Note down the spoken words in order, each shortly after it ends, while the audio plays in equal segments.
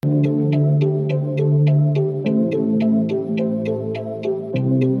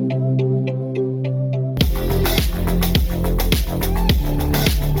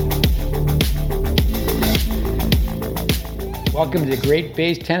Welcome to the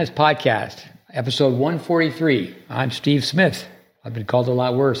GreatBase Tennis Podcast, episode 143. I'm Steve Smith. I've been called a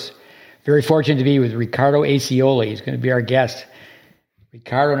lot worse. Very fortunate to be with Ricardo Acioly. He's going to be our guest.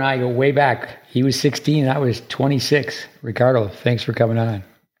 Ricardo and I go way back. He was 16 and I was 26. Ricardo, thanks for coming on.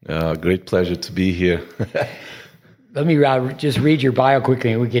 Great pleasure to be here. Let me just read your bio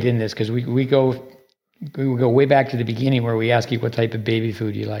quickly and we get in this because we go way back to the beginning where we ask you what type of baby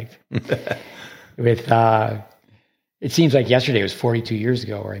food you liked. It seems like yesterday was 42 years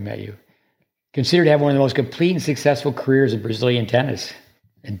ago where I met you. Considered to have one of the most complete and successful careers in Brazilian tennis.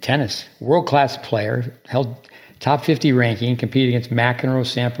 World-class player, held top 50 ranking, competed against McEnroe,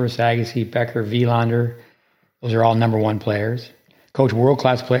 Sampras, Agassi, Becker, Wielander. Those are all number one players. Coached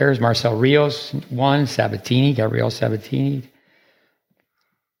world-class players, Marcel Rios won, Gabriel Sabatini,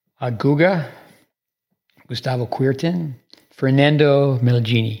 Guga, Gustavo Kuerten, Fernando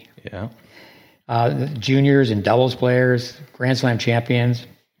Meligini. Yeah. Juniors and doubles players, Grand Slam champions,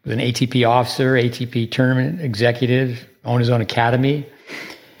 was an ATP officer, ATP tournament executive, owned his own academy,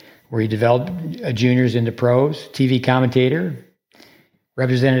 where he developed juniors into pros, TV commentator,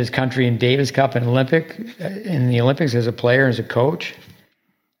 represented his country in Davis Cup and in the Olympics as a player and as a coach.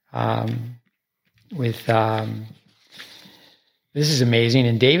 This is amazing.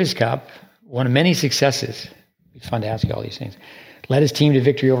 In Davis Cup, one of many successes. It's fun to ask you all these things. Led his team to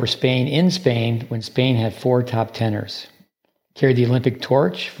victory over Spain in Spain when Spain had 4 top teners. Carried the Olympic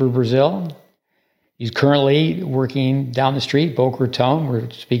torch for Brazil. He's currently working down the street, Boca Raton. We're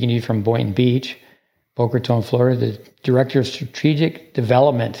speaking to you from Boynton Beach, Boca Raton, Florida, the Director of Strategic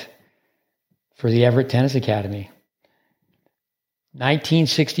Development for the Evert Academy.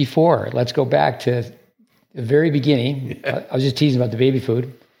 1964. Let's go back to the very beginning. Yeah. I was just teasing about the baby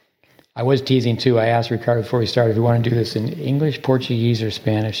food. I was teasing too. I asked Ricardo before we started if we want to do this in English, Portuguese, or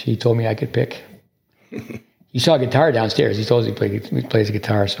Spanish. He told me I could pick. He saw a guitar downstairs. He told us he plays a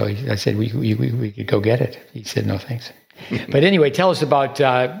guitar. So I said we could go get it. He said no thanks. But anyway, tell us about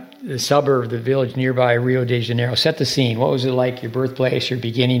the suburb, the village nearby Rio de Janeiro. Set the scene. What was it like? Your birthplace, your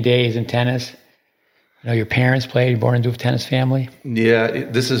beginning days in tennis. You know, your parents played. Born into a tennis family. Yeah,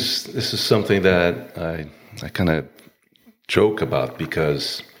 this is something that I kind of joke about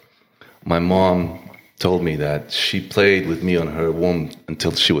because my mom told me that she played with me on her womb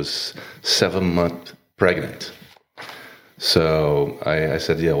until she was 7 months pregnant. So I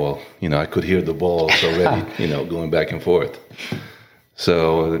said, yeah, well, I could hear the balls already, going back and forth.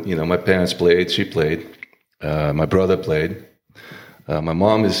 So, my parents played, she played, my brother played. My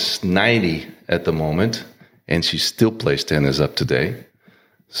mom is 90 at the moment, and she still plays tennis up today.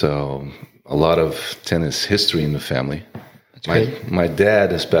 So a lot of tennis history in the family. My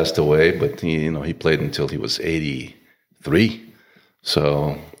dad has passed away, but he played until he was 83.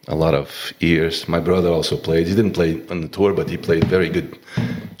 So a lot of years. My brother also played. He didn't play on the tour, but he played very good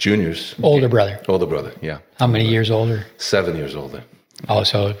juniors. Older brother, yeah. How many years older? 7 years older. Oh,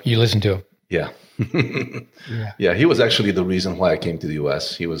 so you listened to him? Yeah. Yeah, he was actually the reason why I came to the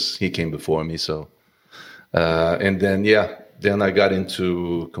U.S. He came before me. So, and then I got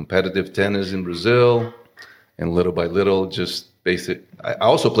into competitive tennis in Brazil. And little by little, just basic. I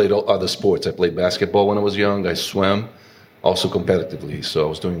also played other sports. I played basketball when I was young. I swam, also competitively. So I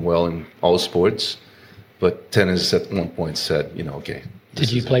was doing well in all sports. But tennis at one point said, okay.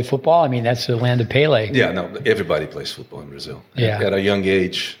 Did you play football? I mean, that's the land of Pele. Yeah, no, everybody plays football in Brazil. Yeah. At a young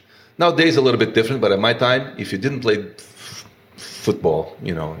age. Nowadays, a little bit different. But at my time, if you didn't play football,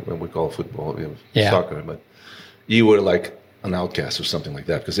 when we call football, soccer, but you were like an outcast or something like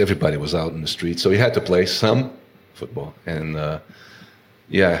that because everybody was out in the street. So you had to play some football. And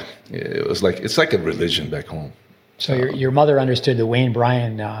it's like a religion back home. So your mother understood the Wayne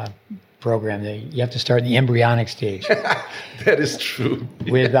Bryan program that you have to start in the embryonic stage. That is true.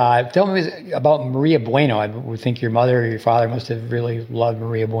 With tell me about Maria Bueno. I would think your mother or your father must have really loved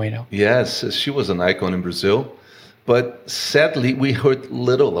Maria Bueno. Yes, she was an icon in Brazil. But sadly, we heard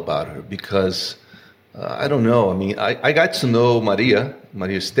little about her because I don't know. I mean, I got to know Maria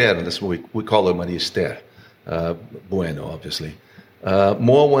Esther, and that's what we call her, Maria Esther Bueno, obviously.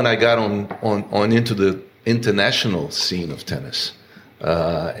 More when I got on into the international scene of tennis.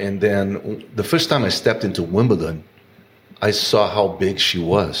 And then the first time I stepped into Wimbledon, I saw how big she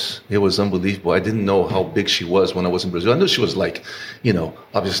was. It was unbelievable. I didn't know how big she was when I was in Brazil. I knew she was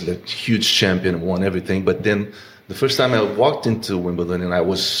obviously a huge champion and won everything, but then the first time I walked into Wimbledon and I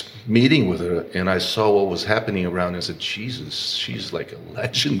was meeting with her and I saw what was happening around, I said, Jesus, she's like a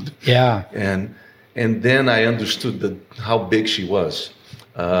legend. Yeah. And then I understood how big she was.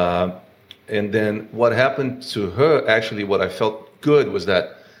 And then what happened to her, actually, what I felt good was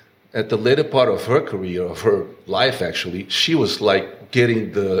that at the later part of her career, of her life, actually, she was like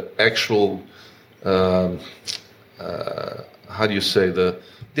getting the actual, how do you say, the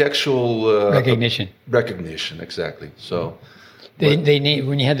actual recognition. Recognition, exactly. So they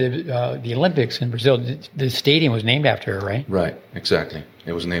when you had the Olympics in Brazil, the stadium was named after her, right? Right, exactly.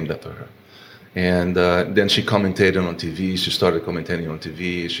 It was named after her. And then she commentated on TV. She started commentating on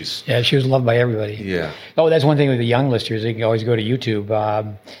TV. She was loved by everybody. Yeah. Oh, that's one thing with the young listeners. They can always go to YouTube.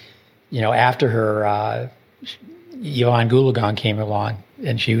 After her, Yvonne Goolagong came along,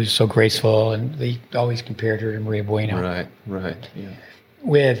 and she was so graceful, and they always compared her to Maria Bueno. Right, yeah.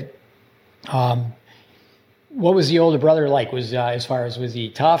 With, what was the older brother like? Was he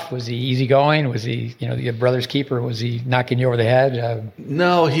tough? Was he easygoing? Was he, your brother's keeper? Was he knocking you over the head?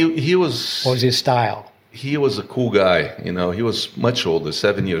 No, he was. What was his style? He was a cool guy. He was much older,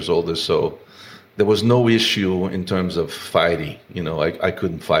 7 years older. So there was no issue in terms of fighting. I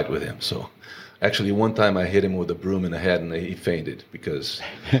couldn't fight with him. So actually, one time I hit him with a broom in the head and he fainted because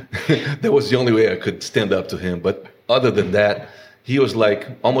that was the only way I could stand up to him. But other than that, he was like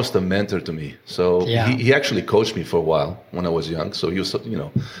almost a mentor to me. So he actually coached me for a while when I was young. So he was,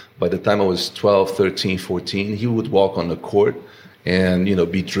 by the time I was 12, 13, 14, he would walk on the court and,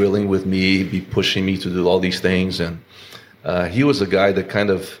 be drilling with me, be pushing me to do all these things. And he was a guy that kind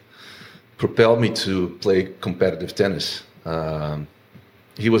of propelled me to play competitive tennis.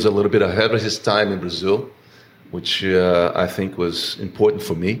 He was a little bit ahead of his time in Brazil, which I think was important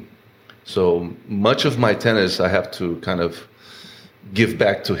for me. So much of my tennis, I have to kind of give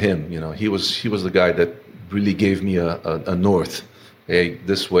back to him. He was the guy that really gave me a north. Hey,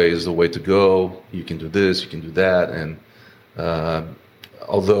 this way is the way to go. You can do this, you can do that. And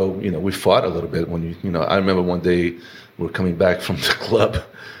although we fought a little bit when I remember one day we were coming back from the club,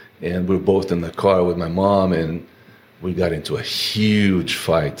 and we were both in the car with my mom, and we got into a huge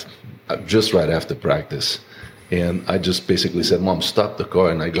fight just right after practice. And I just basically said, "Mom, stop the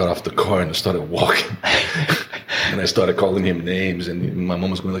car." And I got off the car and I started walking. And I started calling him names, and my mom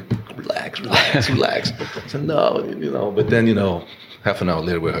was going like, relax. I said, no, but then, half an hour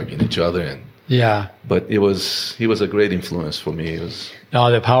later we're hugging each other. And yeah. But he was a great influence for me.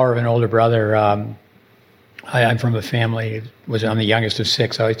 No, the power of an older brother. I'm from a family, I'm the youngest of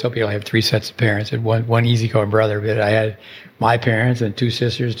six. I always tell people I have three sets of parents and one easygoing brother, but I had my parents and two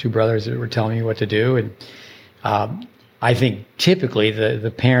sisters, two brothers that were telling me what to do. And I think typically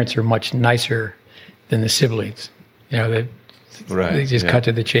the parents are much nicer than the siblings. They just cut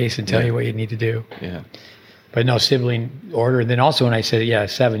to the chase and tell you what you need to do. Yeah. But no sibling order. And then also when I said,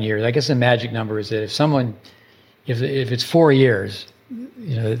 7 years, I guess the magic number is that if it's 4 years,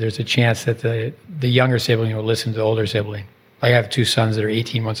 there's a chance that the younger sibling will listen to the older sibling. I have two sons that are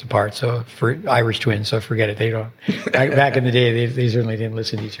 18 months apart, so for Irish twins, so forget it. They don't. Back in the day, they certainly didn't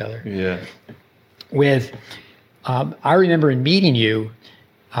listen to each other. Yeah. I remember in meeting you,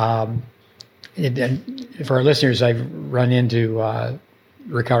 and for our listeners, I've run into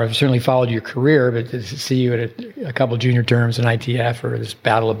Ricardo. I've certainly followed your career, but to see you at a couple junior tournaments in ITF or this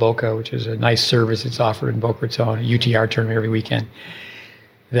Battle of Boca, which is a nice service that's offered in Boca Raton, a UTR tournament every weekend,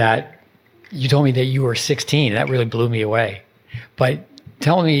 that you told me that you were 16. That really blew me away. But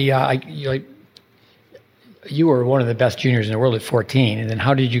tell me, you were one of the best juniors in the world at 14. And then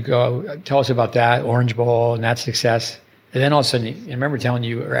how did you go? Tell us about that, Orange Bowl and that success. And then all of a sudden, I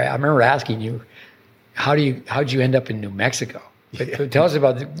remember asking you, how'd you end up in New Mexico? But tell us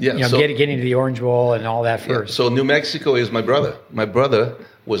about getting to the Orange Bowl and all that first. Yeah, so New Mexico is my brother. My brother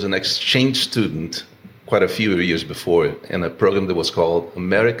was an exchange student quite a few years before in a program that was called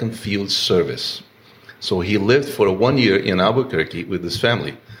American Field Service. So he lived for 1 year in Albuquerque with his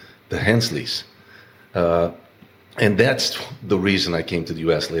family, the Hensleys. And that's the reason I came to the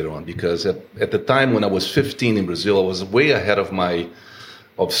U.S. later on, because at the time when I was 15 in Brazil, I was way ahead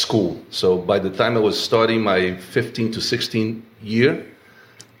of school. So by the time I was starting my 15 to 16 year,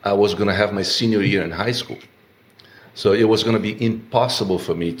 I was going to have my senior year in high school. So it was going to be impossible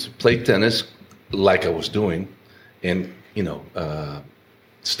for me to play tennis like I was doing and,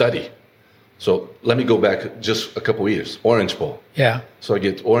 study. So let me go back just a couple of years. Orange Bowl. Yeah. So I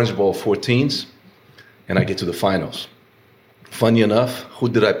get Orange Bowl 14s, and I get to the finals. Funny enough, who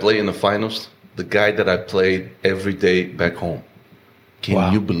did I play in the finals? The guy that I played every day back home.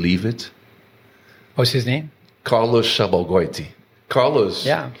 Can you believe it? What's his name? Carlos Chabalgoiti. Carlos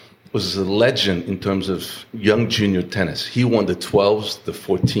was a legend in terms of young junior tennis. He won the 12s, the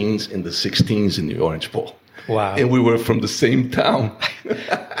 14s, and the 16s in the Orange Bowl. Wow. And we were from the same town.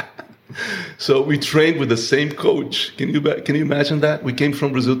 So we trained with the same coach. Can you imagine that? We came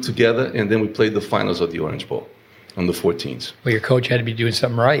from Brazil together, and then we played the finals of the Orange Bowl. on the 14s. Well, your coach had to be doing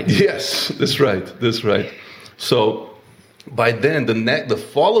something right. Yes, that's right. That's right. So by then, the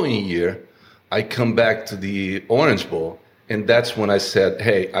following year, I come back to the Orange Bowl, and that's when I said,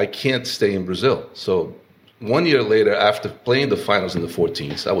 hey, I can't stay in Brazil. So 1 year later, after playing the finals in the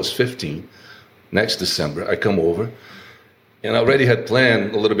 14s, I was 15. Next December, I come over, and I already had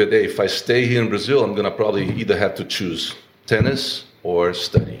planned a little bit, hey, if I stay here in Brazil, I'm going to probably either have to choose tennis or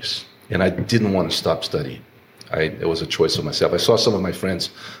studies. And I didn't want to stop studying. It was a choice of myself. I saw some of my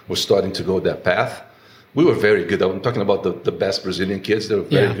friends were starting to go that path. We were very good. I'm talking about the best Brazilian kids. They were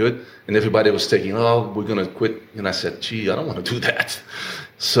very good. And everybody was taking, we're going to quit. And I said, gee, I don't want to do that.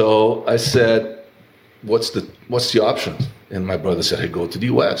 So I said, what's the option? And my brother said, hey, go to the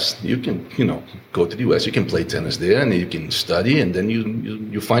U.S. You can, go to the U.S. You can play tennis there, and you can study, and then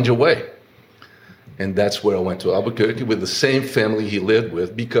you find your way. And that's where I went to Albuquerque with the same family he lived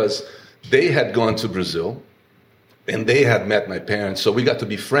with, because they had gone to Brazil, and they had met my parents, so we got to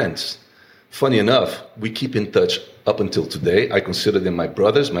be friends. Funny enough, we keep in touch up until today. I consider them my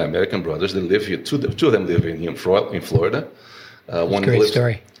brothers, my American brothers. They live here. Two of them live in Florida. One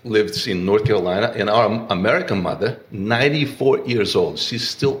lives in North Carolina. And our American mother, 94 years old. She's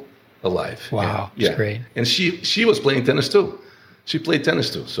still alive. Wow, that's great. And she was playing tennis too. She played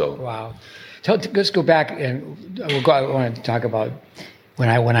tennis too. So wow. So let's go back, and I want to talk about when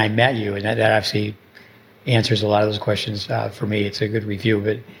I met you, and that obviously answers a lot of those questions for me. It's a good review,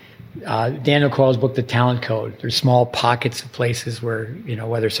 but. Daniel Coyle's book, The Talent Code. There's small pockets of places where,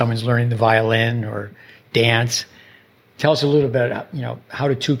 whether someone's learning the violin or dance. Tell us a little bit, how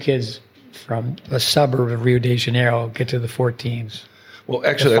do two kids from a suburb of Rio de Janeiro get to the 14s? Well,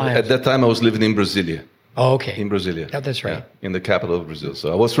 actually, at that time, I was living in Brasilia. Oh, okay. In Brasilia. Oh, that's right. Yeah, in the capital of Brazil.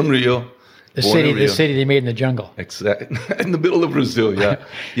 So I was from Rio. The city they made in the jungle. Exactly. In the middle of Brazil, yeah.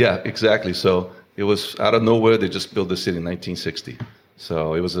 Yeah, exactly. So it was out of nowhere. They just built the city in 1960.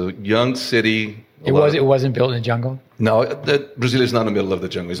 So it was a young city. It wasn't built in the jungle? No, Brazil is not in the middle of the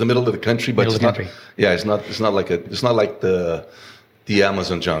jungle. It's the middle of the country, but it's not. Yeah, it's not like the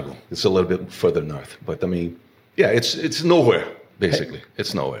Amazon jungle. It's a little bit further north. But I mean, yeah, it's nowhere basically.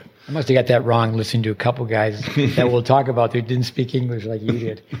 It's nowhere. I must have got that wrong listening to a couple guys that we'll talk about who didn't speak English like you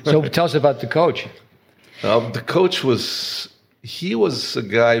did. So tell us about the coach. The coach was a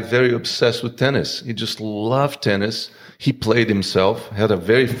guy very obsessed with tennis. He just loved tennis. He played himself, had a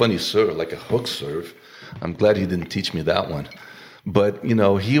very funny serve, like a hook serve. I'm glad he didn't teach me that one. But,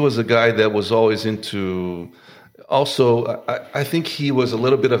 he was a guy that was always into... Also, I think he was a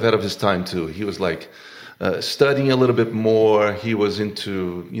little bit ahead of his time, too. He was like studying a little bit more. He was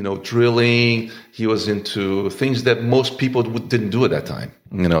into, drilling. He was into things that most people didn't do at that time.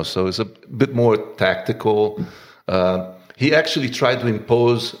 So it's a bit more tactical. He actually tried to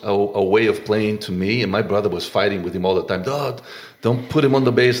impose a way of playing to me, and my brother was fighting with him all the time. Don't put him on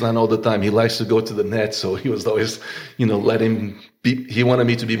the baseline all the time. He likes to go to the net, so he was always, let him be. He wanted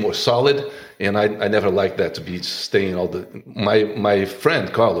me to be more solid, and I never liked that, to be staying all the. My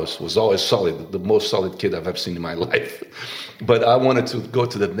friend Carlos was always solid, the most solid kid I've ever seen in my life. But I wanted to go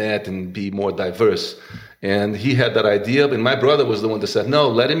to the net and be more diverse. And he had that idea, and my brother was the one that said, no,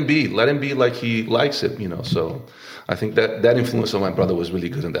 let him be like he likes it, So I think that influence of my brother was really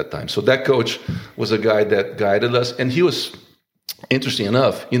good in that time. So that coach was a guy that guided us, and he was, interesting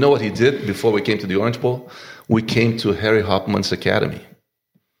enough, you know what he did before we came to the Orange Bowl? We came to Harry Hopman's academy.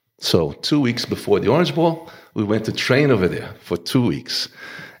 So 2 weeks before the Orange Bowl, we went to train over there for 2 weeks.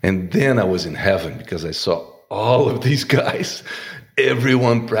 And then I was in heaven because I saw all of these guys,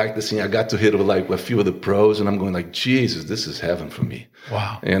 everyone practicing. I got to hit like a few of the pros, and I'm going like, Jesus, this is heaven for me.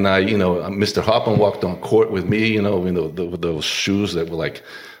 Wow. And Mr. Hopman walked on court with me, with those shoes that were like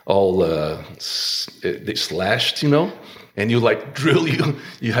all they slashed, and you like drill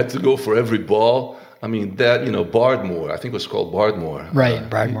you had to go for every ball. I mean, that, Bardmore, I think it was called Bardmore. Right,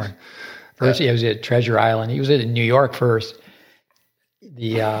 Bardmore. First, he was at Treasure Island. He was in New York first.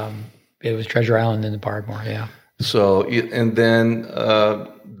 It was Treasure Island and then Bardmore, yeah. So, and then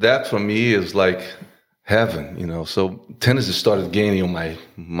that for me is like heaven, So tennis has started gaining on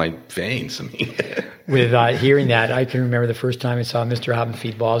my veins. I mean, with hearing that, I can remember the first time I saw Mr. Hopman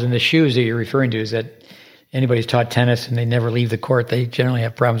feed balls. And the shoes that you're referring to is that anybody who's taught tennis and they never leave the court, they generally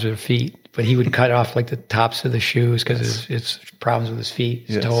have problems with their feet. But he would cut off like the tops of the shoes because it's problems with his feet,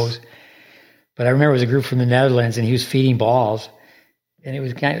 his toes. But I remember it was a group from the Netherlands, and he was feeding balls, and he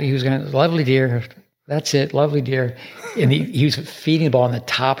was going, lovely dear. That's it, lovely dear. And he was feeding the ball on the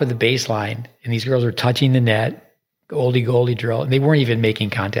top of the baseline, and these girls were touching the net, goldie drill, and they weren't even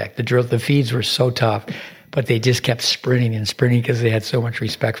making contact. The feeds were so tough. but they just kept sprinting and sprinting because they had so much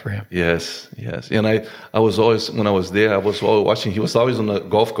respect for him. Yes. And I was always, when I was there, I was always watching. He was always on the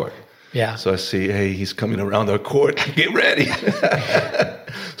golf cart. Yeah. So I see, hey, he's coming around our court. Get ready.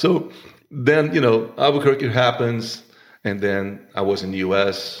 So then, Albuquerque happens, and then I was in the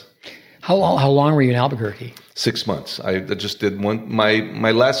U.S. How long were you in Albuquerque? 6 months. I just did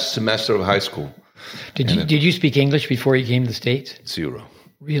my last semester of high school. Did you speak English before you came to the States? 0.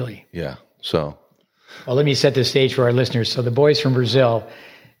 Really? Yeah. So. Well, let me set the stage for our listeners. So the boys from Brazil,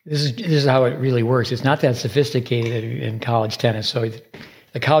 this is how it really works. It's not that sophisticated in college tennis. So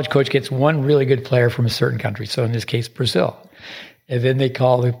the college coach gets one really good player from a certain country. So in this case, Brazil. And then they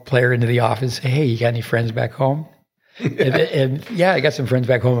call the player into the office, say, hey, you got any friends back home? And I got some friends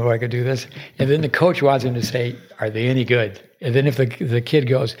back home who I could do this. And then the coach wants him to say, are they any good? And then if the kid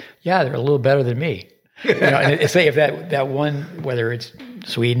goes, yeah, they're a little better than me. And say if that one, whether it's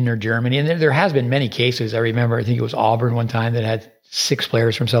Sweden or Germany, and there has been many cases. I remember, I think it was Auburn one time that had 6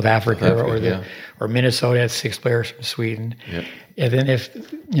 players from South Africa, or Minnesota had 6 players from Sweden. Yep. And then if,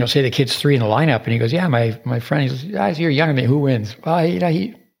 say the kid's 3 in the lineup and he goes, yeah, my friend, he goes, you're younger than me, who wins? Well,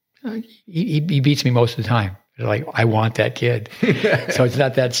 he beats me most of the time. They're like, I want that kid. So it's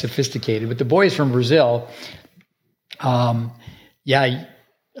not that sophisticated. But the boys from Brazil, I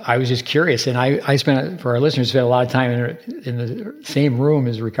was just curious. And I spent, for our listeners, spent a lot of time in the same room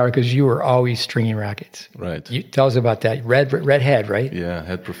as Ricardo, because you were always stringing rackets. Right. Tell us about that. Red head, right? Yeah,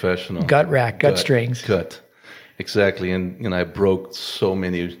 head professional. Gut strings. Gut. Exactly. And I broke so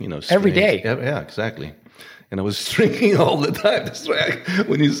many, strings. Every day. Yeah, exactly. And I was stringing all the time. That's why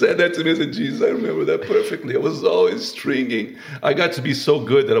when you said that to me, I said, geez, I remember that perfectly. I was always stringing. I got to be so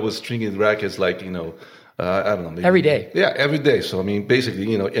good that I was stringing rackets like, I don't know. Maybe, every day. Yeah, every day. So, I mean,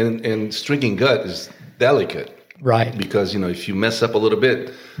 basically, and stringing gut is delicate. Right. Because, if you mess up a little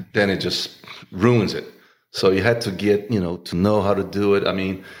bit, then it just ruins it. So you had to get, to know how to do it. I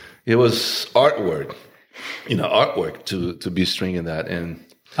mean, it was artwork to be stringing that. And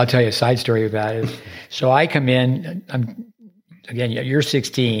I'll tell you a side story about it. So I come in, you're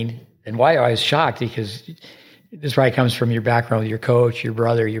 16, and why I was shocked, because this probably comes from your background with your coach, your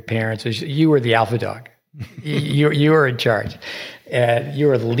brother, your parents. You were the alpha dog. You were in charge, and you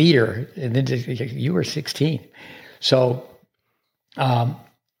were the leader, and then you were 16. So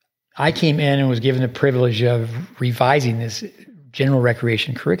I came in and was given the privilege of revising this general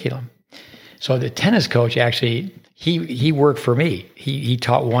recreation curriculum. So the tennis coach actually, he worked for me. He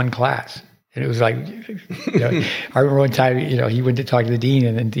taught one class. And it was like, I remember one time, he went to talk to the dean,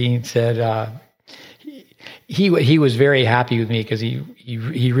 and the dean said, he was very happy with me because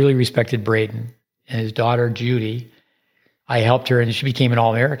he really respected Braden and his daughter, Judy. I helped her, and she became an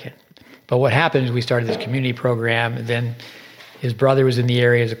All-American. But what happened is we started this community program, and then his brother was in the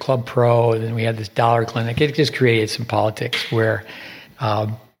area as a club pro, and then we had this dollar clinic. It just created some politics where,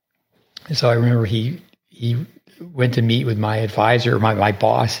 so I remember he went to meet with my advisor, my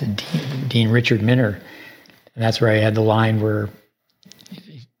boss, Dean Richard Minner. And that's where I had the line where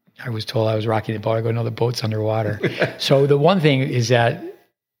I was told I was rocking the boat. I go, no, the boat's underwater. So the one thing is that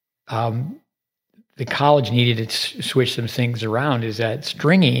the college needed to switch some things around, is that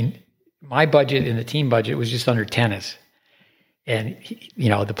stringing, my budget and the team budget was just under tennis. And,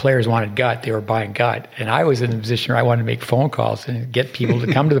 the players wanted gut. They were buying gut. And I was in a position where I wanted to make phone calls and get people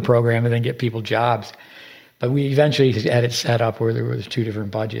to come to the program and then get people jobs. But we eventually had it set up where there was 2 different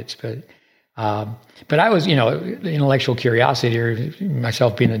budgets. But I was, intellectual curiosity, or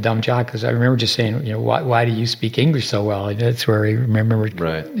myself being a dumb jock, because I remember just saying, why do you speak English so well? And that's where I remember,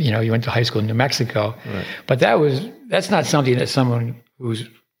 right. You went to high school in New Mexico. Right. But that's not something that someone who's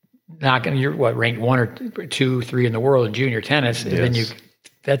not going to, you're ranked 1 or 2, 3 in the world in junior tennis, and then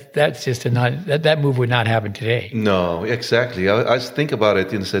that's just that move would not happen today. No, exactly. I think about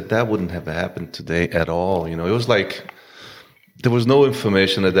it and said that wouldn't have happened today at all. It was like there was no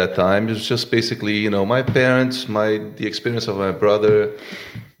information at that time. It was just basically, my parents, the experience of my brother.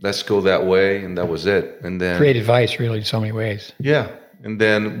 Let's go that way, and that was it. And then great advice, really, in so many ways. Yeah, and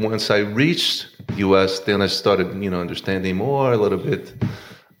then once I reached U.S., then I started, understanding more a little bit.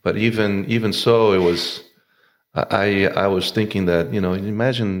 But even so, it was. I was thinking that,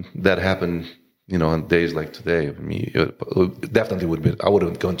 imagine that happened, on days like today. I mean, it definitely would be. I would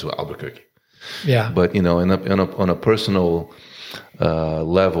have gone to Albuquerque. Yeah. But on a personal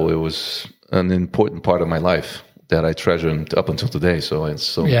level, it was an important part of my life that I treasure up until today. So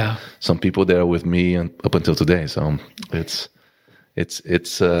some people there with me and up until today. So it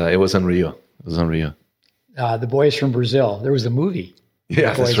was unreal. It was unreal. The Boys from Brazil. There was a movie.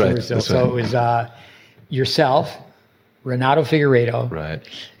 Yeah, that's right. That's so it was yourself, Renato Figueiredo. Right.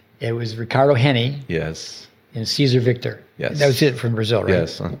 It was Ricardo Henny. Yes. and Cesar Victor. Yes. That was it from Brazil, right?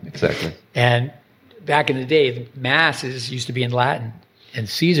 Yes, exactly. And back in the day, the masses used to be in Latin, and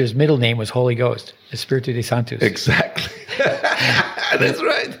Caesar's middle name was Holy Ghost, Espiritu de Santos. Exactly. That's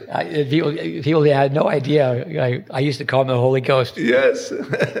right. People had no idea. I used to call him the Holy Ghost. Yes.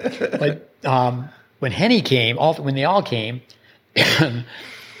 But when Henny came, when they all came, of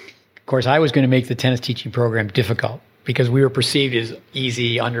course, I was going to make the tennis teaching program difficult because we were perceived as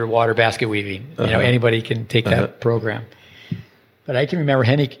easy underwater basket weaving. Anybody can take that program. But I can remember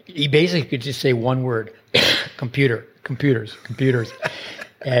Henny, he basically could just say one word, computers.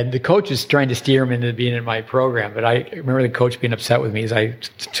 And the coach was trying to steer him into being in my program. But I remember the coach being upset with me as I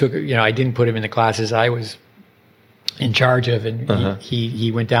took, I didn't put him in the classes I was in charge of. And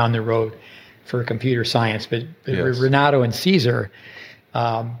he went down the road for computer science. But yes. Renato and Cesar,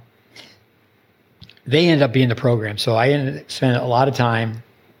 they ended up being the program. So I spent a lot of time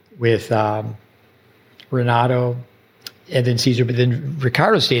with Renato and then Cesar. But then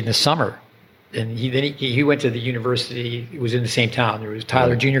Ricardo stayed in the summer. And he went to the university. It was in the same town. There was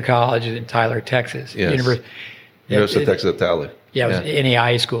Tyler Junior College and Tyler, Texas. Yes. University of Texas at Tyler. Yeah, it was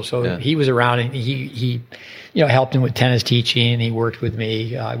NAIA school. So he was around, and he helped him with tennis teaching. He worked with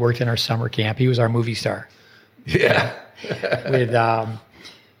me. I worked in our summer camp. He was our movie star. Yeah.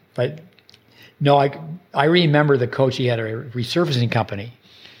 But no, I remember the coach. He had a resurfacing company.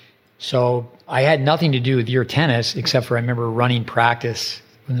 So I had nothing to do with your tennis except for I remember running practice.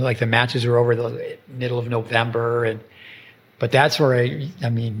 Like the matches were over the middle of November, but that's where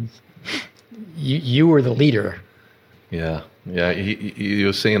you were the leader. Yeah. You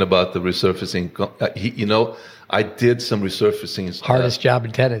were saying about the resurfacing. I did some resurfacing. Hardest job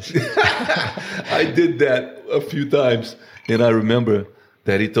in tennis. I did that a few times, and I remember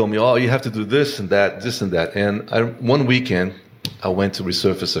that he told me, "Oh, you have to do this and that, this and that." And one weekend, I went to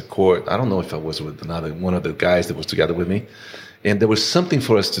resurface a court. I don't know if I was with one of the guys that was together with me. And there was something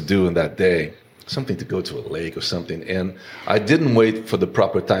for us to do in that day, something to go to a lake or something. And I didn't wait for the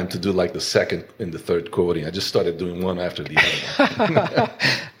proper time to do like the second and the third coating. I just started doing one after the other.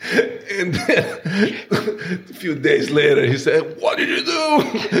 And then a few days later, he said, "What did you do?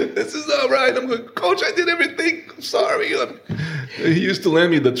 This is not right." I'm going, "Coach, I did everything. I'm sorry." He used to lend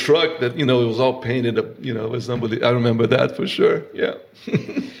me the truck that, it was all painted up, it was somebody. I remember that for sure. Yeah.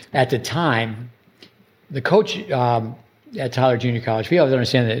 At the time, the coach... at Tyler Junior College, people have to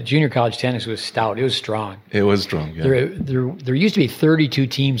understand that junior college tennis was stout. It was strong. It was strong, yeah. There used to be 32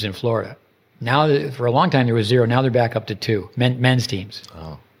 teams in Florida. Now, for a long time, there was 0. Now they're back up to 2, men's teams.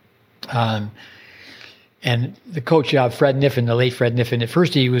 Oh. And the coach, Fred Niffen, the late Fred Niffen, at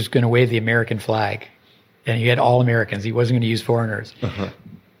first he was going to wave the American flag. And he had all Americans. He wasn't going to use foreigners.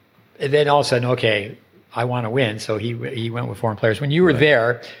 And then all of a sudden, okay, I want to win. So he went with foreign players. When you were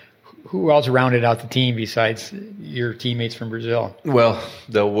there... Who else rounded out the team besides your teammates from Brazil? Well,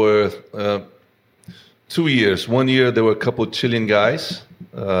 there were 2 years. 1 year, there were a couple of Chilean guys,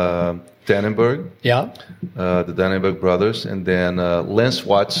 Dannenberg, the Dannenberg brothers, and then Lance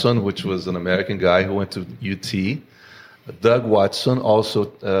Watson, which was an American guy who went to UT. Doug Watson, also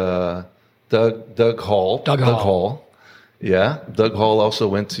Doug Hall. Yeah, Doug Hall also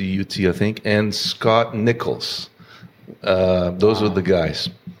went to UT, I think, and Scott Nichols. Those were the guys.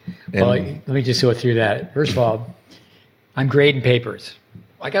 Well, let me just go through that. First of all, I'm grading papers.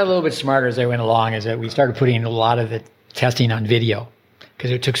 I got a little bit smarter as I went along, as that we started putting a lot of the testing on video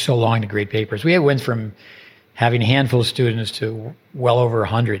because it took so long to grade papers. We went from having a handful of students to well over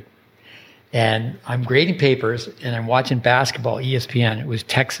 100. And I'm grading papers, and I'm watching basketball, ESPN. It was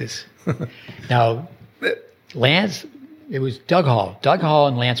Texas. Now, Lance, it was Doug Hall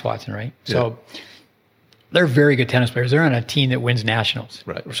and Lance Watson, right? Yeah. So they're very good tennis players. They're on a team that wins nationals.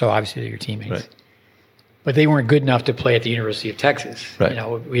 Right. So obviously they're your teammates. Right. But they weren't good enough to play at the University of Texas. Right.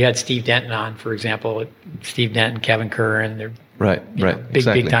 We had Steve Denton on, for example. Steve Denton, Kevin Curran, they're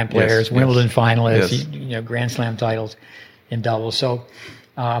big time players, yes. Wimbledon finalists, yes. Grand Slam titles in doubles. So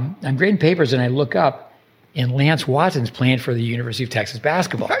I'm grading papers and I look up and Lance Watson's playing for the University of Texas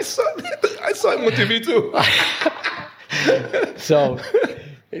basketball. I saw him on TV too. So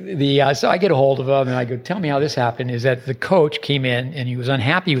I get a hold of him and I go, "Tell me how this happened." Is that the coach came in and he was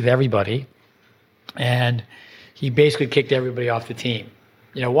unhappy with everybody, and he basically kicked everybody off the team.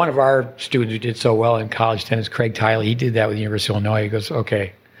 One of our students who did so well in college tennis, Craig Tiley, he did that with the University of Illinois. He goes,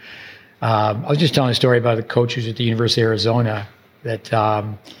 "Okay." I was just telling a story about a coach who's at the University of Arizona that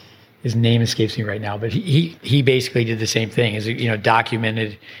his name escapes me right now, but he basically did the same thing.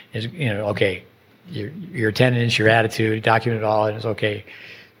 Documented okay, your attendance, your attitude, documented all, and it's okay.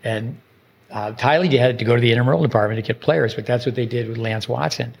 And Tiley had to go to the intramural department to get players, but that's what they did with Lance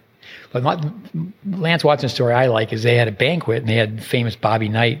Watson. But Lance Watson's story I like is they had a banquet, and they had famous Bobby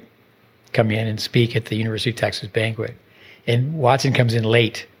Knight come in and speak at the University of Texas banquet. And Watson comes in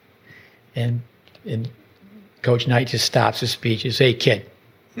late, and Coach Knight just stops his speech and says, "Hey, kid,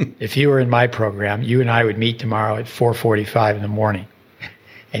 if you were in my program, you and I would meet tomorrow at 4:45 in the morning."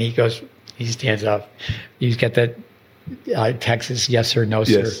 And he stands up. He's got that Texas yes sir, no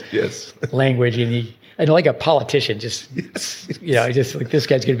sir language, and like a politician, just like this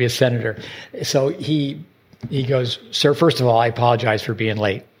guy's going to be a senator. So he goes, "Sir, first of all, I apologize for being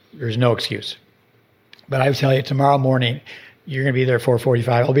late. There's no excuse. But I will tell you, tomorrow morning, you're going to be there at 4:45.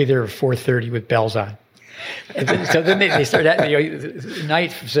 I'll be there at 4:30 with bells on." So then they started.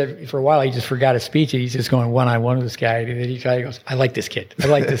 Knight said for a while he just forgot his speech, and he's just going one-on-one with this guy. And then he goes, "I like this kid. I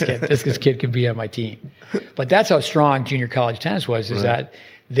like this kid. This kid could be on my team." But that's how strong junior college tennis was. Is that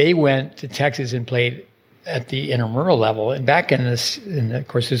they went to Texas and played at the intramural level. And back in this, and of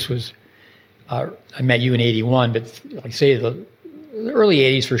course this was, I met you in '81, but like I say the early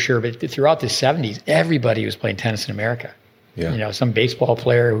 '80s for sure. But throughout the '70s, everybody was playing tennis in America. Yeah. Some baseball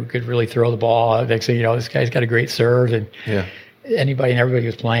player who could really throw the ball. They say, this guy's got a great serve, and anybody and everybody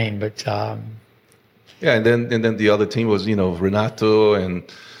was playing. But and then the other team was Renato and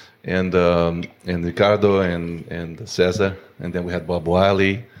Ricardo and Cesar, and then we had Bob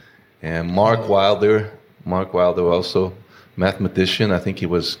Wiley and Mark Wilder. Mark Wilder also mathematician. I think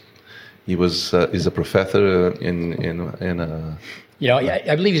he's a professor in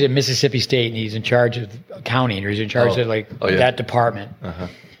I believe he's at Mississippi State, and he's in charge of accounting, or he's in charge of that department. Uh-huh.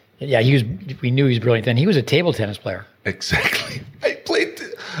 Yeah, we knew he was brilliant then. He was a table tennis player. Exactly.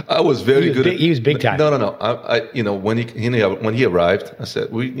 I was very good. He was big time. No. When he arrived, I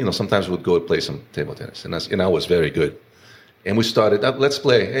said, sometimes we'd go play some table tennis, and I was very good. And we started, let's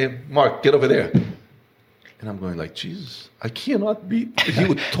play. Hey, Mark, get over there. And I'm going like, Jesus, I cannot beat. He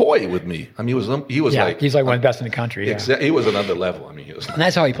would toy with me. I mean, he's like one of the best in the country. Yeah. Exactly. He was another level. I mean, he was. And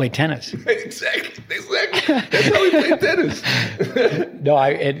that's how he played tennis. Exactly. That's how he played tennis. No,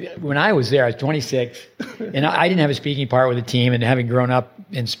 when I was there, I was 26, and I didn't have a speaking part with the team. And having grown up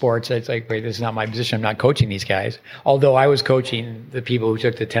in sports, it's like, wait, this is not my position. I'm not coaching these guys. Although I was coaching the people who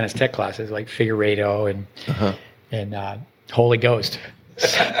took the tennis tech classes, like Figueiredo and Holy Ghost.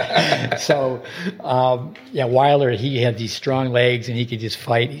 So, Wilder, he had these strong legs, and he could just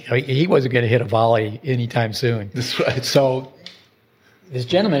fight. He wasn't going to hit a volley anytime soon. That's right. So this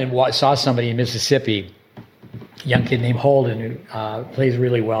gentleman saw somebody in Mississippi, a young kid named Holden, who plays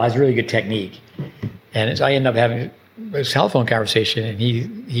really well, has really good technique. And so I ended up having a telephone conversation, and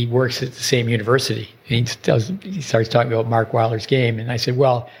he works at the same university. And he starts talking about Mark Wilder's game. And I said,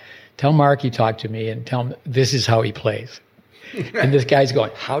 well, tell Mark you talked to me, and tell him this is how he plays. And this guy's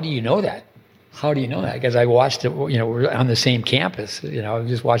going, how do you know that? How do you know that? Because I watched it, we're on the same campus, I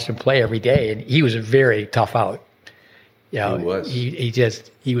just watched him play every day. And he was a very tough out. He was.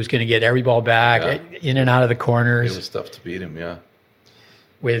 He was going to get every ball back, in and out of the corners. It was tough to beat him, yeah.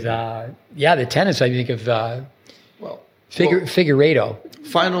 With, the tennis, I think of Figueiredo.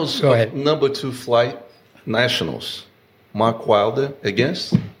 Finals of number 2 flight nationals. Mark Wilder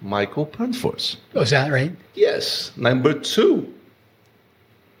against Michael Pernfors. Oh, is that right? Yes, number 2.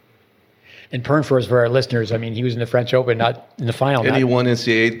 And Pernfors, for our listeners, I mean, he was in the French Open, not in the final. And he won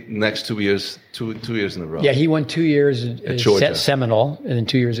NCAA next 2 years, two years in a row. Yeah, he won 2 years at Georgia. Seminole, and then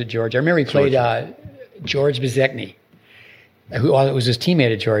 2 years at Georgia. I remember he played George Bezekny, who was his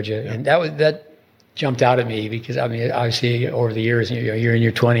teammate at Georgia, and that jumped out at me because, I mean, obviously over the years, you're in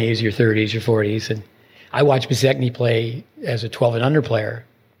your 20s, your 30s, your 40s, and I watched Bezekny play as a 12 and under player.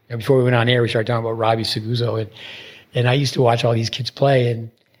 And before we went on air, we started talking about Robbie Seguzo, and I used to watch all these kids play. And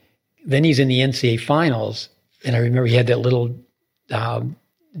then he's in the NCAA finals, and I remember he had that little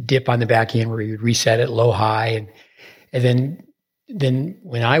dip on the backhand where he would reset it low high, and then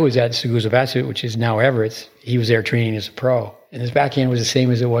when I was at Seguzo Basket, which is now Everett's, he was there training as a pro, and his backhand was the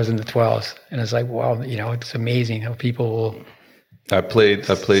same as it was in the 12s. And it's like, wow, it's amazing how people will. I played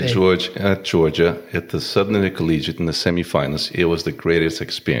George at Georgia at the Southern Intercollegiate in the semifinals. It was the greatest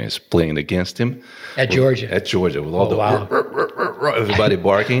experience playing against him. At Georgia, with all everybody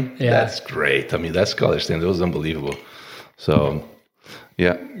barking. Yeah. That's great. I mean, that's college tennis. It was unbelievable. So,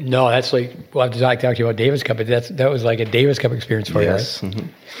 yeah. No, that's like, well, I've talked to you about Davis Cup, but that was like a Davis Cup experience for you, right? Yes,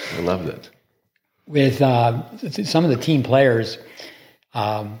 I love that. With some of the team players,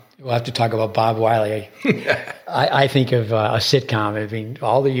 we'll have to talk about Bob Wiley. I think of a sitcom. I mean,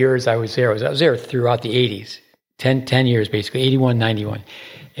 all the years I was there, I was there throughout the 80s, 10 years basically, 81, 91.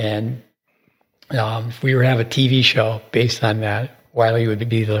 And if we were to have a TV show based on that, Wiley would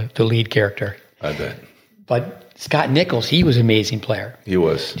be the lead character. I bet. But Scott Nichols, he was an amazing player. He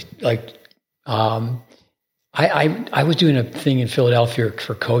was. Like, I was doing a thing in Philadelphia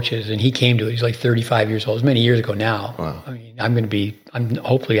for coaches, and he came to it. He's like 35 years old. It was many years ago now. Wow. I mean,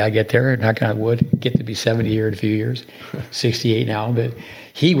 hopefully I get there, knock on wood, get to be 70 here in a few years, 68 now. But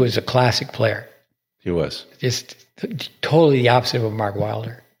he was a classic player. He was. Just totally the opposite of Mark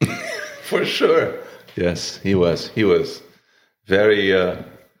Wilder. For sure. Yes, he was. He was very,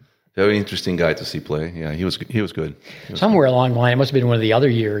 very interesting guy to see play. Yeah, he was good. Somewhere along the line, it must have been one of the other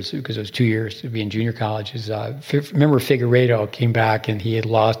years, because it was 2 years to be in junior college. Remember Figueiredo came back and he had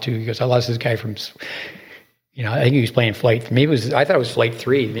lost to, he goes, I lost this guy from, I think he was playing flight. I thought it was flight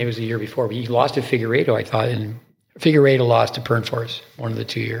 3. Maybe it was the year before, but he lost to Figueiredo, I thought. And Figueiredo lost to Pernfors one of the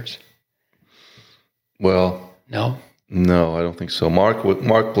 2 years. Well, no, I don't think so. Mark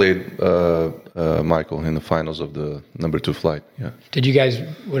played Michael in the finals of the number 2 flight. Yeah. Did you guys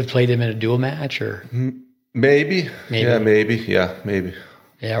would have played them in a dual match or? Maybe. Yeah, maybe. Yeah, maybe.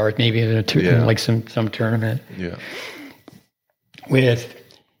 Yeah, or maybe in a like some tournament. Yeah. With,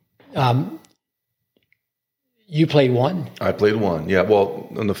 you played one? I played one. Yeah. Well,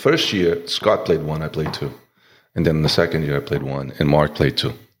 in the first year, Scott played one. I played 2, and then in the second year, I played 1, and Mark played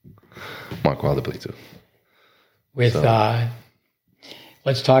 2. Mark Wilder played 2. With,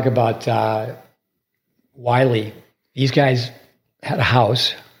 let's talk about Wiley. These guys had a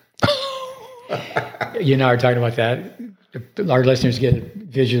house. You and I were talking about that. Our listeners get a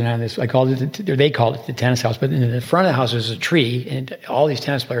vision on this. They called it the tennis house, but in the front of the house was a tree, and all these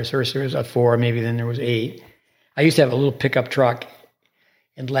tennis players. First there was 4, maybe then there was 8. I used to have a little pickup truck,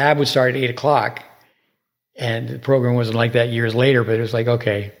 and lab would start at 8:00, and the program wasn't like that years later. But it was like,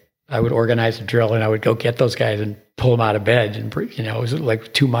 okay, I would organize a drill, and I would go get those guys and pull them out of bed, and it was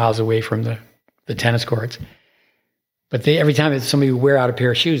like 2 miles away from the tennis courts. But every time that somebody would wear out a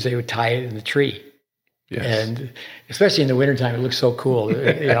pair of shoes, they would tie it in the tree. Yes. And especially in the wintertime, it looks so cool.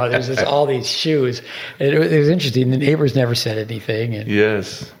 There's just all these shoes. It was interesting. The neighbors never said anything. And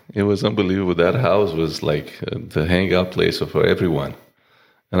yes, it was unbelievable. That house was like the hangout place for everyone.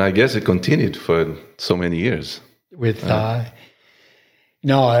 And I guess it continued for so many years. With, I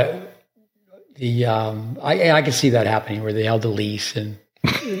could see that happening where they held the lease. And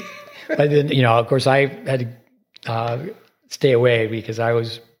but then, of course, I had to stay away because I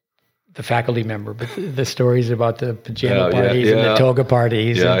was the faculty member, but the stories about the pajama parties and the toga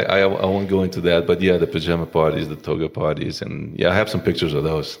parties. Yeah, I won't go into that, but yeah, the pajama parties, the toga parties, and yeah, I have some pictures of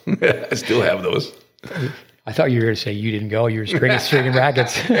those. I still have those. I thought you were going to say you didn't go. You were stringing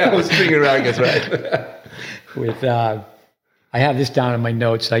rackets. Yeah, I was stringing rackets, right? With, I have this down in my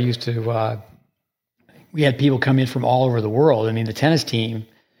notes. I used to, we had people come in from all over the world. I mean, the tennis team,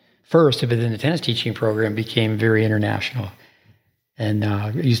 first, but then the tennis teaching program became very international. And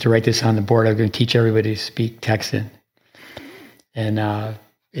I used to write this on the board. I was going to teach everybody to speak Texan. And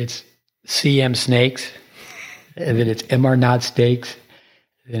it's CM Snakes, and then it's MR Not Steaks,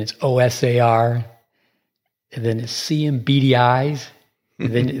 and then it's OSAR, and then it's CM Beady Eyes,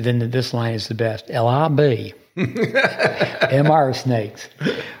 and then this line is the best, LIB, MR Snakes.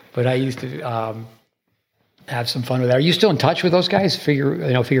 But I used to have some fun with that. Are you still in touch with those guys?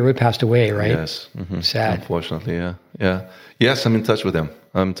 Figueroa passed away, right? Yes. Mm-hmm. Sad. Unfortunately, yeah. Yes, I'm in touch with them.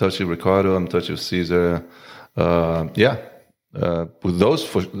 I'm in touch with Ricardo. I'm in touch with Cesar. With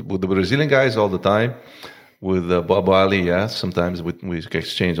the Brazilian guys all the time. With Bob Wiley, yeah. Sometimes we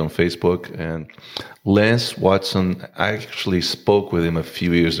exchange on Facebook. And Lance Watson, I actually spoke with him a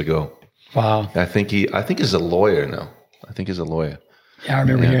few years ago. Wow. I think he's a lawyer now. Yeah, I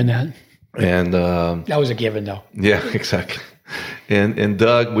remember hearing that. And that was a given, though. Yeah, exactly. And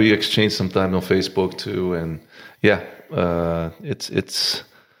Doug, we exchanged some time on Facebook too. And yeah, it's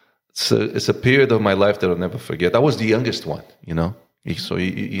a period of my life that I'll never forget. I was the youngest one, So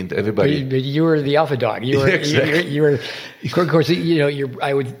everybody. But you were the alpha dog. You were. Exactly. You were. Of course,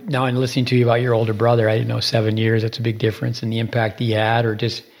 I would now. In listening to you about your older brother, I didn't know 7 years. That's a big difference in the impact he had, or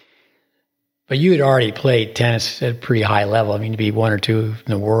just. But you had already played tennis at a pretty high level. I mean, to be 1 or 2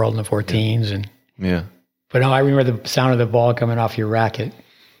 in the world in the 14s, and yeah. But no, I remember the sound of the ball coming off your racket.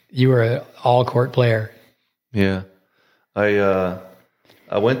 You were an all-court player. Yeah, I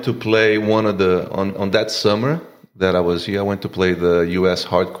went to play one of on that summer that I was here. I went to play the U.S.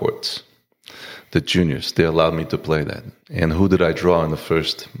 hard courts, the juniors. They allowed me to play that. And who did I draw in the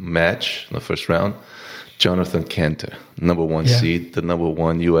first match, in the first round? Jonathan Cantor, number 1 seed, the number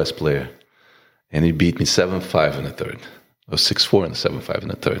 1 U.S. player. And he beat me 7-5 in the third, or 6-4 and 7-5 in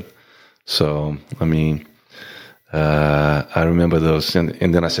the third. So, I mean, I remember those.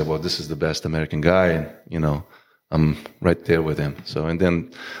 And then I said, well, this is the best American guy. And, I'm right there with him. So, and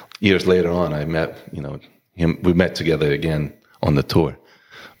then years later on, I met, him we met together again on the tour.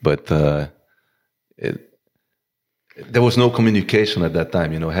 But there was no communication at that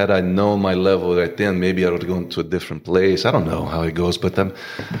time. Had I known my level right then, maybe I would have gone to a different place. I don't know how it goes, but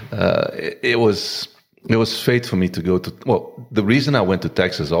it was fate for me to go to. Well, the reason I went to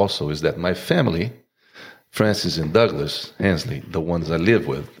Texas also is that my family, Francis and Douglas Hensley, the ones I live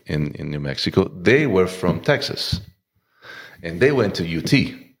with in New Mexico, they were from Texas, and they went to UT.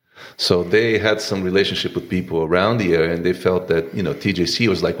 So they had some relationship with people around the area, and they felt that TJC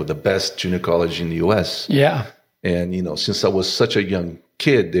was like the best junior college in the U.S. Yeah. And, since I was such a young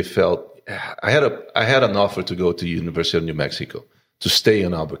kid, they felt I had an offer to go to University of New Mexico to stay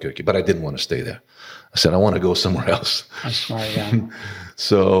in Albuquerque, but I didn't want to stay there. I said, I want to go somewhere else. That's smart, yeah.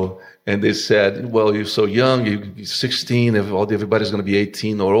 So, and they said, well, you're so young, you're 16, everybody's going to be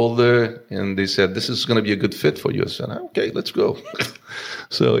 18 or older. And they said, this is going to be a good fit for you. I said, okay, let's go.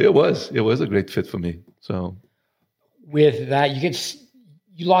 So it was a great fit for me. So with that,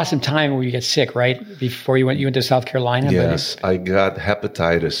 you lost some time where you get sick, right? Before you went to South Carolina? Yes, I got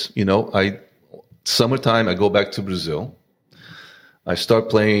hepatitis. Summertime, I go back to Brazil. I start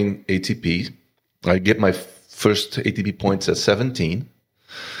playing ATP. I get my first ATP points at 17.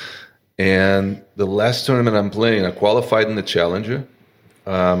 And the last tournament I'm playing, I qualified in the Challenger.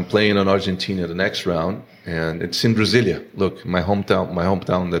 I'm playing in Argentina the next round. And it's in Brasilia. Look, my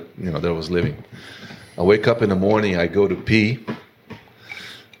hometown that, that I was living. I wake up in the morning, I go to pee.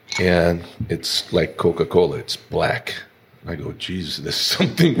 And it's like Coca-Cola. It's black. I go, Jesus, there's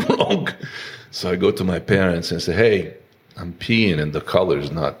something wrong. So I go to my parents and say, hey, I'm peeing and the color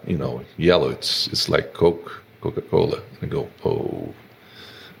is not, yellow. It's like Coca-Cola. And I go, oh,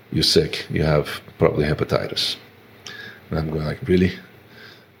 you're sick. You have probably hepatitis. And I'm going like, really?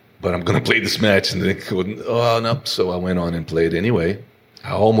 But I'm going to play this match. And they go, oh, no. So I went on and played anyway.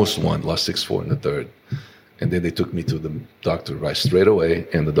 I almost won, lost 6-4 in the third. And then they took me to the doctor right straight away,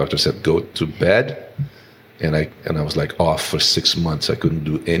 and the doctor said, go to bed. And I was like off for 6 months. I couldn't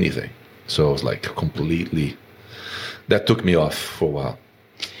do anything. So I was like completely, that took me off for a while.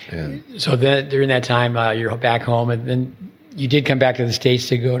 And so then during that time, you're back home, and then you did come back to the States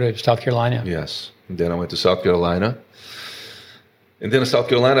to go to South Carolina. Yes. And then I went to South Carolina. And then in South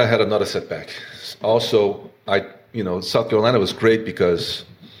Carolina, I had another setback. Also, South Carolina was great because,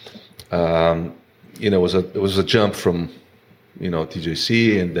 it was a jump from,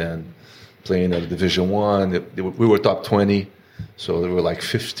 TJC and then playing at Division I. We were top 20, so there were like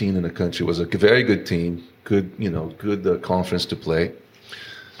 15 in the country. It was a very good team, good conference to play.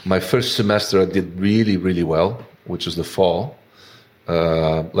 My first semester, I did really, really well, which was the fall.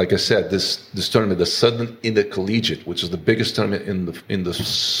 Like I said, this tournament, the Southern Intercollegiate, which is the biggest tournament in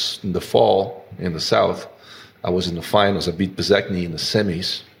the fall in the South. I was in the finals. I beat Bezekny in the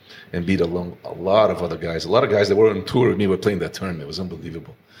semis. And beat a lot of other guys. A lot of guys that were on tour with me were playing that tournament. It was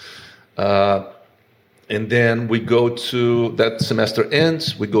unbelievable. And then we go to, that semester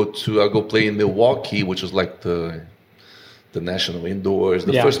ends, I go play in Milwaukee, which was like the national indoors.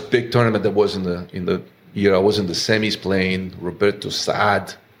 The first big tournament that was in the year I was in the semis playing Roberto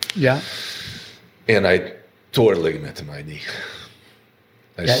Saad. Yeah. And I tore a ligament in my knee.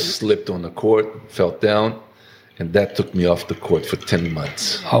 I slipped on the court, fell down. And that took me off the court for 10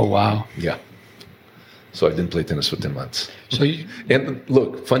 months. Oh, wow. Yeah. So I didn't play tennis for 10 months. And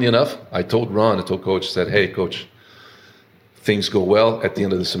look, funny enough, I told coach, said, hey, coach, things go well. At the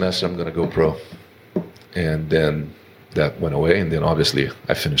end of the semester, I'm going to go pro. And then that went away. And then obviously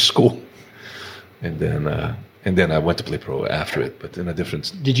I finished school. And then I went to play pro after it, but in a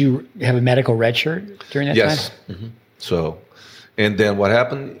different... Did you have a medical red shirt during that time? Yes. Mm-hmm. So, and then what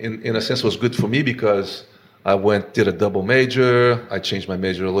happened, in a sense, was good for me because... I did a double major. I changed my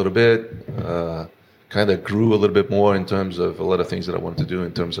major a little bit, kind of grew a little bit more in terms of a lot of things that I wanted to do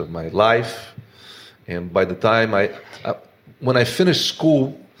in terms of my life. And by the time when I finished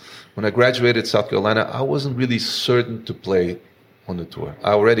school, when I graduated South Carolina, I wasn't really certain to play on the tour.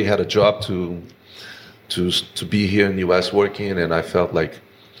 I already had a job to be here in the U.S. working, and I felt like,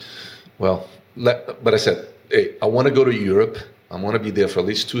 but I said, hey, I want to go to Europe. I want to be there for at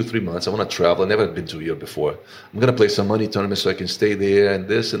least 2 or 3 months. I want to travel. I've never been to Europe before. I'm going to play some money tournaments so I can stay there and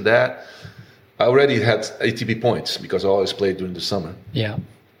this and that. I already had ATP points because I always played during the summer. Yeah.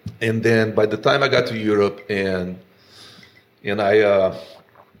 And then by the time I got to Europe and I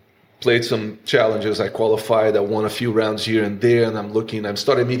played some challenges, I qualified. I won a few rounds here and there, and I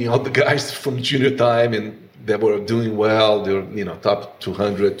started meeting all the guys from junior time, and they were doing well. They were, top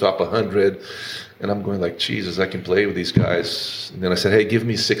 200, top 100. And I'm going like, Jesus, I can play with these guys. And then I said, hey, give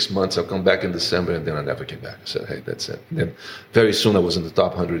me 6 months. I'll come back in December. And then I never came back. I said, hey, that's it. And then very soon I was in the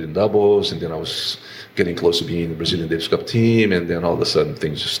top 100 in doubles. And then I was getting close to being in the Brazilian Davis Cup team. And then all of a sudden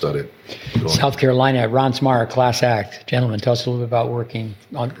things just started going. South Carolina, Ron Smar, class act. Gentlemen, tell us a little bit about working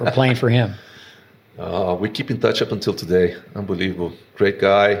on or playing for him. We keep in touch up until today. Unbelievable. Great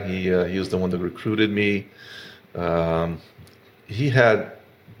guy. He was the one that recruited me.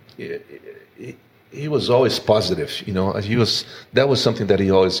 He was always positive, that was something that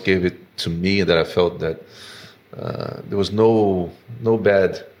he always gave it to me, and that I felt that there was no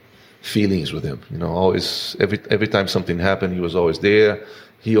bad feelings with him. Always, every time something happened, he was always there.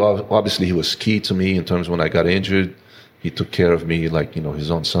 He was key to me in terms when I got injured. He took care of me like, his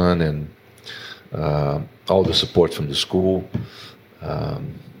own son, and all the support from the school.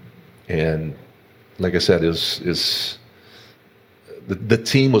 And like I said, the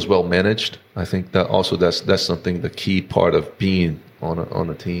team was well managed. I think that also that's something, the key part of being on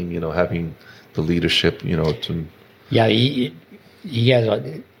a team. Having the leadership. To he had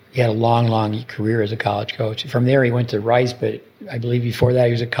a long career as a college coach. From there, he went to Rice, but I believe before that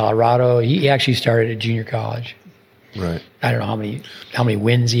he was at Colorado. He actually started at junior college. Right. I don't know how many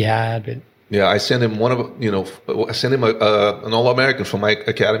wins he had, but yeah, I sent him I sent him an All-American from my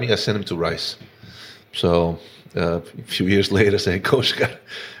academy. I sent him to Rice. So. A few years later, say, Coach,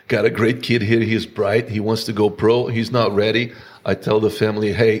 got a great kid here. He's bright. He wants to go pro. He's not ready. I tell the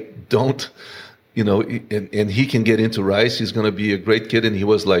family, hey, don't, and he can get into Rice. He's going to be a great kid. And he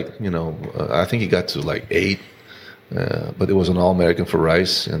was like, I think he got to like 8, but it was an All-American for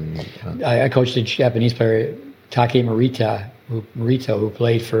Rice. And I coached a Japanese player, Take Morita, who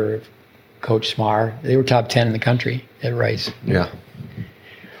played for Coach Smar. They were top 10 in the country at Rice. Yeah.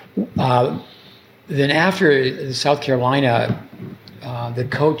 Then after South Carolina, the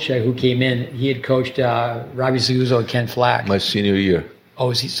coach who came in, he had coached Robbie Seguso and Ken Flack. My senior year.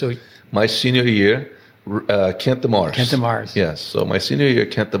 Oh, is he so? My senior year, Kent DeMars. Kent DeMars. Yes. So my senior year,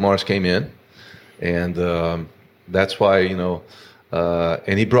 Kent DeMars came in, and that's why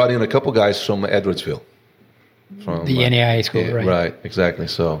and he brought in a couple guys from Edwardsville, from the NAIA school, right? Right. Exactly.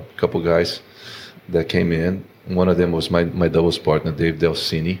 So a couple guys that came in. One of them was my doubles partner, Dave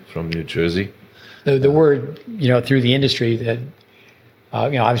Delcini from New Jersey. The word, through the industry that,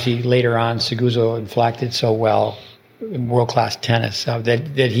 obviously later on, Seguso and Flack did so well in world-class tennis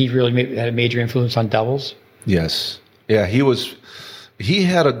that he really had a major influence on doubles. Yes. Yeah, he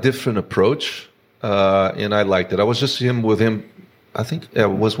had a different approach, and I liked it. I was just with him, I think it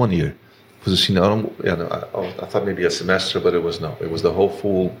was 1 year. It was a senior, I thought maybe a semester, but it was the whole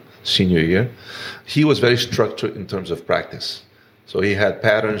full senior year. He was very structured in terms of practice. So he had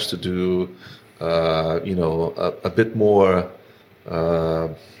patterns to do, a bit more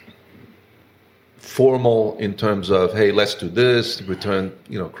formal in terms of, hey, let's do this, return,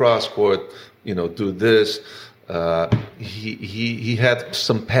 cross court, do this. He had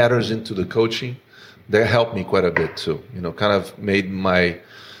some patterns into the coaching that helped me quite a bit too. Kind of made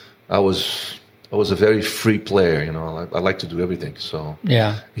I was a very free player. I like to do everything. So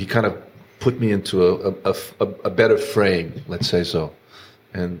yeah, he kind of put me into a better frame, let's say so,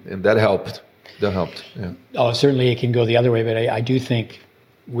 and that helped. That helped. Yeah. Oh, certainly it can go the other way, but I do think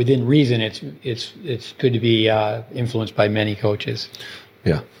within reason, it's good to be influenced by many coaches.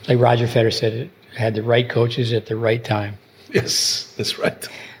 Yeah. Like Roger Federer said, it had the right coaches at the right time. Yes, that's right.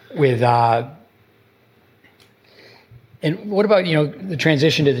 With and what about the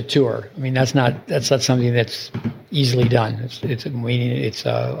transition to the tour? I mean, that's not something that's easily done. It's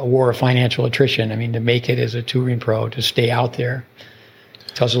a war of financial attrition. I mean, to make it as a touring pro, to stay out there.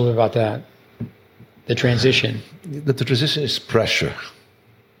 Tell us a little bit about that. The transition. The transition is pressure.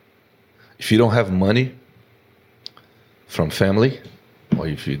 If you don't have money from family, or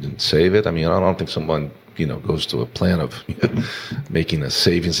if you didn't save it, I don't think someone goes to a plan of making a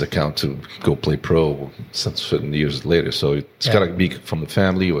savings account to go play pro some certain years later. So it's got to be from the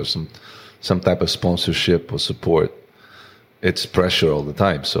family or some type of sponsorship or support. It's pressure all the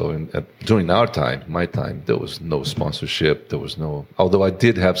time. So during my time, there was no sponsorship. There was no. Although I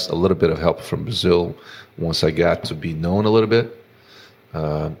did have a little bit of help from Brazil once I got to be known a little bit.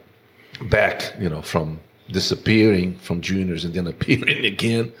 Back, from disappearing from juniors and then appearing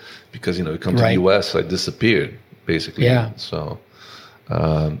again, because you come to the U.S. I disappeared basically. Yeah. So,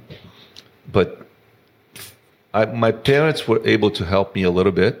 but my parents were able to help me a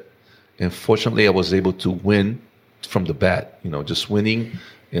little bit, and fortunately, I was able to win from the bat. Just winning,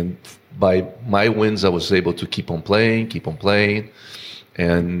 and by my wins, I was able to keep on playing,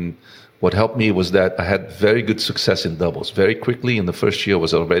 and what helped me was that I had very good success in doubles. Very quickly, in the first year, I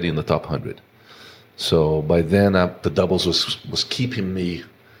was already in the top 100. So by then, the doubles was keeping me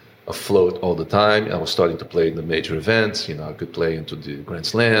afloat all the time. I was starting to play in the major events. You know, I could play into the Grand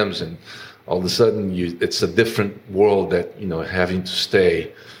Slams, and all of a sudden, it's a different world that, you know, having to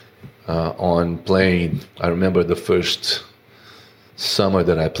stay on playing. I remember the first summer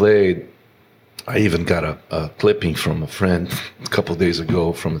that I played, I even got a clipping from a friend a couple of days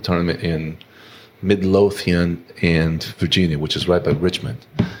ago from a tournament in Midlothian and Virginia, which is right by Richmond.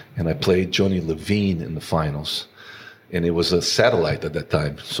 And I played Johnny Levine in the finals. And it was a satellite at that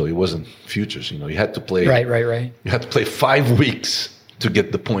time, so it wasn't futures. You know, you had to play. Right. You had to play 5 weeks to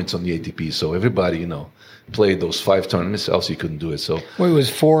get the points on the ATP. So everybody, you know, played those 5 tournaments, else you couldn't do it. So well, it was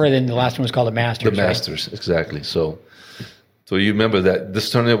 4, and then the last one was called the Masters. The Masters, right? Exactly. So you remember that this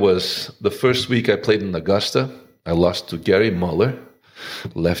tournament was the first week I played in Augusta. I lost to Gary Muller,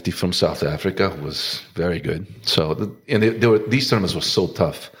 lefty from South Africa, who was very good. So these tournaments were so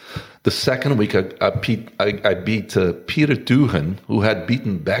tough. The second week I beat Peter Duhan, who had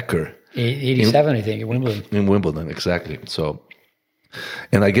beaten Becker. 87, I think, in Wimbledon. In Wimbledon, exactly. So,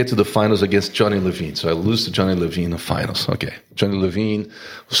 and I get to the finals against Johnny Levine. So I lose to Johnny Levine in the finals. Okay, Johnny Levine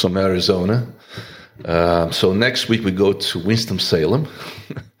was from Arizona. So next week we go to Winston-Salem,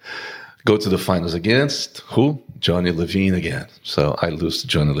 go to the finals against who? Johnny Levine again. So I lose to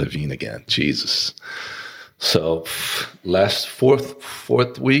Johnny Levine again. Jesus. So last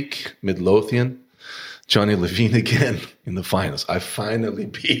fourth week, Midlothian, Johnny Levine again in the finals. I finally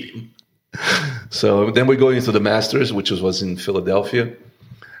beat him. So then we go into the Masters, which was in Philadelphia,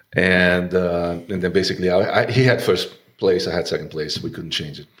 and then basically he had first place, I had second place. We couldn't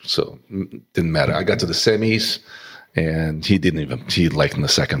change it, so it didn't matter. I got to the semis, and he like in the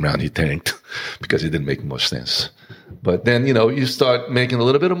second round he tanked because it didn't make much sense. But then, you know, you start making a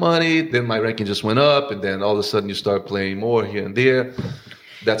little bit of money, then my ranking just went up, and then all of a sudden you start playing more here and there.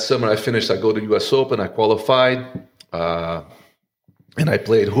 That summer I finished, I go to US Open, I qualified, and I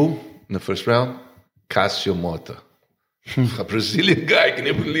played who in the first round? Cássio Mota, a Brazilian guy, can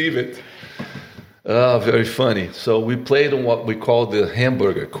you believe it? Very funny. So we played on what we call the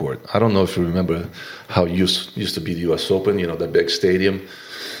hamburger court. I don't know if you remember how it used to be the US Open, you know, that big stadium.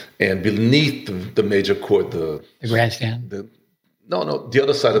 And beneath the major court, the grandstand? No, the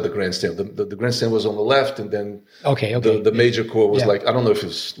other side of the grandstand. The grandstand was on the left, and then the major court was like, I don't know if it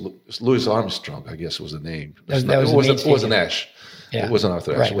was Louis Armstrong, I guess was the name. It wasn't Ash. Yeah. It wasn't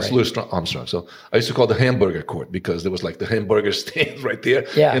Arthur Ashe. It was Louis Armstrong. So I used to call it the hamburger court because there was like the hamburger stand right there.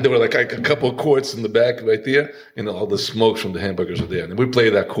 Yeah. And there were like a couple of courts in the back right there. And all the smoke from the hamburgers were there. And we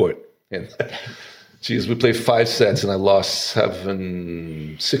played that court. And geez, we played 5 sets and I lost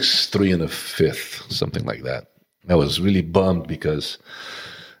 6-3 in the 5th, something like that. I was really bummed because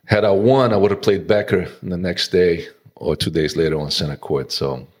had I won, I would have played Becker the next day or 2 days later on center court.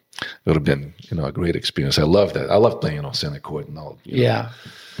 So it would have been, you know, a great experience. I love that. I love playing on center court and all. Yeah.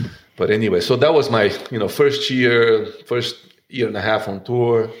 But anyway, so that was my, you know, first year and a half on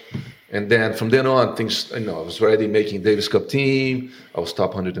tour. And then from then on, things, you know, I was already making Davis Cup team. I was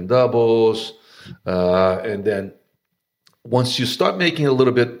top 100 in doubles. And then once you start making a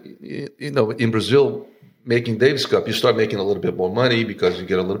little bit, you know, in Brazil, making Davis Cup, you start making a little bit more money because you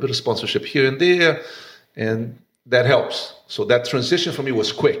get a little bit of sponsorship here and there. And that helps. So that transition for me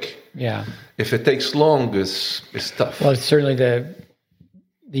was quick. Yeah. If it takes long, it's tough. Well, it's certainly the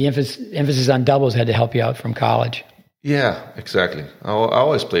emphasis on doubles had to help you out from college. Yeah, exactly. I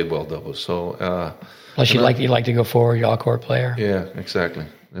always played well doubles. So plus, you like to go forward, you're all court player. Yeah, exactly.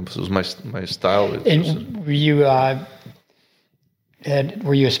 This was my style. Were you a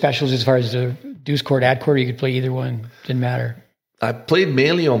specialist as far as the deuce court, ad court? Or you could play either one. Didn't matter. I played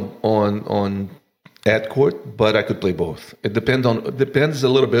mainly on ad court, but I could play both. It depends a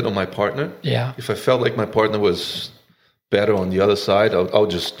little bit on my partner. Yeah. If I felt like my partner was better on the other side, I'll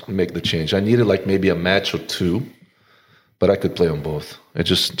just make the change. I needed like maybe a match or two, but I could play on both. It's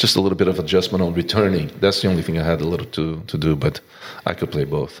just a little bit of adjustment on returning. That's the only thing I had a little to do, but I could play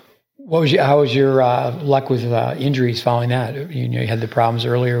both. How was your luck with injuries following that? You know, you had the problems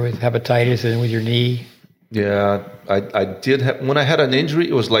earlier with hepatitis and with your knee. Yeah, I did have, when I had an injury,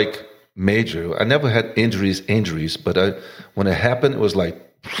 it was like major. I never had injuries, but when it happened, it was like,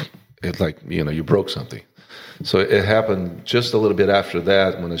 you know, you broke something. So it happened just a little bit after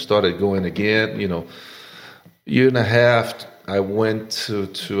that when I started going again, you know, year and a half, I went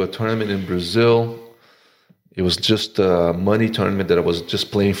to a tournament in Brazil It was just a money tournament that I was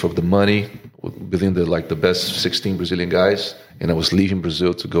just playing for the money within the best 16 Brazilian guys. And I was leaving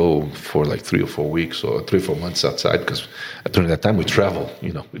Brazil to go for like 3 or 4 weeks or 3 or 4 months outside, because during that time we travel,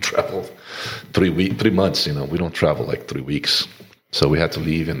 we travel 3 months, we don't travel like 3 weeks. So we had to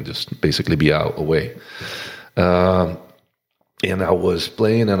leave and just basically be away. And I was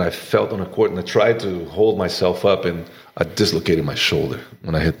playing and I felt on the court and I tried to hold myself up and I dislocated my shoulder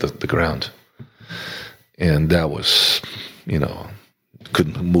when I hit the ground. And that was,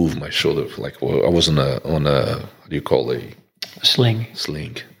 couldn't move my shoulder. I was on a what do you call a sling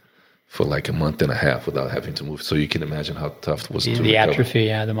for like a month and a half without having to move. So you can imagine how tough it was to recover. The atrophy,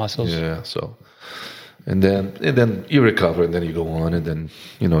 the muscles. Yeah, so. And then you recover and then you go on and then,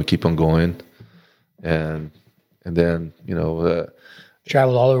 keep on going. And then,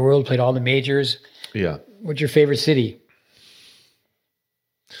 traveled all over the world, played all the majors. Yeah. What's your favorite city?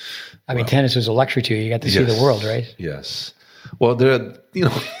 I mean, tennis was a luxury to you. You got to see the world, right? Yes. Well, there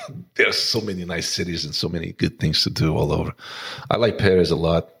are so many nice cities and so many good things to do all over. I like Paris a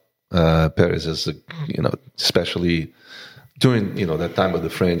lot. Paris is, especially during, that time of the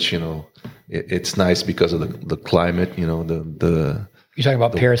French, it's nice because of the climate, the You're talking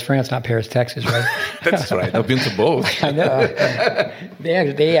about Paris, France, not Paris, Texas, right? That's right. I've been to both. I know.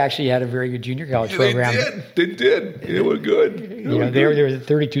 They actually had a very good junior college program. They did. They were good. There were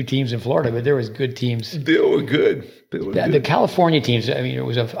 32 teams in Florida, but there was good teams. They were good. The California teams, I mean, it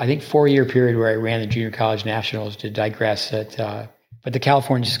was I think 4-year period where I ran the junior college nationals, to digress. But the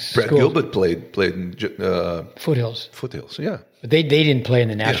California Brad schools, Gilbert played in Foothills. Foothills, yeah. But they didn't play in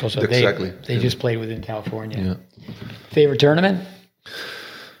the nationals, so exactly. they just played within California. Yeah. Favorite tournament?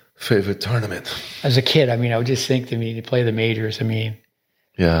 Favorite tournament? As a kid, I mean, I would just think to play the majors. I mean,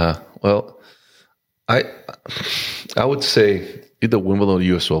 yeah. Well, I would say either Wimbledon or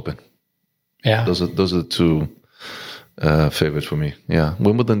U.S. Open. Yeah, those are the two favorites for me. Yeah,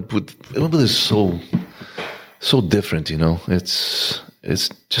 Wimbledon is so different. It's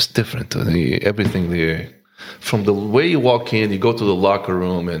just different. Everything there, from the way you walk in, you go to the locker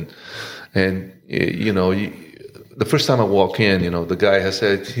room, and the first time I walk in, the guy has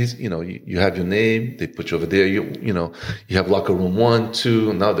said, you have your name, they put you over there, you have locker room 1, 2,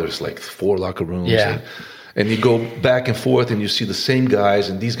 and now there's like 4 locker rooms. Yeah. And you go back and forth and you see the same guys,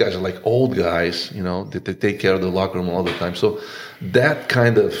 and these guys are like old guys, that they take care of the locker room all the time. So that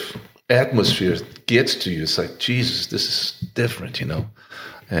kind of atmosphere gets to you. It's like, Jesus, this is different,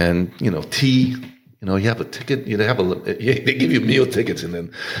 And, tea. You have a ticket. They give you meal tickets, and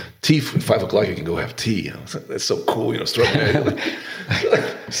then tea for 5 o'clock. You can go have tea. That's so cool. Strawberry.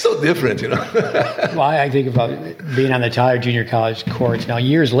 So different. Well, I think about being on the Tyler Junior College courts. Now,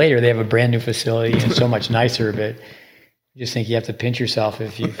 years later, they have a brand new facility and so much nicer. But you just think you have to pinch yourself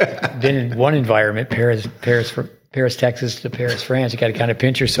if you've been in one environment, Paris, Texas to Paris, France. You got to kind of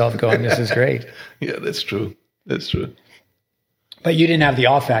pinch yourself, going, "This is great." Yeah, that's true. That's true. But you didn't have the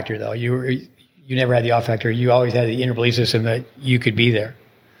off factor, though. You never had the off factor. You always had the inner belief system that you could be there.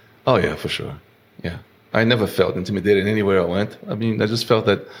 Oh, yeah, for sure. Yeah. I never felt intimidated anywhere I went. I mean, I just felt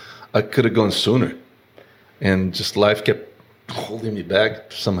that I could have gone sooner. And just life kept holding me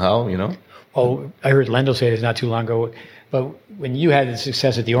back somehow, Oh, I heard Lendl say this not too long ago. But when you had the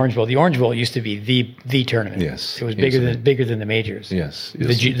success at the Orange Bowl used to be the tournament. Yes. It was bigger than the majors. Yes.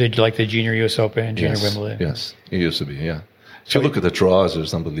 Like the Junior US Open, Junior Wimbledon. Yes, it used to be, yeah. If you look at the draws, it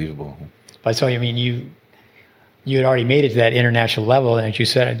was unbelievable. But so, you had already made it to that international level, and as you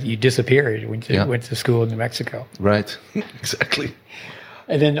said, you disappeared when you went to school in New Mexico. Right, exactly.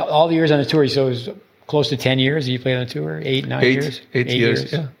 And then all the years on the tour, so it was close to 10 years you played on the tour, 8 years? 8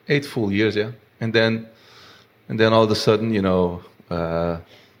 years, yeah. 8 full years, yeah. And then all of a sudden, I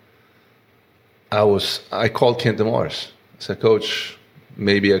called Kent DeMars. I said, Coach,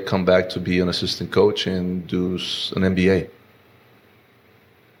 maybe I come back to be an assistant coach and do an MBA.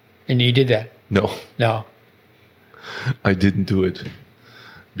 And you did that? No. I didn't do it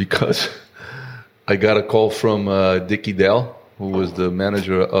because I got a call from Dickie Dell, who was the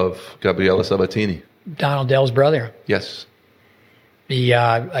manager of Gabriela Sabatini. Donald Dell's brother. Yes.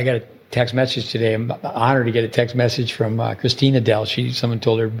 I got a text message today. I'm honored to get a text message from Christina Dell. Someone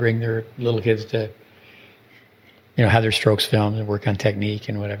told her to bring their little kids to, have their strokes filmed and work on technique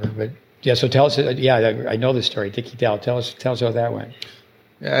and whatever. But yeah, so tell us. Yeah, I know this story. Dickie Dell. Tell us how that went.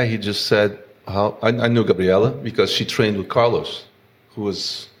 Yeah, he just said how I knew Gabriela because she trained with Carlos, who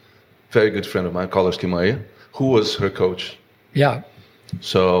was a very good friend of mine, Carlos Quimaya, who was her coach. Yeah.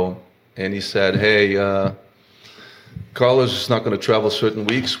 So, and he said, hey, Carlos is not going to travel certain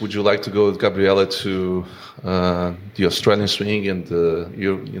weeks. Would you like to go with Gabriela to the Australian swing and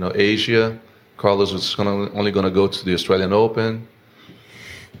Asia Carlos was only going to go to the Australian Open.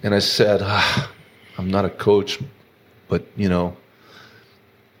 And I said, I'm not a coach, but,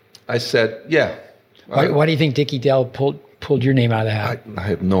 I said, yeah. Why do you think Dickie Dell pulled your name out of the hat? I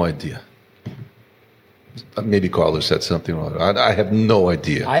have no idea. Maybe Carlos said something wrong. I have no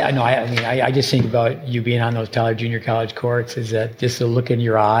idea. I know. I just think about you being on those Tyler Junior College courts. Is that just the look in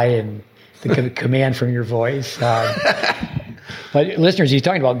your eye and the command from your voice? But listeners, he's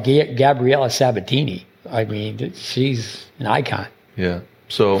talking about Gabriela Sabatini. I mean, she's an icon. Yeah.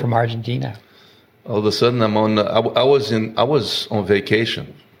 So from Argentina. All of a sudden, I'm on. I was on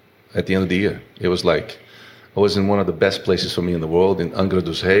vacation at the end of the year. It was like I was in one of the best places for me in the world, in Angra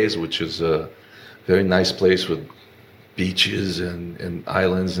dos Reis, which is a very nice place with beaches and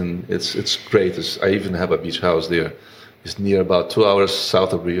islands, and it's great. I even have a beach house there. It's near about 2 hours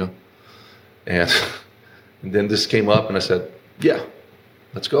south of Rio, and then this came up, and I said, "Yeah,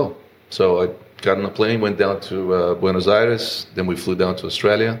 let's go." So I got on a plane, went down to Buenos Aires, then we flew down to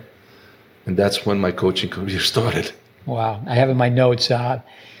Australia, and that's when my coaching career started. Wow. I have in my notes,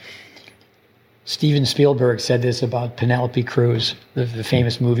 Steven Spielberg said this about Penelope Cruz, the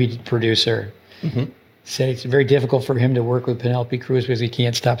famous movie producer. Mm-hmm. Said it's very difficult for him to work with Penelope Cruz because he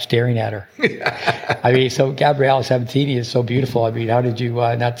can't stop staring at her. I mean, so Gabriela Sabatini is so beautiful. I mean, how did you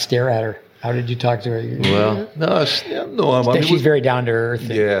not stare at her? How did you talk to her? Well, she's very down to earth.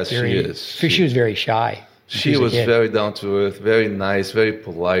 Yeah, she is. She was very shy. She was very down to earth, very nice, very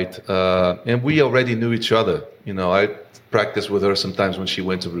polite, and we already knew each other. I practiced with her sometimes when she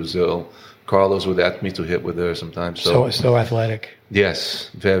went to Brazil. Carlos would ask me to hit with her sometimes. So athletic. Yes,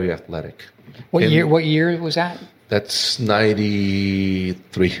 very athletic. What year was that? That's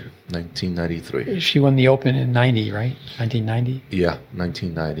 1993. She won the Open in 90, right? 1990? Yeah,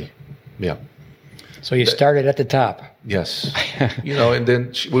 1990. Yeah. So you started at the top. Yes. And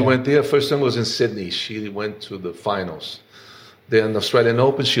then we went there. First time was in Sydney. She went to the finals. Then Australian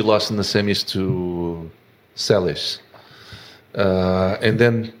Open, she lost in the semis to Celis. And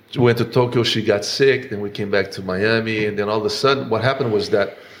then we went to Tokyo. She got sick. Then we came back to Miami. And then all of a sudden, what happened was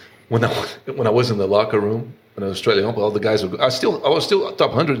that when I was in the locker room in the Australian Open, all the guys were. I was still top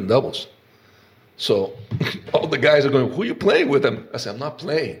 100 in doubles. So all the guys are going, "Who are you playing with?" I said, "I'm not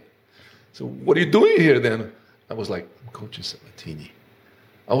playing." So what are you doing here then? I was like, "I'm coaching Sabatini."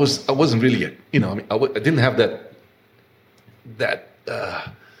 I wasn't really, I didn't have that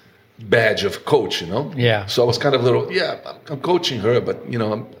badge of coach, Yeah. So I was kind of I'm coaching her, but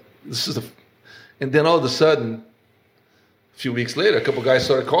and then all of a sudden, a few weeks later, a couple guys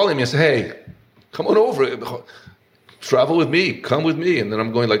started calling me and said, "Hey, come on over, travel with me, come with me." And then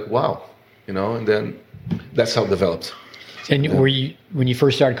I'm going like, "Wow," and then that's how it developed. And when you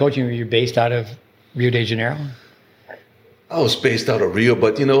first started coaching, were you based out of Rio de Janeiro? I was based out of Rio,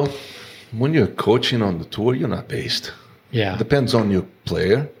 but when you're coaching on the tour, you're not based. Yeah. It depends on your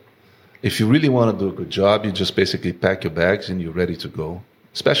player. If you really want to do a good job, you just basically pack your bags and you're ready to go,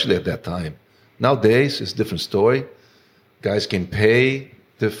 especially at that time. Nowadays, it's a different story. Guys can pay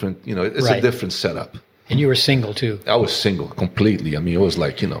different, it's a different setup. And you were single too. I was single completely. I mean, it was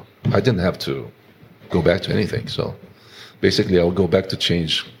like, I didn't have to go back to anything. So basically, I would go back to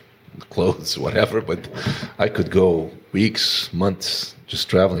change clothes, whatever, but I could go weeks, months, just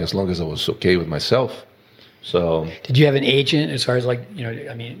traveling as long as I was okay with myself. So, did you have an agent as far as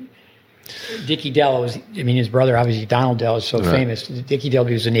Dickie Dell his brother, obviously Donald Dell is so famous. Dickie Dell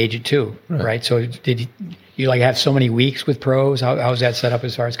was an agent too, right? So did you have so many weeks with pros? How was that set up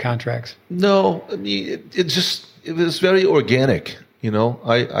as far as contracts? No, I mean, it was very organic,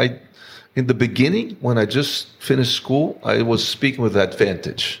 I in the beginning, when I just finished school, I was speaking with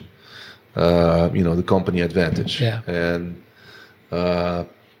Advantage, the company Advantage, and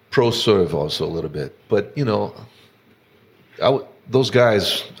ProServe also a little bit. But those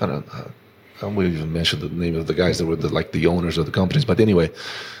guys, I won't even mention the name of the guys that were the owners of the companies. But anyway,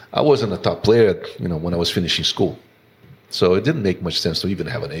 I wasn't a top player, when I was finishing school. So it didn't make much sense to even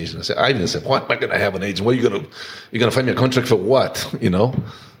have an agent. I even said, "Why am I going to have an agent? What are you're gonna find me a contract for what?"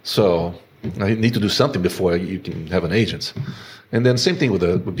 So I need to do something before you can have an agent. And then same thing with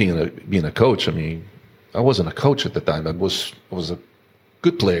being a coach. I mean, I wasn't a coach at the time. I was a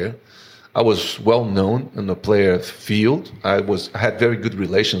good player. I was well known in the player field. I had very good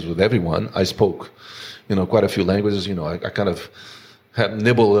relations with everyone. I spoke, quite a few languages. I kind of had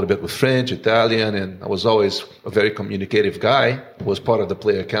nibbled a little bit with French, Italian, and I was always a very communicative guy. I was part of the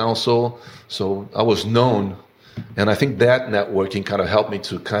player council, so I was known. And I think that networking kind of helped me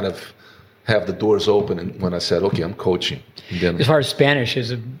to kind of have the doors open. And when I said, "Okay, I'm coaching." Then, as far as Spanish,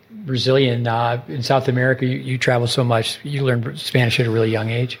 as a Brazilian in South America, you travel so much. You learned Spanish at a really young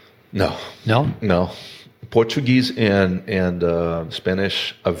age. No. Portuguese and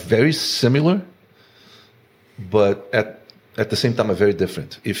Spanish are very similar, but at the same time are very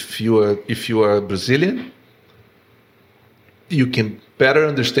different. If you are Brazilian, you can better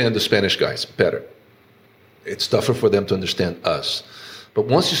understand the Spanish guys better. It's tougher for them to understand us. But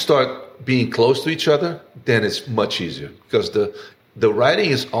once you start being close to each other, then it's much easier because the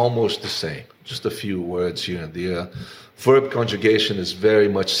writing is almost the same, just a few words here and there. Verb conjugation is very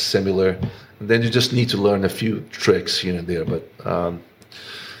much similar. And then you just need to learn a few tricks here and there. But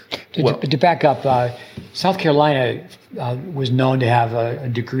to back up, South Carolina was known to have a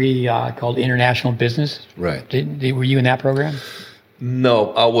degree called International Business. Right. Were you in that program?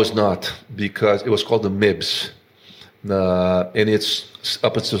 No, I was not, because it was called the MIBS. And it's,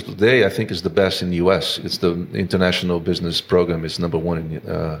 up until today, I think is the best in the U.S. It's the International Business Program. It's number one in the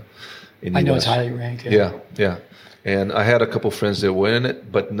US. I know it's highly ranked. Yeah. And I had a couple of friends that were in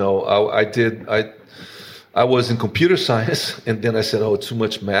it, but no, I was in computer science, and then I said, too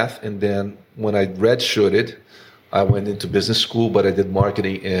much math. And then when I redshirted, I went into business school, but I did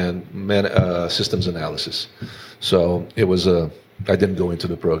marketing and systems analysis. So it was I didn't go into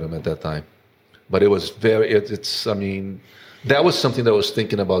the program at that time, but it was that was something that I was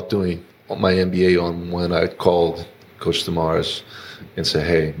thinking about doing my MBA on when I called Coach Tamars and said,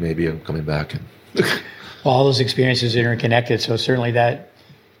 hey, maybe I'm coming back. Well, all those experiences are interconnected, so certainly that.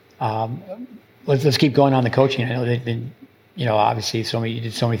 Let's keep going on the coaching. I know they've been, obviously you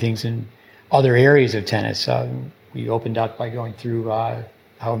did so many things in other areas of tennis. We opened up by going through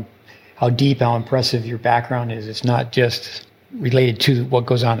how deep, how impressive your background is. It's not just related to what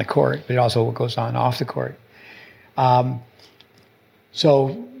goes on the court, but also what goes on off the court. So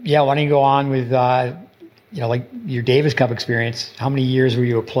why don't you go on with like your Davis Cup experience? How many years were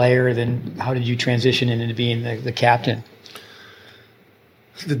you a player? Then how did you transition into being the captain?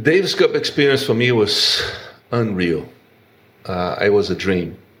 The Davis Cup experience for me was unreal. It was a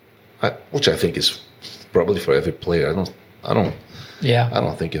dream, which I think is probably for every player. I don't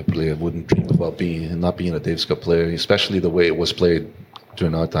think a player wouldn't dream about not being a Davis Cup player, especially the way it was played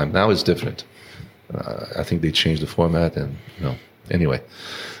during our time. Now it's different. I think they changed the format, and anyway.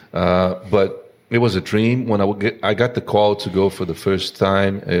 But it was a dream. When I got the call to go for the first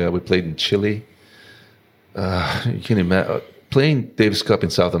time, we played in Chile. You can imagine. Playing Davis Cup in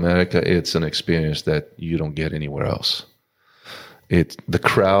South America, it's an experience that you don't get anywhere else. The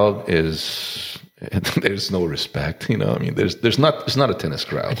crowd is, there's no respect, it's not a tennis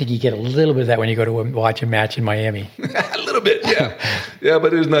crowd. I think you get a little bit of that when you go to watch a match in Miami. A little bit, yeah. Yeah,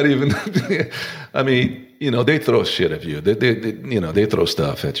 but it's not even, they throw shit at you. They throw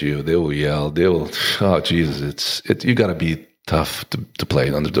stuff at you. They will yell. Oh, Jesus, you got to be tough to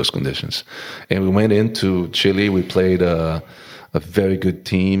play under those conditions. And we went into Chile. We played a very good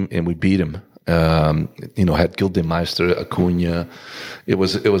team, and we beat them. Had Gildemeister, Acuna. It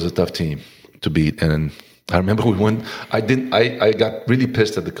was a tough team to beat. And I remember we won. I got really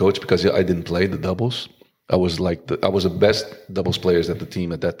pissed at the coach because I didn't play the doubles. I was the best doubles players at the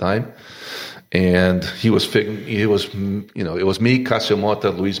team at that time. And it was me, Cássio Mota,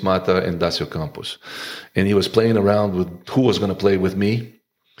 Luis Mata, and Dacio Campos. And he was playing around with who was going to play with me.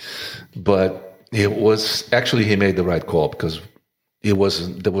 But it was, actually he made the right call because there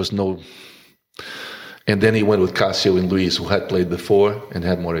was no, and then he went with Cássio and Luis, who had played before and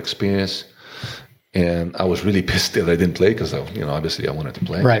had more experience. And I was really pissed that I didn't play because, obviously I wanted to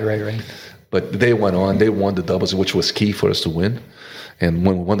play. Right. But they went on. They won the doubles, which was key for us to win. And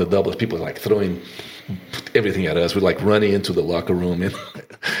when we won the doubles, people were throwing everything at us. We're running into the locker room.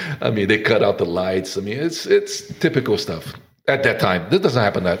 And they cut out the lights. It's typical stuff. At that time, this doesn't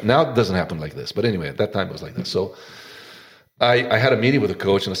happen. Now it doesn't happen like this. But anyway, at that time it was like this. So I had a meeting with the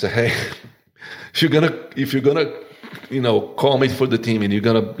coach and I said, hey, if you're gonna call me for the team and you're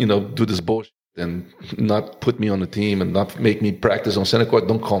gonna do this bullshit and not put me on the team and not make me practice on center court,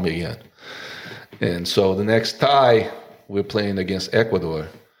 don't call me again. And so the next tie, we're playing against Ecuador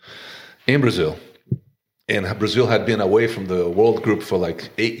in Brazil. And Brazil had been away from the world group for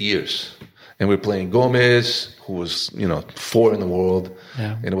 8 years. And we're playing Gomez, who was, 4 in the world.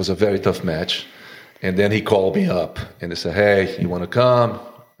 Yeah. And it was a very tough match. And then he called me up and he said, hey, you want to come?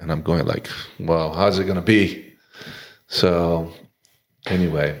 And I'm going well, how's it going to be? So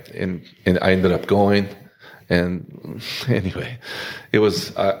anyway, and I ended up going. And anyway, it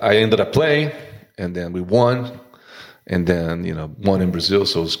was, I ended up playing and then we won. And then, won in Brazil,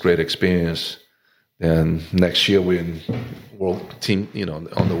 so it was a great experience. And next year we're in world team,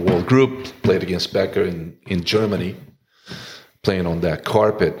 on the world group, played against Becker in Germany, playing on that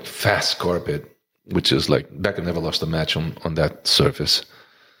fast carpet, which is Becker never lost a match on that surface.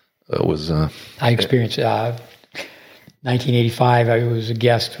 was. I experienced 1985. I was a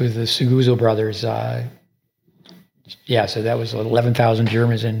guest with the Seguzo brothers. So that was 11,000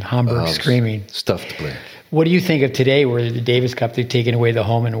 Germans in Hamburg screaming. It's tough to play. What do you think of today, where the Davis Cup, they've taken away the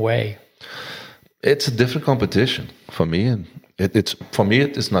home and away? It's a different competition for me, and it's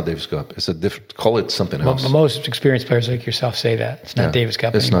not Davis Cup. It's a different. Call it something else. Well, most experienced players like yourself say that it's not Davis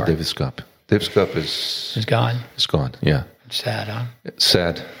Cup anymore. It's not Davis Cup. Davis Cup is gone. It's gone. Yeah. It's sad, huh? It's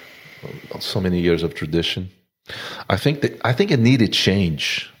sad. So many years of tradition. I think it needed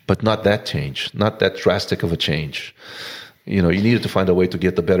change, but not that change, not that drastic of a change. You needed to find a way to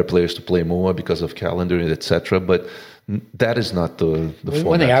get the better players to play more because of calendar, etc. But that is not the format.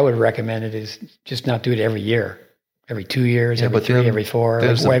 One thing I would recommend is just not do it every year, every 2 years, every 3, every 4.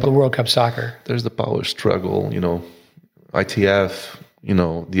 Like the World Cup soccer. There's the power struggle, ITF,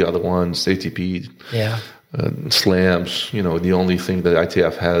 the other ones, ATP, slams. The only thing that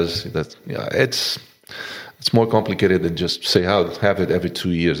ITF has it's more complicated than just say have it every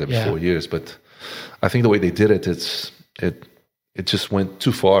 2 years, every 4 years. But I think the way they did it, it just went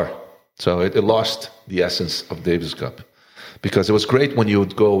too far. So it lost the essence of Davis Cup, because it was great when you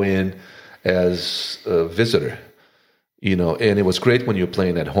would go in as a visitor, and it was great when you were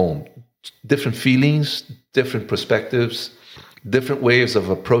playing at home. Different feelings, different perspectives, different ways of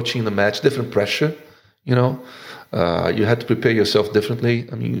approaching the match, different pressure, you had to prepare yourself differently.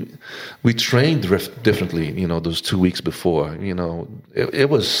 I mean, we trained differently, those 2 weeks before, it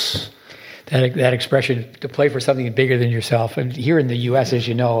was... That expression, to play for something bigger than yourself. And here in the U.S., as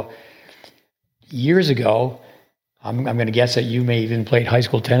you know, years ago, I'm going to guess that you may even played high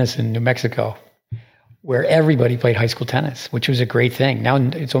school tennis in New Mexico, where everybody played high school tennis, which was a great thing. Now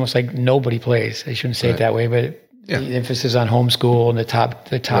it's almost like nobody plays. I shouldn't say it that way, but the emphasis on homeschool and the top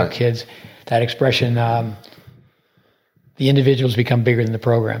kids, that expression, the individuals become bigger than the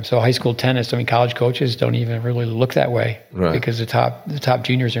program. So high school tennis, college coaches don't even really look that way, because the top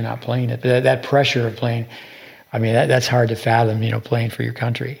juniors are not playing it. But that pressure of playing, that's hard to fathom, playing for your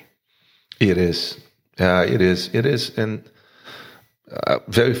country. It is. It is. And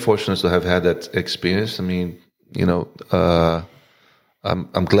very fortunate to have had that experience. I'm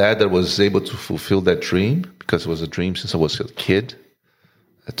glad that I was able to fulfill that dream, because it was a dream since I was a kid.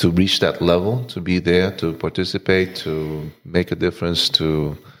 To reach that level, to be there, to participate, to make a difference,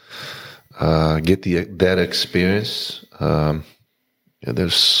 to get that experience.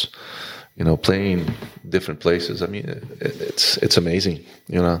 There's, playing different places. It's amazing.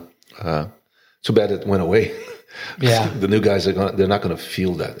 Too bad it went away. Yeah, the new guys they're not going to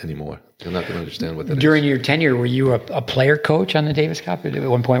feel that anymore. They're not going to understand what that is. During your tenure, were you a player coach on the Davis Cup? At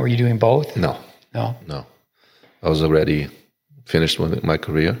one point, were you doing both? No. I was already finished with my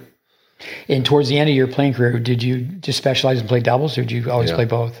career. And towards the end of your playing career, did you just specialize and play doubles, or did you always play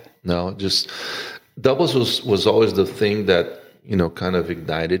both? No, just doubles was always the thing that kind of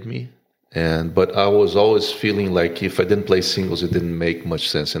ignited me. But I was always feeling like if I didn't play singles, it didn't make much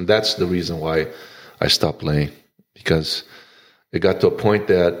sense, and that's the reason why I stopped playing, because it got to a point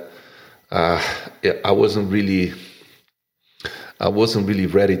that I wasn't really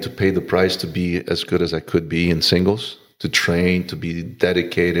ready to pay the price to be as good as I could be in singles, to train, to be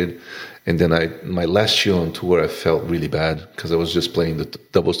dedicated. And then my last year on tour, I felt really bad, because I was just playing the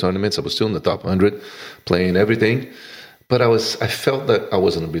doubles tournaments. I was still in the top 100, playing everything. But I felt that I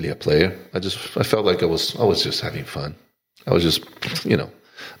wasn't really a player. I felt like I was just having fun. I was just,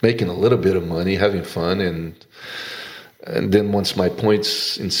 making a little bit of money, having fun. And then once my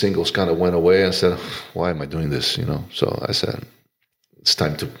points in singles kind of went away, I said, why am I doing this? So I said, it's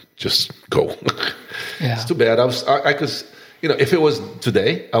time to just go. Yeah. It's too bad. I could, if it was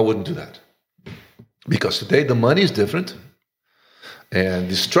today, I wouldn't do that, because today the money is different and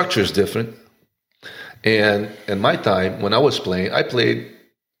the structure is different. And in my time when I was playing, I played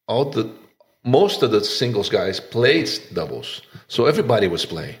most of the singles guys played doubles, so everybody was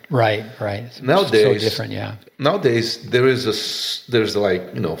playing. Right. Nowadays, so different. Yeah. Nowadays there's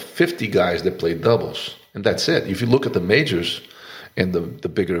like 50 guys that play doubles, and that's it. If you look at the majors and the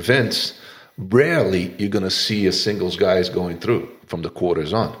bigger events, rarely you're going to see a singles guys going through from the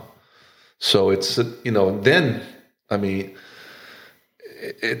quarters on. So it's then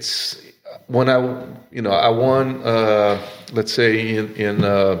it's when I won let's say in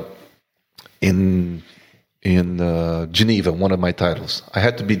Geneva, one of my titles, I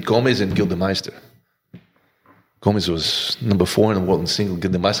had to beat Gomez and Gildemeister. Gomez was number 4 in the world in single.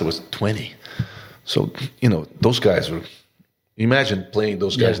 Gildemeister was 20. So those guys were. Imagine playing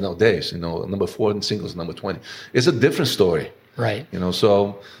those guys nowadays. Number 4 in singles, number 20. It's a different story. Right.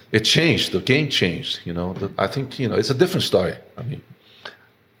 So it changed. The game changed. I think it's a different story.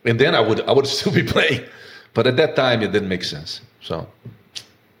 And then I would still be playing. But at that time, it didn't make sense. So.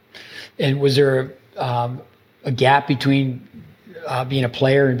 And was there a gap between being a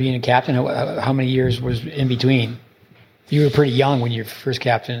player and being a captain? How many years was in between? You were pretty young when you were first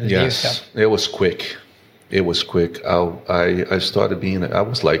captain in the Davis Cup. It was quick. It was quick. I started I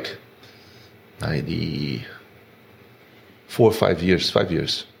was like 94 or 5 years. 5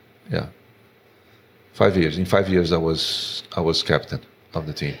 years. Yeah. 5 years. In 5 years, I was captain of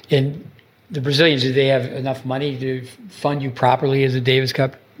the team. And the Brazilians, did they have enough money to fund you properly as a Davis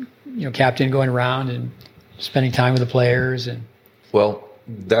Cup, captain, going around and spending time with the players? And well,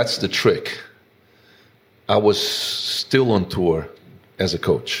 that's the trick. I was still on tour as a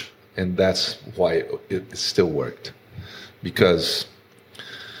coach, and that's why it still worked. Because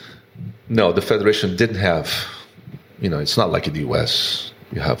no, the federation didn't have, it's not like in the U.S.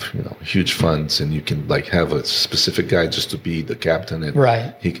 You have, huge funds, and you can have a specific guy just to be the captain. And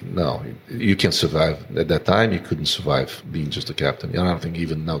right. You can't survive. At that time, you couldn't survive being just a captain. I don't think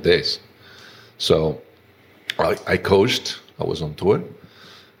even nowadays. So I coached. I was on tour.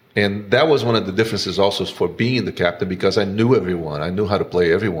 And that was one of the differences also for being the captain, because I knew everyone. I knew how to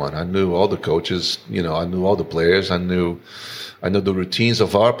play everyone. I knew all the coaches. I knew all the players. I knew the routines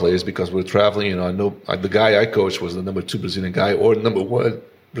of our players because we're traveling. I know the guy I coached was the number 2 Brazilian guy or number 1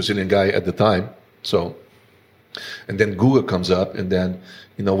 Brazilian guy at the time. So, and then Guga comes up, and then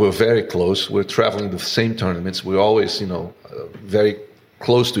we're very close. We're traveling the same tournaments. We're always very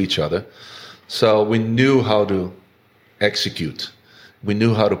close to each other. So we knew how to execute. We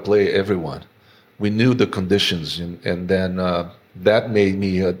knew how to play everyone. We knew the conditions, and then that made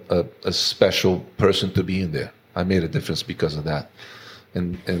me a special person to be in there. I made a difference because of that.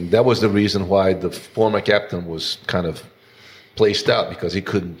 And that was the reason why the former captain was kind of placed out, because he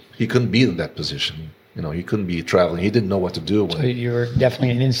couldn't be in that position. He couldn't be traveling. He didn't know what to do. So you were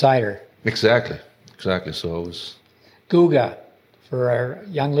definitely an insider. Exactly. So it was... Guga, for our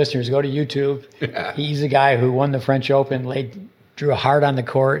young listeners, go to YouTube. Yeah. He's the guy who won the French Open, drew a heart on the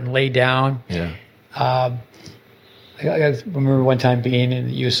court and laid down. Yeah. I remember one time being in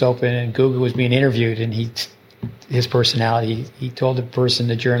the U.S. Open, and Guga was being interviewed, and his personality, he told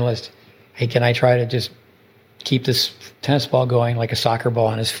the journalist, "Hey, can I try to just keep this tennis ball going like a soccer ball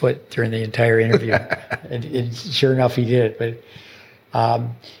on his foot during the entire interview?" and sure enough, he did. But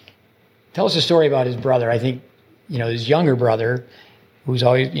tell us a story about his brother. I think, his younger brother, who's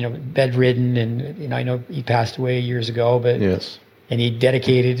always, bedridden, and, I know he passed away years ago, but yes. And he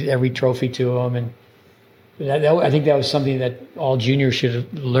dedicated every trophy to him. And I think that was something that all juniors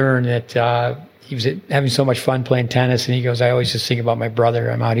should learn, that he was having so much fun playing tennis. And he goes, "I always just think about my brother.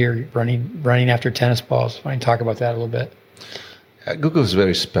 I'm out here running after tennis balls." Why don't you talk about that a little bit? Guga was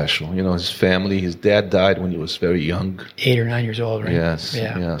very special. His family, his dad died when he was very young. 8 or 9 years old, right? Yes.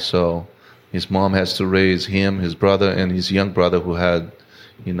 Yeah. So his mom has to raise him, his brother, and his young brother, who had,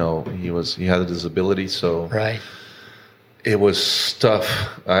 he had a disability. So right. It was tough.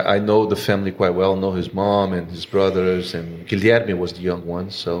 I know the family quite well. Know his mom and his brothers, and Guilherme was the young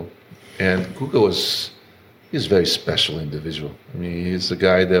one. So, and Guga he's a very special individual. I mean, he's a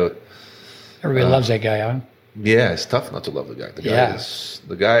guy that everybody loves that guy, huh? Yeah, it's tough not to love the guy.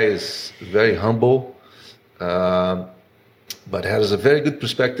 The guy is very humble, but has a very good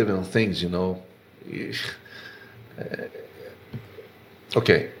perspective on things.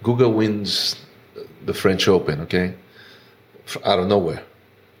 Okay, Guga wins the French Open. Okay. Out of nowhere.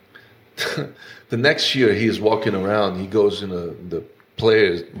 The next year, he is walking around. He goes in the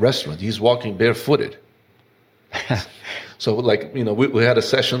players' restaurant. He's walking barefooted. So, we had a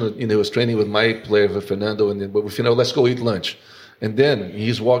session. He was training with my player, Fernando, and then we let's go eat lunch. And then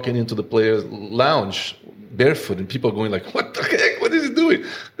he's walking into the players' lounge barefoot, and people are going like, "What the heck? What is he doing?"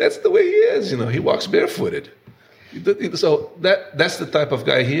 That's the way he is. He walks barefooted. So that's the type of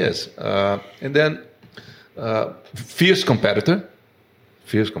guy he is. And then. Fierce competitor.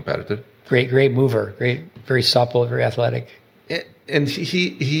 Great mover. Very supple, very athletic. And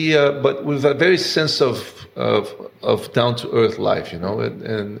he but with a very sense of down to earth life,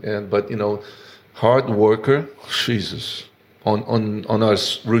 but hard worker. Jesus, on our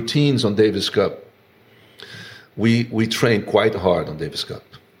routines on Davis Cup, we trained quite hard on Davis Cup.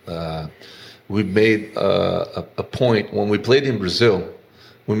 We made a point when we played in Brazil.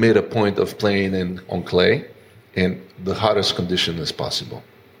 We made a point of playing on clay in the hottest condition as possible.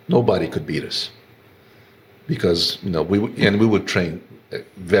 Nobody could beat us because we would train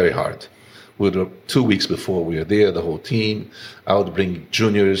very hard. 2 weeks before we were there, the whole team. I would bring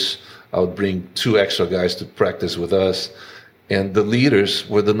juniors. I would bring 2 extra guys to practice with us, And the leaders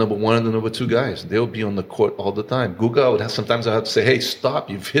were the number 1 and the number 2 guys. They would be on the court all the time. Guga sometimes I have to say, hey, stop,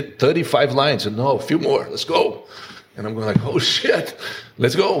 you've hit 35 lines. And no, a few more, let's go. And I'm going like, oh shit,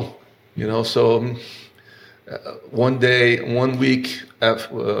 let's go. So one week,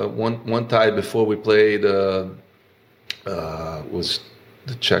 one tie before we played was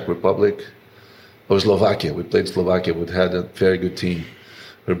the Czech Republic or Slovakia. We played Slovakia. We had a very good team.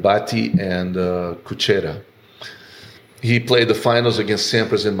 Herbati and Kuchera. He played the finals against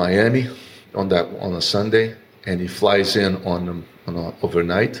Sampras in Miami on a Sunday, and he flies in on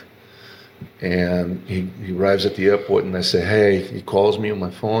overnight. And he arrives at the airport, and I say, hey, he calls me on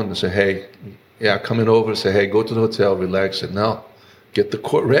my phone and I say, hey, yeah, coming over. I say, hey, go to the hotel, relax. I said, no, get the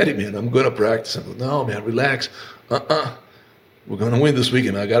court ready, man. I'm going to practice. I go, no, man, relax. We're going to win this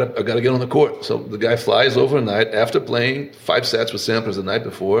weekend. I got to get on the court. So the guy flies overnight after playing 5 sets with Sampras the night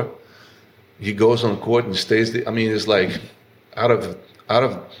before. He goes on the court and stays there. I mean, it's like I've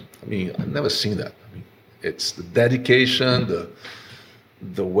never seen that. I mean, it's the dedication,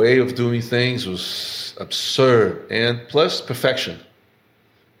 the way of doing things was absurd, and plus perfection,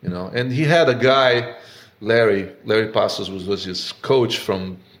 And he had a guy, Larry Passos was his coach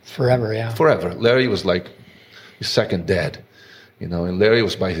from forever. Yeah, forever. Larry was like his second dad, and Larry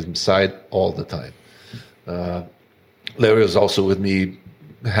was by his side all the time. Larry was also with me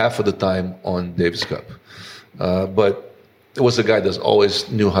half of the time on Davis Cup, but it was a guy that always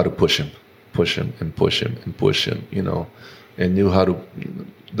knew how to push him, and knew how to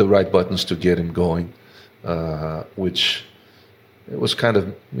the right buttons to get him going, which it was kind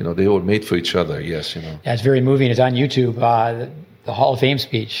of they were made for each other. Yes, Yeah, it's very moving. It's on YouTube. The Hall of Fame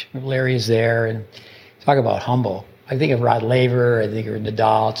speech. Larry is there, and talk about humble. I think of Rod Laver. I think of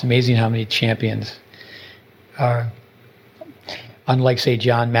Nadal. It's amazing how many champions are. Unlike, say,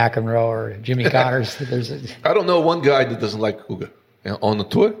 John McEnroe or Jimmy Connors. I don't know one guy that doesn't like Uga on the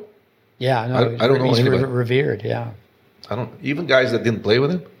tour. Yeah, no, I don't know he's anybody. Revered. Yeah. I don't even guys that didn't play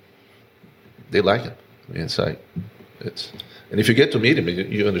with him, they like him. I mean, and if you get to meet him,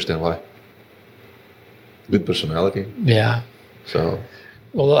 you understand why. Good personality. Yeah. So.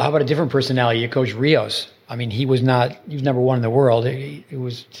 Well, how about a different personality? You coach Rios. I mean, he was number 1 in the world.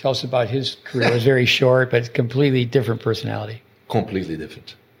 Tell us about his career. It was very short, but completely different personality. Completely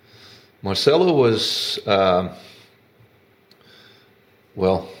different. Marcelo was,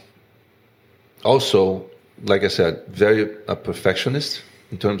 also, like I said, a perfectionist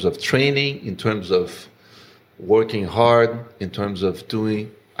in terms of training, in terms of working hard, in terms of doing.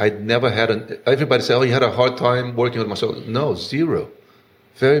 I'd never had everybody say, oh, you had a hard time working with Marcelo. No, zero.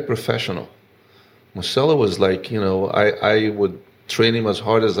 Very professional. Marcelo was like, I would train him as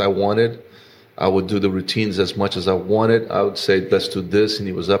hard as I wanted. I would do the routines as much as I wanted. I would say, let's do this, and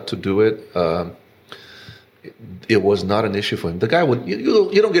he was up to do it. It was not an issue for him. The guy would,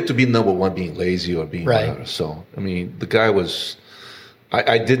 you don't get to be number 1 being lazy or being right. Whatever. So, I mean, the guy was,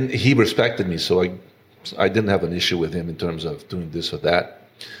 he respected me, so I didn't have an issue with him in terms of doing this or that.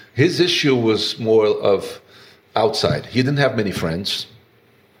 His issue was more of outside. He didn't have many friends,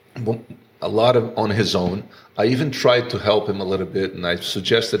 a lot of on his own. I even tried to help him a little bit, and I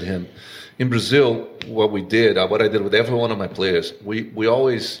suggested him. In Brazil, what I did with every one of my players, we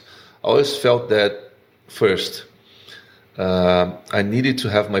always felt that first, I needed to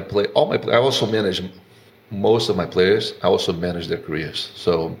have I also manage most of my players. I also manage their careers.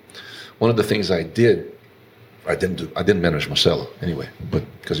 So one of the things I didn't manage Marcelo anyway, but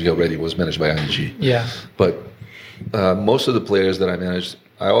because he already was managed by ING. Yeah. But most of the players that I managed,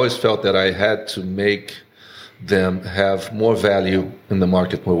 I always felt that I had to make them have more value in the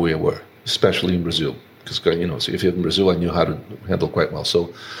market where we were, especially in Brazil. Because, so if you're in Brazil, I knew how to handle quite well.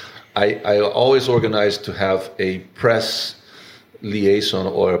 So I always organized to have a press liaison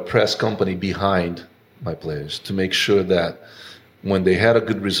or a press company behind my players to make sure that when they had a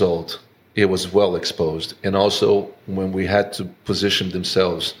good result, it was well exposed. And also when we had to position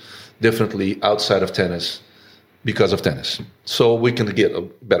themselves differently outside of tennis because of tennis. So we can get a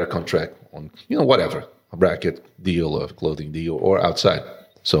better contract on, whatever, a bracket deal or clothing deal or outside.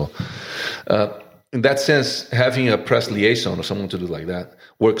 So in that sense, having a press liaison or someone to do like that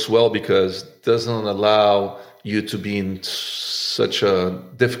works well because it doesn't allow you to be in such a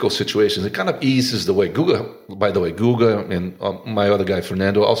difficult situation. It kind of eases the way. Guga and my other guy,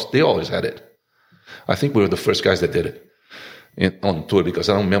 Fernando, they always had it. I think we were the first guys that did it on tour because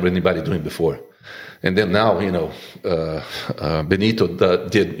I don't remember anybody doing it before. And then now, Benito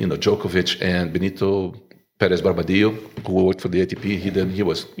did, Djokovic and Benito Perez Barbadillo, who worked for the ATP. He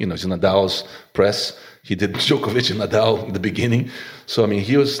was, Nadal's press. He did Djokovic and Nadal in the beginning. So,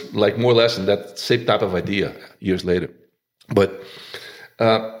 he was like more or less in that same type of idea years later. But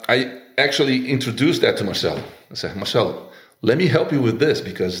I actually introduced that to Marcelo. I said, Marcelo, let me help you with this,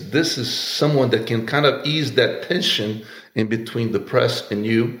 because this is someone that can kind of ease that tension in between the press and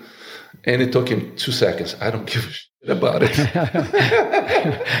you. And it took him 2 seconds. I don't give a shit about it.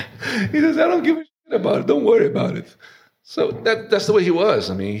 He says, I don't give a shit about it. Don't worry about it. So that's the way he was.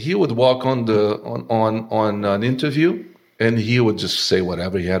 I mean, he would walk on an interview and he would just say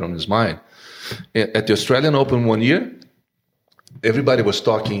whatever he had on his mind. At the Australian Open one year, everybody was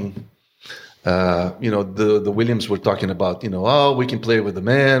talking. The Williams were talking about, we can play with the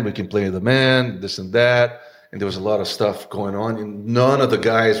man, this and that. And there was a lot of stuff going on, and none of the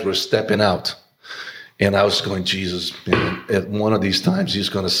guys were stepping out. And I was going, Jesus, man, at one of these times, he's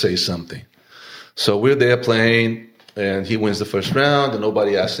going to say something. So we're there playing, and he wins the first round, and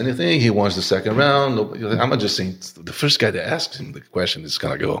nobody asks anything. He wins the second round. I'm just saying, the first guy that asks him the question is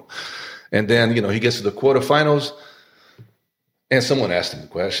going to go. And then, he gets to the quarterfinals, and someone asked him the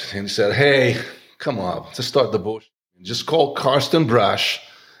question, and he said, hey, come on, let's start the bullshit. Just call Karsten Brasch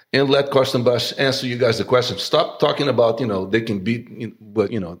and let Karsten Brasch answer you guys the question. Stop talking about, they can beat,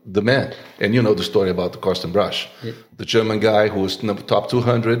 the man. And the story about the Karsten Brasch, the German guy who was top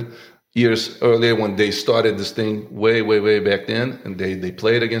 200 years earlier when they started this thing way, way, way back then. And they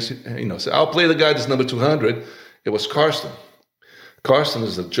played against, so I'll play the guy that's number 200. It was Karsten. Karsten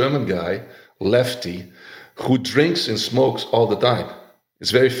is a German guy, lefty, who drinks and smokes all the time.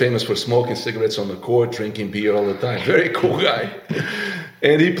 He's very famous for smoking cigarettes on the court, drinking beer all the time. Very cool guy.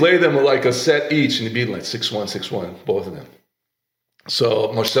 And he played them like a set each, and he beat like 6-1, 6-1, both of them.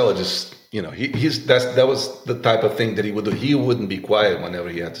 So Marcelo just, that was the type of thing that he would do. He wouldn't be quiet whenever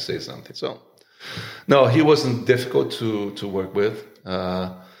he had to say something. So, no, he wasn't difficult to work with.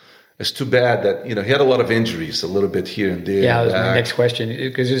 It's too bad that, he had a lot of injuries, a little bit here and there. Yeah, that was my next question,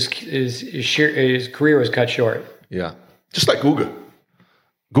 because his career was cut short. Yeah, just like Guga.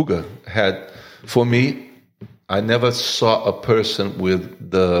 Guga had, for me, I never saw a person with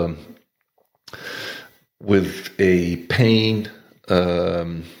a pain.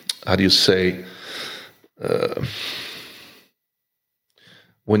 How do you say?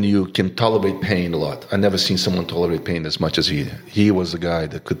 When you can tolerate pain a lot. I never seen someone tolerate pain as much as he. He was the guy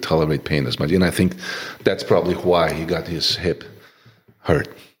that could tolerate pain as much, and I think that's probably why he got his hip hurt,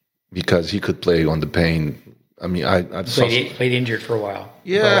 because he could play on the pain. I mean, I played injured for a while.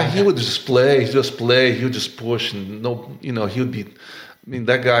 Yeah, he would just play. He would just push, and he would be. I mean,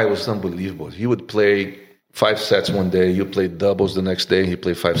 that guy was unbelievable. He would play 5 sets one day. You played doubles the next day. He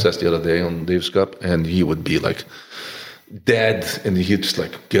played 5 sets the other day on Davis Cup, and he would be like dead, and he'd just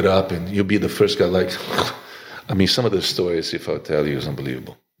like get up, and you'd be the first guy. Like, I mean, some of the stories, if I tell you, is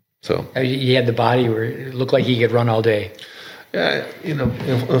unbelievable. So he had the body where it looked like he could run all day. Yeah,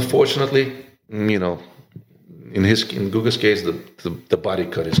 unfortunately, in Guga's case, the body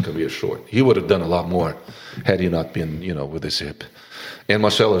cut his career short. He would have done a lot more had he not been, with his hip. And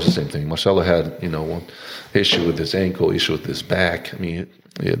Marcelo is the same thing. Marcelo had, one issue with his ankle, issue with his back. I mean,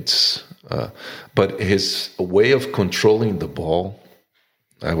 it's, but his way of controlling the ball,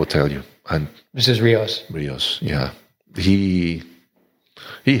 I will tell you. This is Rios. Rios, yeah. He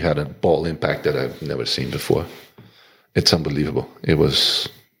had a ball impact that I've never seen before. It's unbelievable. It was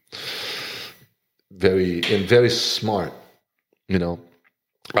very smart. I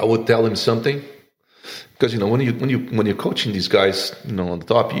would tell him something, because when you're coaching these guys, on the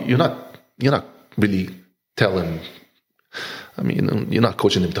top, you're not really telling. I mean, you're not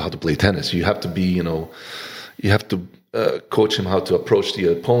coaching them how to play tennis. You have to be, you have to coach him how to approach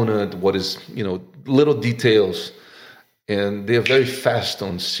the opponent. What is, little details, and they're very fast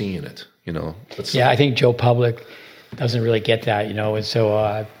on seeing it. I think Joe Public doesn't really get that. And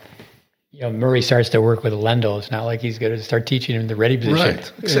so. Murray starts to work with Lendl. It's not like he's going to start teaching him the ready position.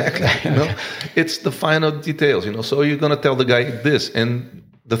 Right, exactly. It's the final details. So you're going to tell the guy this, and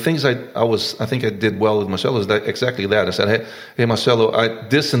the things I think I did well with Marcelo is that exactly that. I said, hey, Marcelo,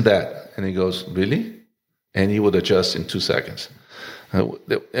 this and that, and he goes, really? And he would adjust in 2 seconds.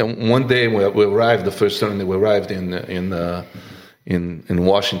 And one day we arrived, the first tournament we arrived in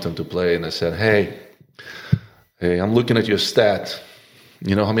Washington to play, and I said, hey, I'm looking at your stat.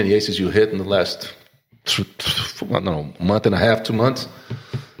 You know how many aces you hit in the last, month and a half, 2 months?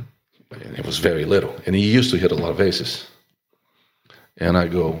 And it was very little. And he used to hit a lot of aces. And I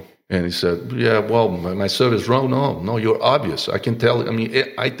go, and he said, yeah, well, my serve is wrong. No, you're obvious. I can tell. I mean,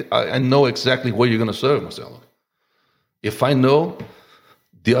 I know exactly where you're going to serve, Marcelo. If I know,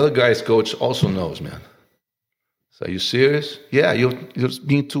 the other guy's coach also knows, man. So are you serious? Yeah, you're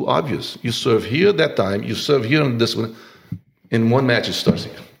being too obvious. You serve here that time. You serve here on this one. In one match, it starts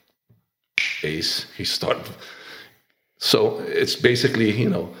here. Ace. He started. So it's basically,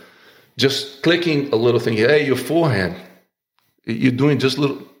 just clicking a little thing. Hey, your forehand, you're doing just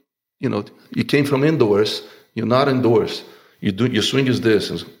little, you came from indoors, you're not indoors. Your swing is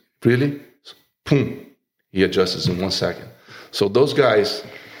this. And really? Boom. He adjusts in 1 second. So those guys.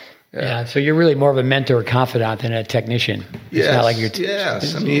 Yeah, so you're really more of a mentor, confidant than a technician. It's not like you're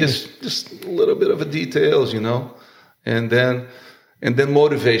yes. I mean, it's just a little bit of the details, and then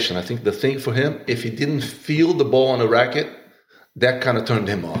motivation. I think the thing for him, if he didn't feel the ball on the racket, that kind of turned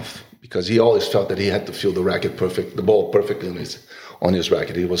him off because he always felt that he had to feel the ball perfectly on his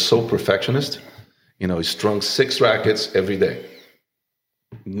racket. He was so perfectionist. He strung 6 rackets every day.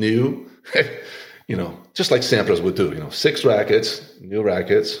 New, just like Sampras would do. 6 rackets, new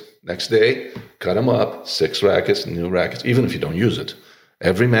rackets. Next day, cut them up, 6 rackets, new rackets, even if you don't use it.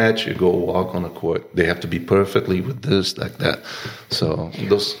 Every match, you go walk on the court. They have to be perfectly with this, like that. So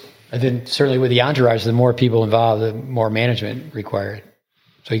those. And then certainly with the entourage, the more people involved, the more management required.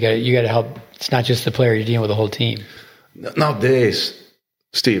 So you got to help. It's not just the player; you're dealing with the whole team. Nowadays,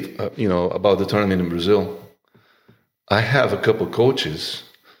 Steve, about the tournament in Brazil, I have a couple coaches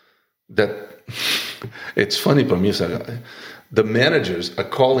that it's funny for me. The managers are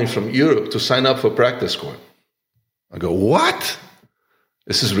calling from Europe to sign up for practice court. I go, what?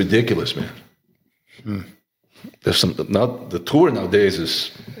 This is ridiculous, man. There's the tour nowadays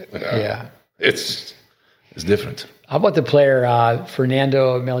is it's different. How about the player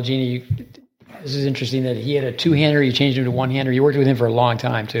Fernando Meligeni? This is interesting that he had a 2-hander. You changed him to 1-hander. You worked with him for a long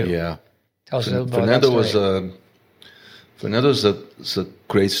time too. Yeah, tell us about Fernando that story. Fernando's a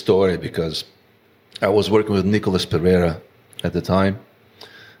great story because I was working with Nicolas Pereira at the time,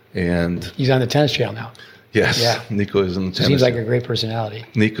 and he's on the Tennis Channel now. Yes, yeah. Nico is on the Tennis. Seems like a great personality.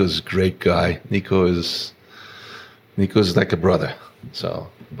 Nico's a great guy. Nico's like a brother. So,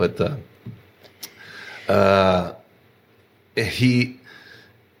 but I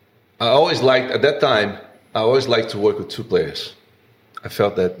always liked at that time. I always liked to work with 2 players. I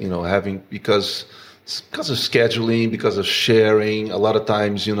felt that because of scheduling, because of sharing. A lot of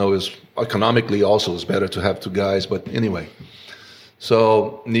times, is economically also it's better to have 2 guys. But anyway,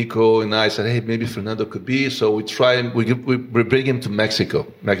 so Nico and I said, hey, maybe Fernando could be. So we bring him to Mexico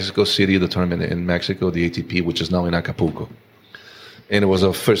City, the tournament in Mexico, the ATP, which is now in Acapulco. And it was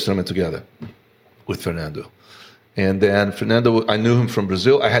our first tournament together with Fernando. And then Fernando, I knew him from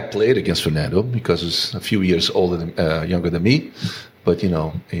Brazil. I had played against Fernando because he's a few years younger than me. But,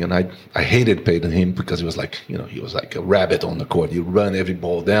 and I hated playing him because he was like a rabbit on the court. You run every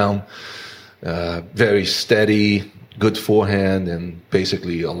ball down, very steady, good forehand, and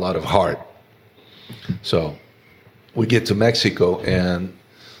basically a lot of heart. So we get to Mexico, and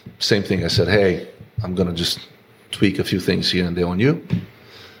same thing. I said, hey, I'm going to just tweak a few things here and there on you.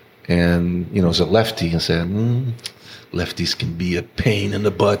 And, as a lefty, I said, lefties can be a pain in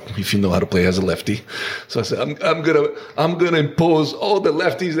the butt if you know how to play as a lefty. So I said, I'm gonna impose all the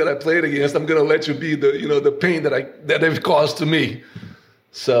lefties that I played against. I'm gonna let you be the pain that they've caused to me.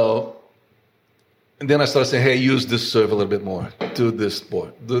 So, and then I started saying, hey, use this serve a little bit more. Do this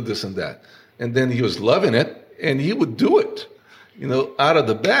more. Do this and that. And then he was loving it, and he would do it, out of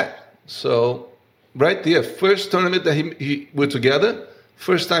the bat. So right there, first tournament that we're together.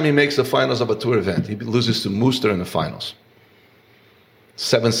 First time he makes the finals of a tour event. He loses to Mooster in the finals.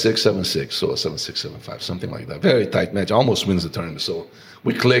 7-6, 7-6, so 7-6, 7-5, something like that. Very tight match. Almost wins the tournament. So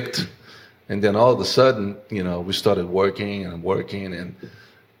we clicked. And then all of a sudden, we started working. And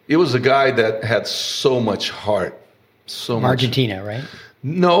it was a guy that had so much heart. From Argentina, right?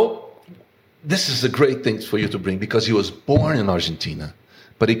 No. This is a great thing for you to bring because he was born in Argentina.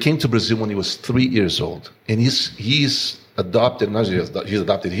 But he came to Brazil when he was 3 years old. And he's adopted,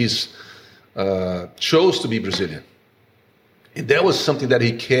 chose to be Brazilian. And that was something that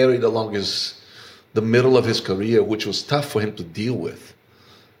he carried along the middle of his career, which was tough for him to deal with.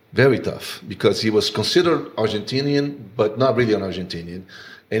 Very tough, because he was considered Argentinian, but not really an Argentinian.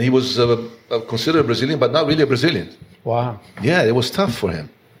 And he was considered Brazilian, but not really a Brazilian. Wow. Yeah, it was tough for him.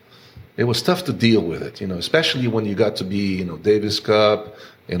 It was tough to deal with it, especially when you got to be, Davis Cup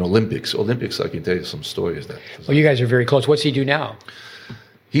and Olympics. Olympics, I can tell you some stories there. Well, you guys are very close. What's he do now?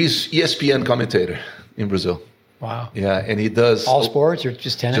 He's ESPN commentator in Brazil. Wow. Yeah, and he does... all sports or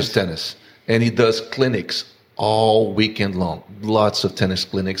just tennis? Just tennis. And he does clinics all weekend long. Lots of tennis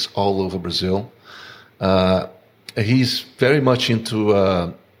clinics all over Brazil. He's very much into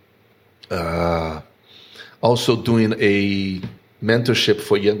also doing a mentorship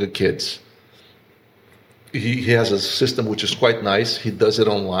for younger kids. He has a system which is quite nice. He does it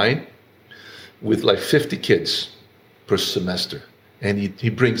online with like 50 kids per semester. And he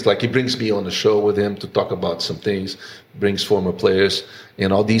brings me on the show with him to talk about some things, brings former players,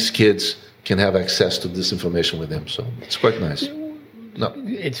 and all these kids can have access to this information with him. So it's quite nice. No.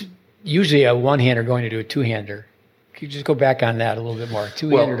 It's usually a one-hander going to do a two-hander. Could you just go back on that a little bit more?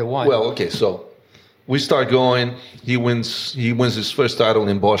 Two-hander to one. Well, okay, so we start going. He wins his first title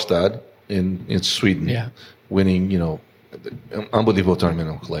in Båstad in Sweden. Yeah. Winning, an unbelievable tournament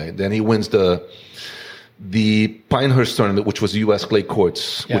on clay. Then he wins the Pinehurst tournament, which was the U.S. clay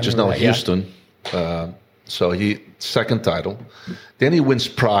courts, which is now Houston. Yeah. So he second title. Then he wins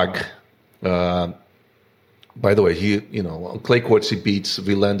Prague. By the way, on clay courts he beats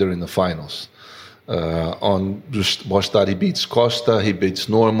Wilander in the finals. On Båstad he beats Costa, he beats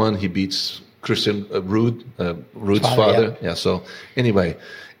Norman, he beats Christian Ruud's father. Yeah. So anyway,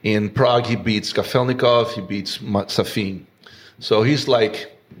 in Prague he beats Kafelnikov, he beats Safin. So he's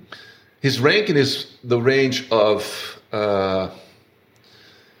like, his ranking is the range of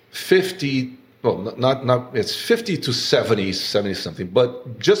 50. Well, not it's 50 to 70 something.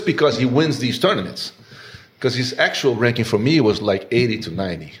 But just because he wins these tournaments, because his actual ranking for me was like 80 to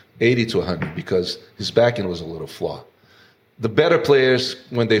 90, 80 to 100, because his backhand was a little flaw. The better players,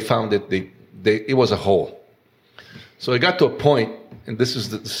 when they found it, it was a hole. So it got to a point, and this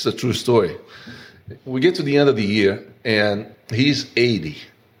is a true story. We get to the end of the year, and he's 80,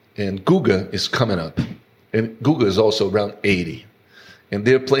 and Guga is coming up, and Guga is also around 80. And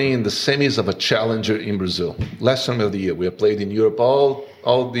they're playing the semis of a challenger in Brazil. Last time of the year. We have played in Europe all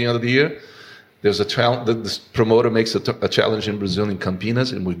the end of the year. There's a challenge. The promoter makes a challenge in Brazil in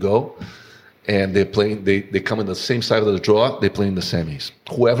Campinas, and we go. And they're playing. They come in the same side of the draw. They play in the semis.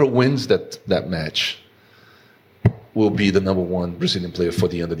 Whoever wins that match will be the number one Brazilian player for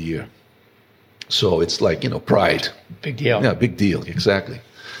the end of the year. So it's like, pride. Big deal. Yeah, big deal. Exactly.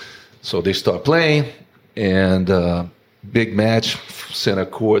 So they start playing, and big match, center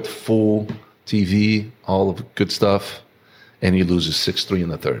court, full TV, all of the good stuff, and he loses 6-3 in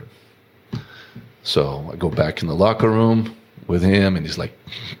the third. So I go back in the locker room with him, and he's like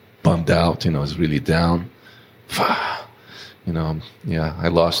bummed out, he's really down. I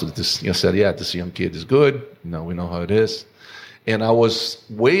lost to this. I said, this young kid is good. We know how it is. And I was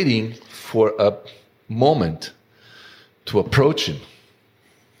waiting for a moment to approach him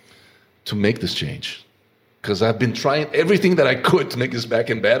to make this change. Because I've been trying everything that I could to make this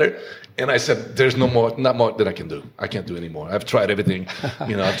backhand better. And I said, there's not more that I can do. I can't do anymore. I've tried everything.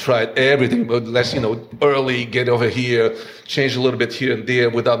 I've tried everything. But let's, early, get over here, change a little bit here and there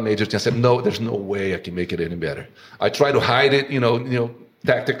without major change. I said, no, there's no way I can make it any better. I try to hide it,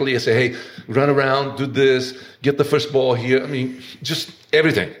 tactically. I say, hey, run around, do this, get the first ball here. I mean, just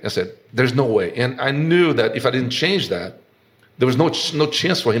everything. I said, there's no way. And I knew that if I didn't change that, there was no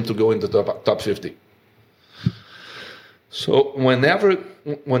chance for him to go into the top 50. So when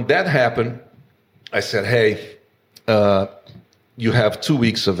that happened, I said, hey, you have 2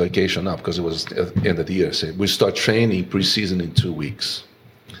 weeks of vacation now, because it was at the end of the year. I said, we start training preseason in 2 weeks.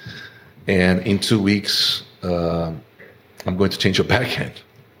 And in 2 weeks, I'm going to change your backhand.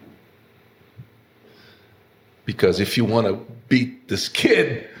 Because if you want to beat this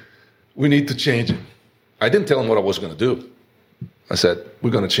kid, we need to change it. I didn't tell him what I was going to do. I said,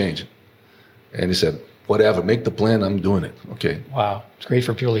 we're going to change it. And he said, whatever, make the plan, I'm doing it. Okay. Wow. It's great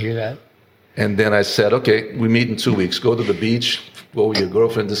for people to hear that. And then I said, okay, we meet in 2 weeks. Go to the beach, go with your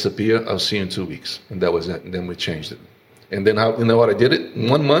girlfriend, disappear. I'll see you in 2 weeks. And that was it. And then we changed it. And then you know what I did it? In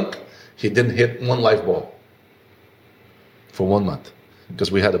 1 month, he didn't hit one live ball. For 1 month.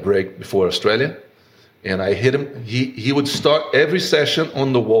 Because we had a break before Australia. And I hit him. He would start every session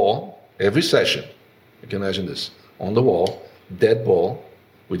on the wall. Every session. You can imagine this. On the wall, dead ball.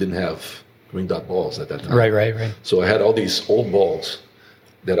 We didn't have green dot balls at that time. Right. So I had all these old balls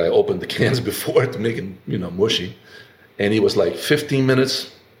that I opened the cans before to make it, mushy. And he was like 15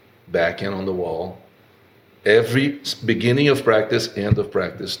 minutes backhand on the wall. Every beginning of practice, end of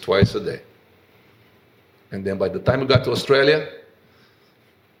practice, twice a day. And then by the time we got to Australia,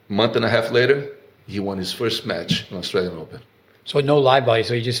 a month and a half later, he won his first match in Australian Open. So no live ball,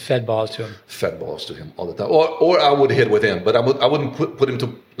 so you just fed balls to him. Fed balls to him all the time, or I would hit with him, but I wouldn't put him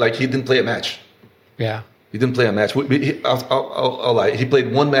to, like, he didn't play a match. Yeah, he didn't play a match. I'll lie. He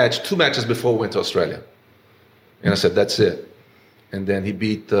played 2 matches before we went to Australia, and I said that's it. And then he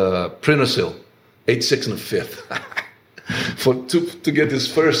beat Prinosil 8-6 in the fifth to get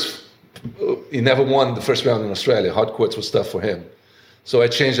his first. He never won the first round in Australia. Hard courts was tough for him, so I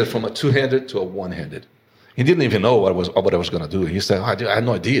changed it from a two-handed to a one-handed. He didn't even know what I was going to do. He said, I had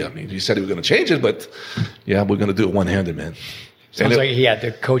no idea. I mean, he said he was going to change it, but yeah, we're going to do it one-handed, man. Sounds like he had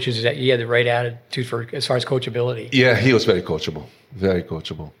the coaches. He had the right attitude for as far as coachability. Yeah, he was very coachable. Very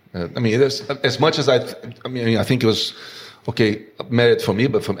coachable. I mean, it is, as much as I think it was merit for me,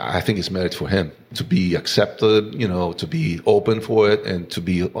 but I think it's merit for him to be accepted. To be open for it and to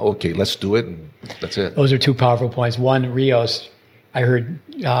be okay. Let's do it, and that's it. Those are two powerful points. One, Rios. I heard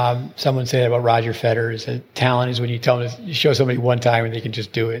someone say that about Roger Federer. Is that talent is when you show somebody one time and they can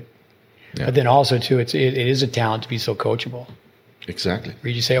just do it. Yeah. But then also too, it is a talent to be so coachable. Exactly.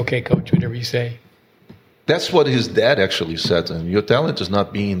 Where you say, okay, coach, whatever you say. That's what his dad actually said to him. Your talent is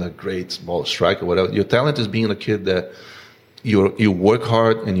not being a great ball striker or whatever. Your talent is being a kid that you work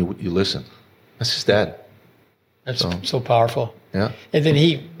hard and you listen. That's his dad. That's so powerful. Yeah. And then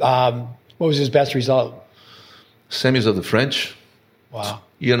what was his best result? Semis of the French. Wow.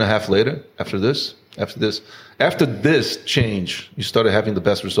 Year and a half later, after this change, he started having the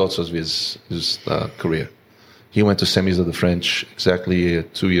best results of his career. He went to semis of the French exactly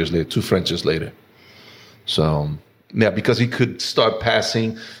 2 years later, 2 Frenches later. So, yeah, because he could start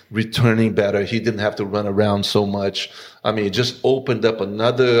passing, returning better. He didn't have to run around so much. I mean, it just opened up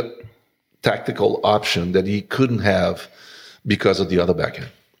another tactical option that he couldn't have because of the other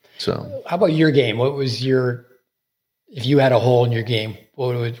backhand. So, how about your game? What was if you had a hole in your game,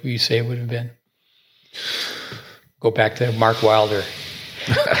 what would you say it would have been? Go back to Mark Wilder.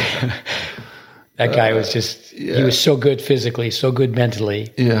 That guy was he was so good physically, so good mentally.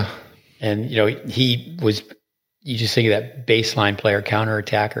 Yeah. And, he was, you just think of that baseline player, counter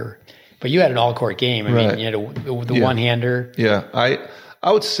attacker. But you had an all-court game. I mean, you had the one-hander. Yeah.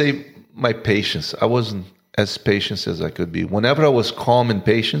 I would say my patience. I wasn't as patient as I could be. Whenever I was calm and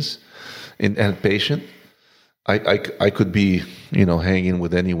patient, I could be, hanging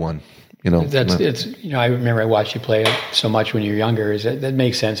with anyone. I remember I watched you play so much when you were younger. That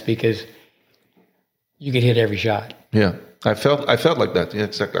makes sense because you could hit every shot. Yeah, I felt like that. Yeah,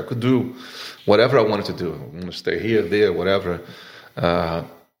 exactly. I could do whatever I wanted to do. I want to stay here, there, whatever.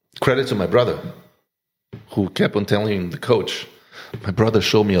 Credit to my brother, who kept on telling the coach. My brother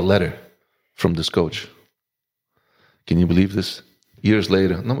showed me a letter from this coach. Can you believe this? Years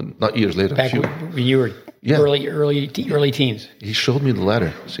later, no, not years later. Back when you were early teens. He showed me the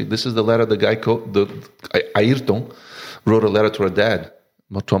letter. See, this is the letter the guy, Ayrton, wrote a letter to our dad,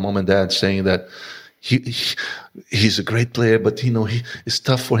 to our mom and dad, saying that he's a great player, but it's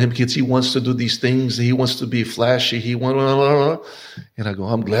tough for him because he wants to do these things. He wants to be flashy. And I go,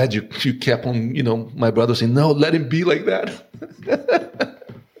 I'm glad you kept on. My brother saying, no, let him be like that.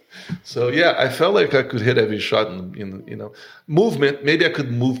 So yeah, I felt like I could hit every shot. Movement. Maybe I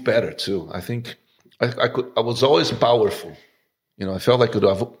could move better too. I think I could. I was always powerful. I felt like I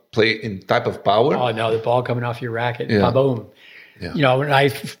could play in type of power. Oh no, the ball coming off your racket, boom. Yeah. When I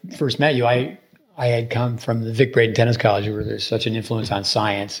first met you, I had come from the Vic Braden Tennis College, where there's such an influence on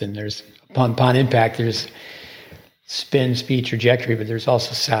science, and there's upon impact, there's spin, speed, trajectory, but there's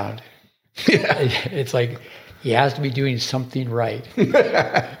also sound. Yeah. It's like he has to be doing something right.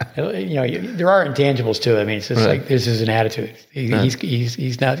 There are intangibles to it. I mean, it's just like this is an attitude.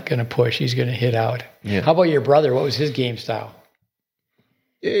 He's not going to push. He's going to hit out. Yeah. How about your brother? What was his game style?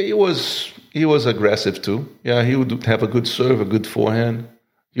 He was aggressive too. Yeah, he would have a good serve, a good forehand.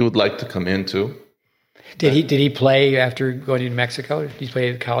 He would like to come in too. Did he play after going to Mexico? Did he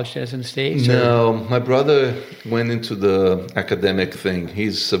play college tennis in the States? No, my brother went into the academic thing.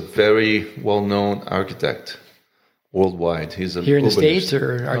 He's a very well-known architect worldwide. He's here in the States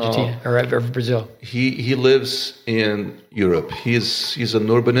or Argentina or Brazil. He lives in Europe. He's an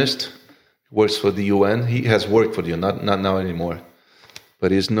urbanist. Works for the UN. He has worked for the UN, not now anymore,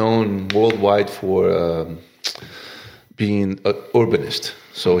 but he's known worldwide for being an urbanist.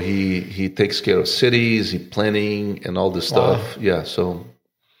 So he takes care of cities, planning, and all this stuff. Wow. Yeah, so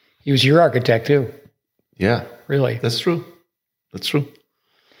he was your architect too. Yeah, really. That's true.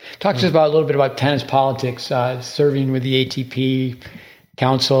 Talk to us a little bit about tennis politics, serving with the ATP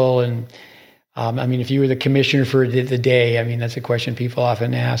Council, and if you were the commissioner for the day, that's a question people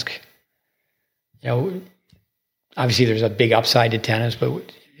often ask. Obviously there's a big upside to tennis, but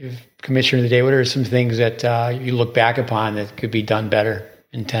if commissioner of the day, what are some things that you look back upon that could be done better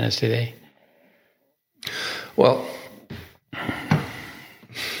in tennis today? Well,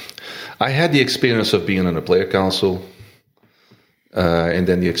 I had the experience of being on a player council, and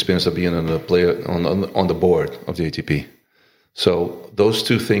then the experience of being on the player on the board of the ATP. So those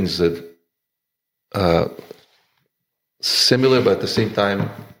two things that similar, but at the same time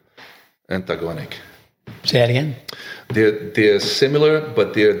antagonic. Say that again. They're similar,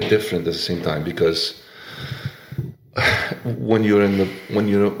 but they're different at the same time, because when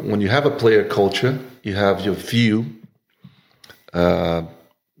you have a player culture, you have your view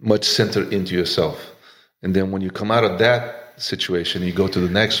much centered into yourself. And then when you come out of that situation, you go to the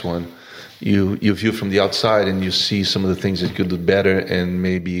next one, you view from the outside and you see some of the things that you could do better, and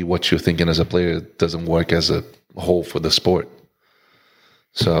maybe what you're thinking as a player doesn't work as a whole for the sport.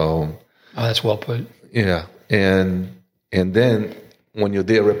 So, that's well put. Yeah, and then when you're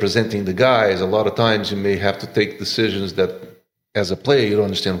there representing the guys, a lot of times you may have to take decisions that, as a player, you don't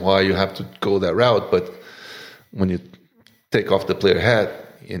understand why you have to go that route. But when you take off the player hat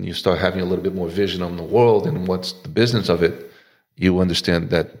and you start having a little bit more vision on the world and what's the business of it, you understand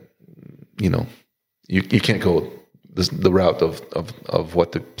that, you can't go the route of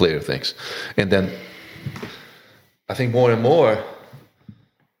what the player thinks. And then I think more and more,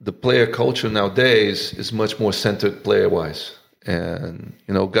 the player culture nowadays is much more centered player-wise. And,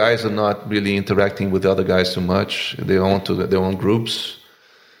 guys are not really interacting with other guys too much. They're on to their own groups.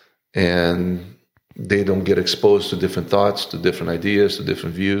 And they don't get exposed to different thoughts, to different ideas, to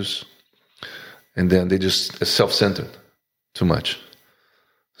different views. And then they just are self-centered too much.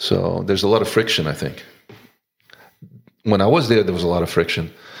 So there's a lot of friction, I think. When I was there was a lot of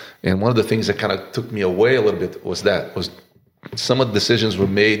friction. And one of the things that kind of took me away a little bit was some of the decisions were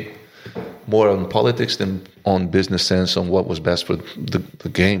made more on politics than on business sense, on what was best for the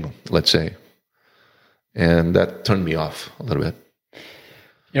game, let's say. And that turned me off a little bit.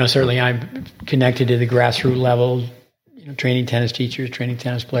 Certainly I'm connected to the grassroots level, training tennis teachers, training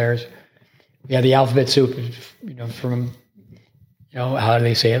tennis players. Yeah, the alphabet soup, from, how do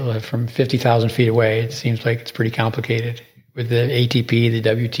they say it? From 50,000 feet away, it seems like it's pretty complicated. With the ATP, the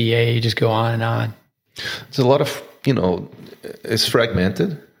WTA, you just go on and on. There's a lot of, it's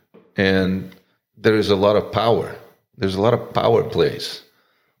fragmented, and there is a lot of power. There's a lot of power plays,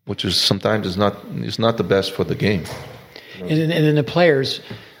 which is sometimes is not the best for the game. And then the players,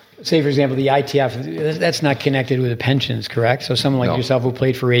 say for example, the ITF, that's not connected with the pensions, correct? So someone like yourself who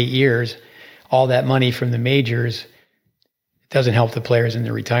played for 8 years, all that money from the majors doesn't help the players in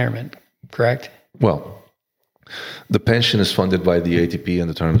their retirement, correct? Well, the pension is funded by the ATP and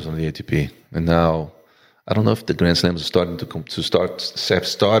the tournaments on the ATP, and now I don't know if the Grand Slams are starting have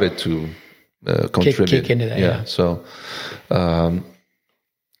started to contribute. Kick into that, yeah. So,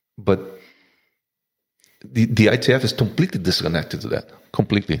 but the ITF is completely disconnected to that.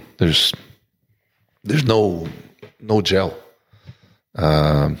 Completely. There's no gel.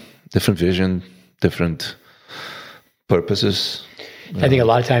 Different vision, different purposes. I think a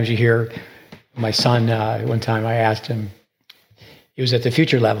lot of times you hear my son. One time I asked him. He was at the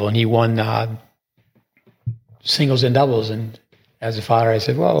future level and he won singles and doubles. And as a father, I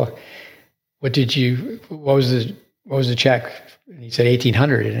said, "Well, what was the check?" And he said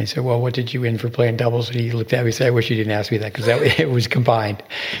 1,800. And I said, "Well, what did you win for playing doubles?" And he looked at me and said, "I wish you didn't ask me that because it was combined.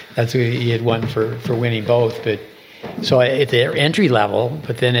 That's what he had won for winning both." But so at the entry level,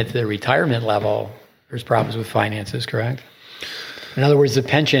 but then at the retirement level, there's problems with finances, correct? In other words, the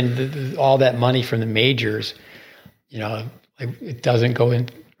pension, all that money from the majors, it doesn't go in.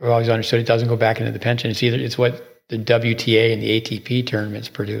 I've always understood it doesn't go back into the pension. It's what the WTA and the ATP tournaments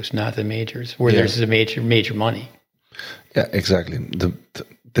produce, not the majors, where there's a major money. Yeah, exactly.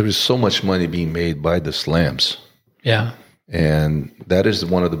 There is so much money being made by the slams. Yeah. And that is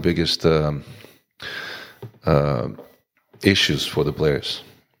one of the biggest issues for the players.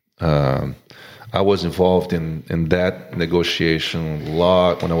 I was involved in that negotiation a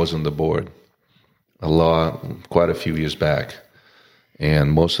lot when I was on the board, quite a few years back.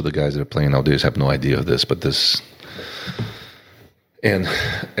 And most of the guys that are playing nowadays have no idea of this, and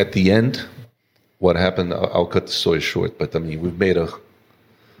at the end, what happened, I'll cut the story short, but I mean, we've made a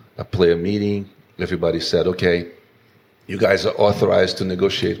player meeting. Everybody said, okay, you guys are authorized to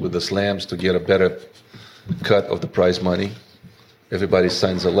negotiate with the slams to get a better cut of the prize money. Everybody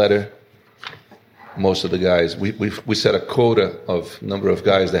signs a letter. Most of the guys, we set a quota of number of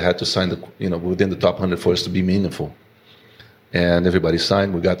guys that had to sign within the top 100 for us to be meaningful. And everybody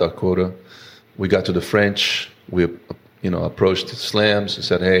signed. We got our quota. We got to the French. We, approached the slams and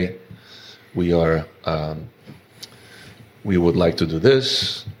said, "Hey, we would like to do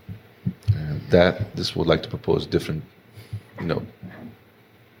this, and that. This would like to propose different,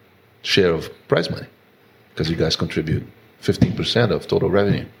 share of prize money, because you guys contribute 15% of total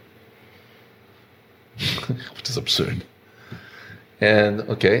revenue." Which is absurd. And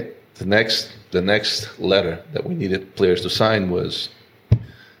okay, the next letter that we needed players to sign was,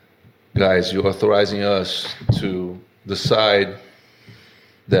 "Guys, you're authorizing us to decide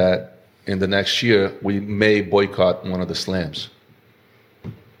that in the next year we may boycott one of the slams."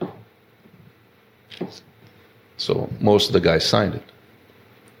 So most of the guys signed it.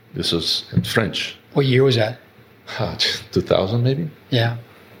 This was in French. What year was that? 2000 maybe? Yeah.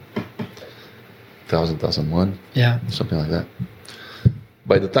 2001. Yeah. Something like that.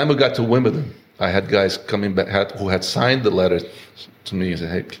 By the time we got to Wimbledon, I had guys coming back who had signed the letter to me and said,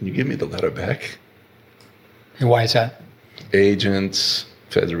 hey, can you give me the letter back? And why is that? Agents,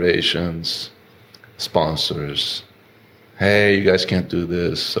 federations, sponsors. Hey, you guys can't do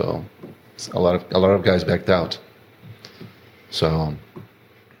this. So a lot of guys backed out. So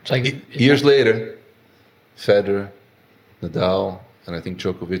it's like years later, Federer, Nadal, and I think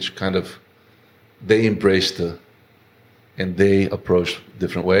Djokovic they embraced and they approached a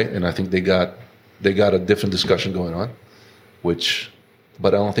different way. And I think they got a different discussion going on,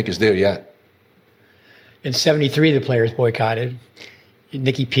 but I don't think it's there yet. In '73, the players boycotted.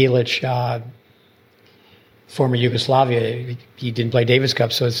 Niki Pilic, former Yugoslavia, he didn't play Davis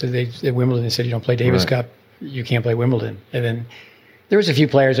Cup, so at Wimbledon they said, you don't play Davis Cup, you can't play Wimbledon. And then there was a few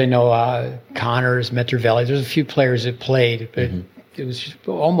players I know, Connors, Metrovelli, there's a few players that played, but it was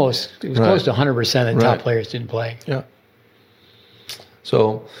close to 100% of the top players didn't play. Yeah.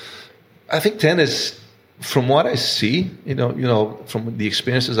 So I think tennis, from what I see, from the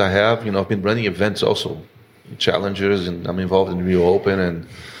experiences I have, I've been running events also, challengers, and I'm involved in Rio Open, and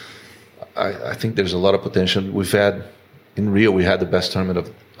I think there's a lot of potential. In Rio, we had the best tournament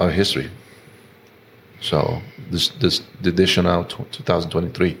of our history. So the edition now,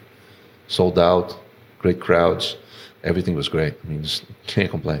 2023, sold out, great crowds, everything was great. I mean, just can't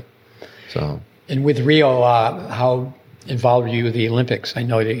complain. So. And with Rio, how involved were you with the Olympics? I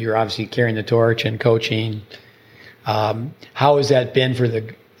know that you're obviously carrying the torch and coaching. How has that been for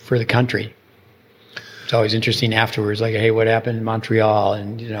the country? It's always interesting afterwards, like, hey, what happened in Montreal?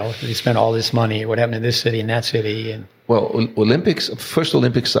 And, they spent all this money. What happened in this city and that city? And well, first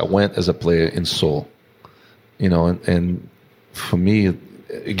Olympics I went as a player in Seoul, and for me,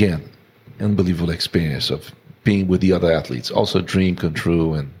 again, unbelievable experience of being with the other athletes. Also a dream come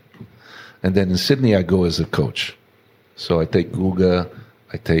true. And then in Sydney, I go as a coach. So I take Guga,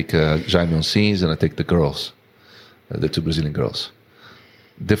 I take Jaime Oncins, and I take the girls, the two Brazilian girls.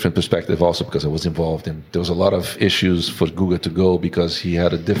 Different perspective also because I was involved in. There was a lot of issues for Guga to go because he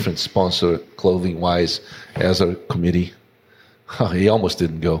had a different sponsor clothing-wise as a committee. He almost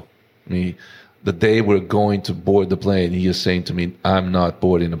didn't go. I mean, the day we're going to board the plane, he is saying to me, I'm not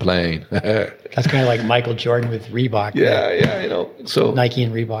boarding the plane. That's kind of like Michael Jordan with Reebok. Yeah, So Nike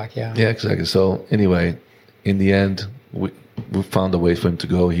and Reebok, yeah. Yeah, exactly. So anyway, in the end, we found a way for him to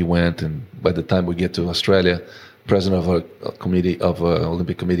go. He went, and by the time we get to Australia, president of our committee,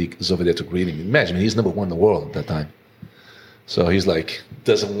 Olympic committee, is over there to greet him. Imagine, he's number one in the world at that time. So he's like,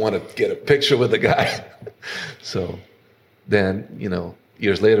 doesn't want to get a picture with the guy. So then,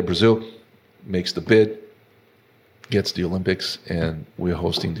 years later, Brazil makes the bid, gets the Olympics, and we're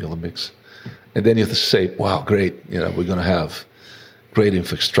hosting the Olympics. And then you have to say, wow, great, we're going to have great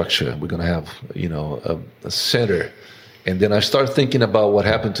infrastructure. We're going to have, a center. And then I start thinking about what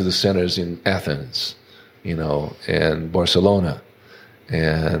happened to the centers in Athens, and Barcelona.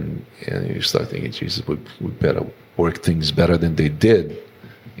 And you start thinking, Jesus, we better work things better than they did,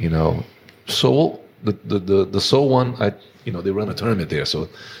 Seoul, the Seoul one, they run a tournament there, so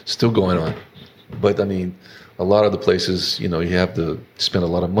it's still going on. But I mean, a lot of the places, you have to spend a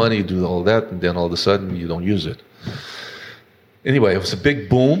lot of money, do all that, and then all of a sudden you don't use it. Anyway, it was a big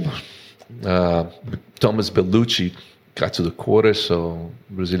boom. Thomas Bellucci got to the quarters, so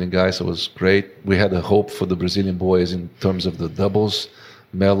Brazilian guys, so it was great. We had a hope for the Brazilian boys in terms of the doubles,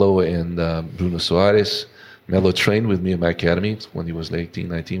 Melo and Bruno Soares. Melo trained with me at my academy when he was 18,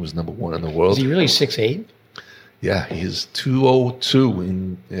 19, was number one in the world. Is he really 6'8"? Yeah, he's 202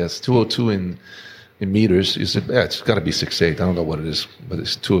 in meters. It's got to be 6'8". I don't know what it is, but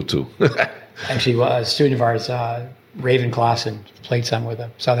it's 202. Actually, a student of ours, Raven Klaassen, played some with him,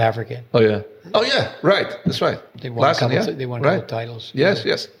 South African. Oh yeah, right. That's right. They won a couple titles.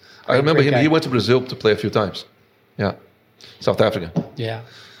 Yes. I remember him. He went to Brazil to play a few times. Yeah, South Africa. Yeah.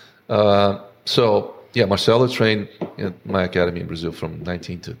 Marcelo trained at my academy in Brazil from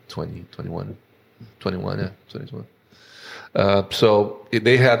 19 to 20, 21. 21. So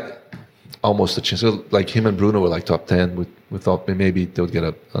they had almost a chance. So like him and Bruno were like top 10. We thought maybe they would get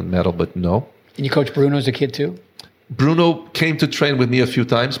a medal, but no. And you coached Bruno as a kid too? Bruno came to train with me a few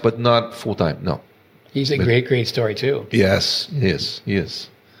times, but not full time. No. He's a great story too. Yes, he is.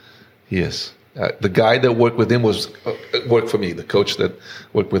 The guy that worked with him worked for me. The coach that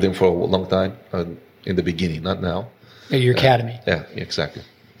worked with him for a long time in the beginning, not now. At your academy. Yeah, exactly.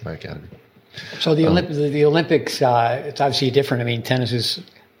 My academy. So the Olympics, it's obviously different. I mean,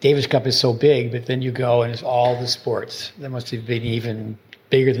 Davis Cup is so big, but then you go and it's all the sports. That must have been even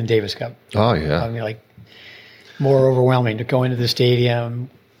bigger than Davis Cup. Oh yeah. I mean, like more overwhelming to go into the stadium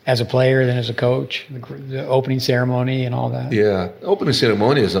as a player than as a coach? The opening ceremony and all that. Yeah, opening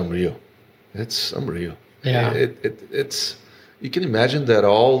ceremony is unreal. It's unreal. Yeah, it's you can imagine that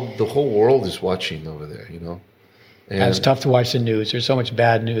the whole world is watching over there. And it's tough to watch the news. There's so much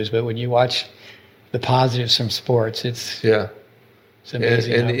bad news, but when you watch the positives from sports, it's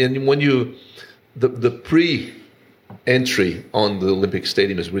amazing. And when the pre-entry on the Olympic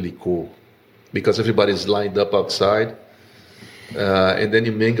Stadium is really cool because everybody's lined up outside, and then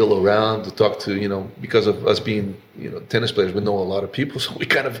you mingle around to talk to because of us being tennis players, we know a lot of people, so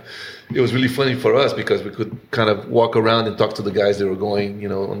it was really funny for us because we could kind of walk around and talk to the guys that were going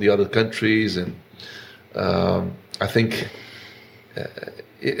on the other countries, and I think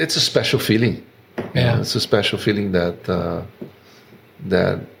it's a special feeling. Yeah, it's a special feeling that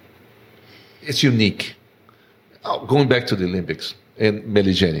it's unique. Going back to the Olympics and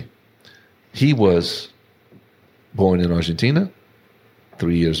Meligeni, he was born in Argentina,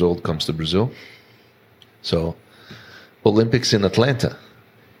 3 years old, comes to Brazil. So Olympics in Atlanta,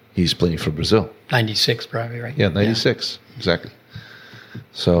 he's playing for Brazil. 96 probably, right? Yeah, 96, exactly.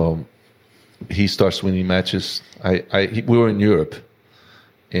 So he starts winning matches. We were in Europe,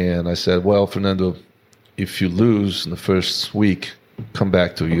 and I said, well, Fernando, if you lose in the first week, come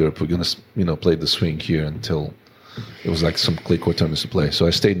back to Europe. We're going to play the swing here until it was like some clay court tournaments to play. So I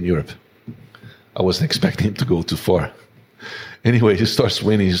stayed in Europe. I wasn't expecting him to go too far. Anyway, he starts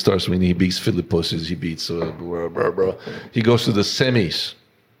winning. He beats Philippoussis. He beats He goes to the semis.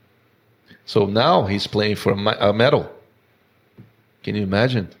 So now he's playing for a medal. Can you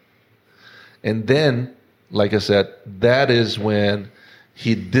imagine? And then, like I said, that is when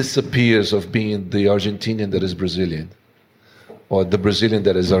he disappears of being the Argentinian that is Brazilian, or the Brazilian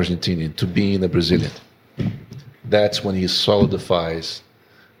that is Argentinian, to being a Brazilian. That's when he solidifies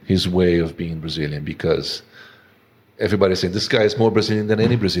his way of being Brazilian, because everybody's saying this guy is more Brazilian than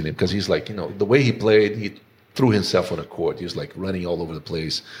any Brazilian, because he's like, the way he played, he threw himself on a court. He was like running all over the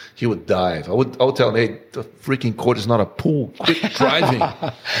place. He would dive. I would tell him, hey, the freaking court is not a pool. Quit driving.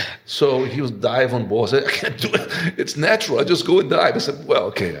 So he would dive on balls. I can't do it. It's natural. I just go and dive. I said, well,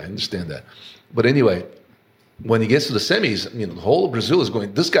 okay, I understand that. But anyway, when he gets to the semis, the whole of Brazil is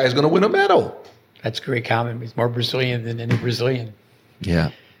going, this guy is going to win a medal. That's a great comment. He's more Brazilian than any Brazilian.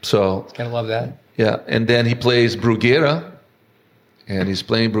 Yeah. So I kind of love that. Yeah. And then he plays Bruguera, and he's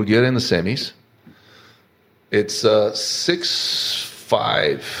playing Bruguera in the semis. It's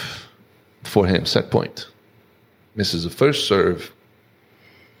 6-5 for him, set point. Misses the first serve.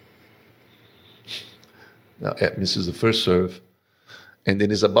 Now, misses the first serve. And then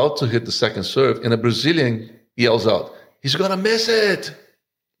he's about to hit the second serve, and a Brazilian yells out, he's going to miss it.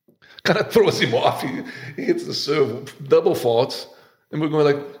 Kind of throws him off. He hits the serve, double faults. And we're going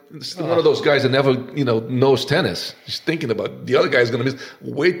like, it's one of those guys that never, knows tennis. He's thinking about the other guy's going to miss.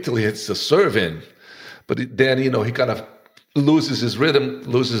 Wait till he hits the serve in. But then, he kind of loses his rhythm,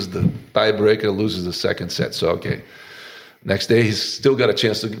 loses the tiebreaker, loses the second set. So, okay. Next day, he's still got a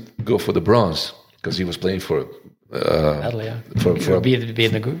chance to go for the bronze because he was playing for medal, yeah. For be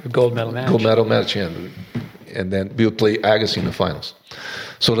in the gold medal match. Gold medal match, and then we'll play Agassi in the finals.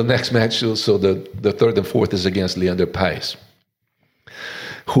 So the next match, so the third and fourth is against Leander Paes,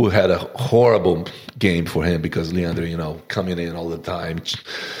 who had a horrible game for him because Leander, coming in all the time,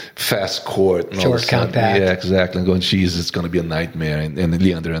 fast court. And short, compact. Yeah, exactly. And going, geez, it's going to be a nightmare. And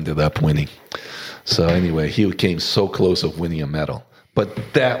Leander ended up winning. So anyway, he came so close of winning a medal. But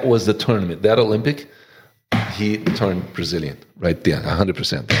that was the tournament. That Olympic, he turned Brazilian right there,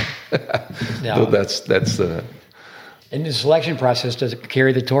 100%. Yeah. So that's in the selection process, does it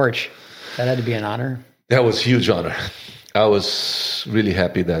carry the torch? That had to be an honor. That was a huge honor. I was really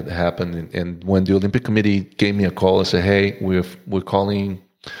happy that happened. And when the Olympic Committee gave me a call and said, hey, we're calling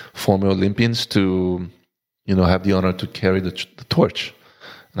former Olympians to, have the honor to carry the torch.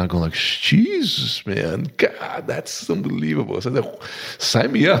 And I go like, Jesus, man, God, that's unbelievable. So I said,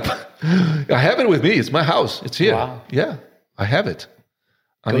 sign me up. I have it with me. It's my house. It's here. Wow. Yeah, I have it.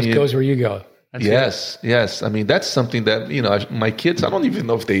 Goes where you go. That's yes. I mean, that's something that, my kids, I don't even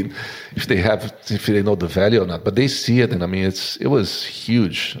know if they know the value or not, but they see it. And I mean, it was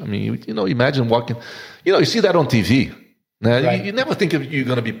huge. I mean, imagine walking, you see that on TV. Now, right. you never think you're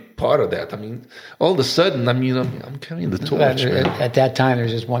going to be part of that. I mean, all of a sudden, I'm carrying the torch. At that time,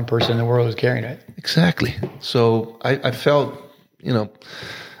 there's just one person in the world who's carrying it. Exactly. So I felt,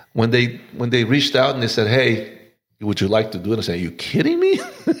 when they reached out and they said, hey, would you like to do it? I said, are you kidding me?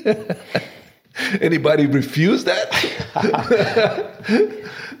 Anybody refuse that?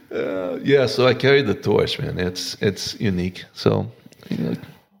 So I carried the torch, man. It's unique. So,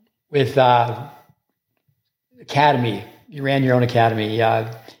 with academy. You ran your own academy.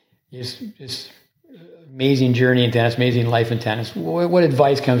 Just amazing journey in tennis, amazing life in tennis. What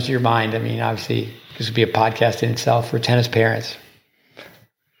advice comes to your mind? I mean, obviously, this would be a podcast in itself for tennis parents.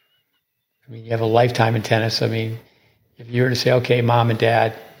 I mean, you have a lifetime in tennis. I mean, if you were to say, okay, mom and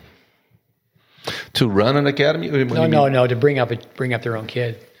dad. To run an academy? No, to bring up their own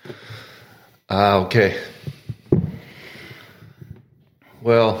kid. Okay.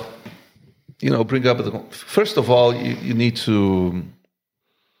 Well, bring up first of all, you need to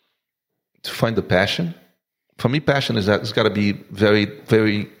find the passion. For me, passion it's got to be very,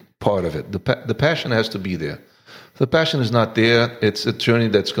 very part of it. The passion has to be there. If the passion is not there, it's a journey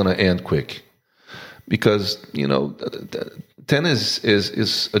that's going to end quick. Because, tennis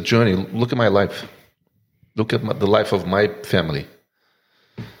is a journey. Look at my life. Look at the life of my family.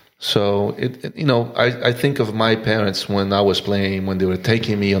 So, I think of my parents when I was playing, when they were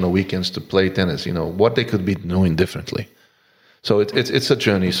taking me on the weekends to play tennis, what they could be doing differently. So it's a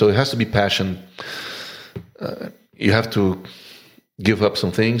journey. So it has to be passion. You have to give up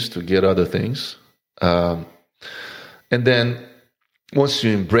some things to get other things. And then once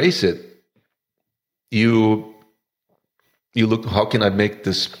you embrace it, you look, how can I make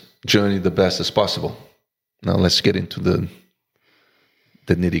this journey the best as possible? Now let's get into the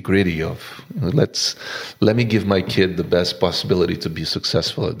nitty-gritty of let me give my kid the best possibility to be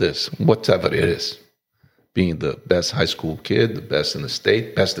successful at this, whatever it is. Being the best high school kid, the best in the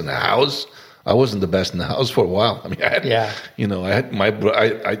state, best in the house. I wasn't the best in the house for a while. I mean, I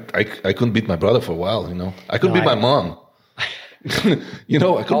couldn't beat my brother for a while. I couldn't beat my mom.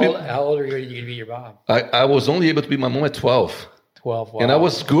 How old are you when you could beat your mom? I was only able to beat my mom at 12. 12, wow. And I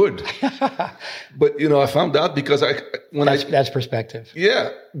was good. But I found out because that's perspective.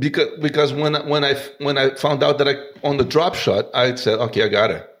 Yeah, because when I found out that on the drop shot, I said, okay, I got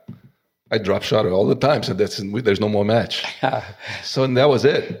her. I drop shot her all the time, so there's no more match. So that was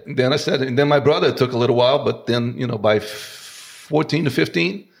it. And then my brother took a little while, but then by 14 to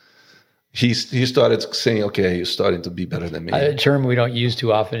 15, he started saying, okay, you're starting to be better than me. A term we don't use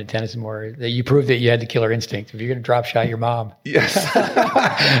too often in tennis anymore, that you proved that you had the killer instinct. If you're going to drop shot your mom. Yes.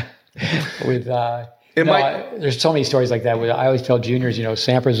 There's so many stories like that. I always tell juniors,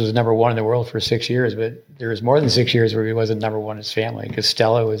 Sampras was number one in the world for 6 years, but there was more than 6 years where he wasn't number one in his family because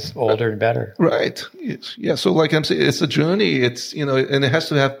Stella was older and better. Right. Yeah. So like I'm saying, it's a journey. It's, and it has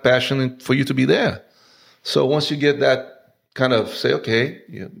to have passion for you to be there. So once you get that kind of say, okay,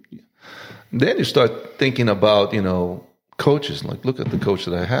 then you start thinking about, coaches. Like, look at the coach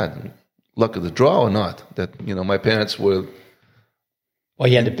that I had. Luck of the draw or not. That, my parents were. Well,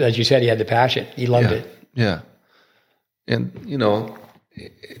 he had, as you said, he had the passion. He loved it. Yeah. And,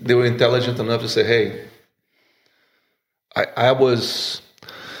 they were intelligent enough to say, hey, I was,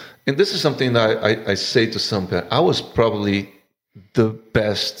 and this is something that I say to some parents, I was probably the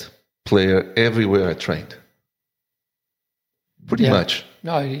best player everywhere I trained. Pretty much.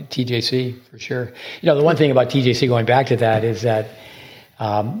 No, TJC for sure. The one thing about TJC, going back to that, is that,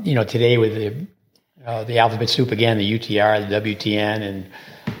 today with the alphabet soup again, the UTR, the WTN, and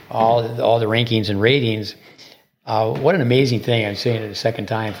all the rankings and ratings. What an amazing thing! I'm saying it a second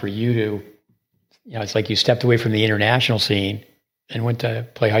time for you to, it's like you stepped away from the international scene and went to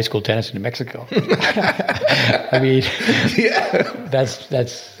play high school tennis in Mexico. I mean,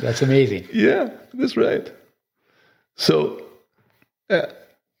 that's amazing. Yeah, that's right. So,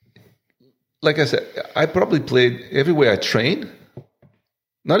 like I said, I probably played everywhere I trained.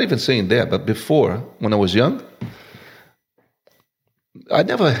 Not even saying there, but before, when I was young, I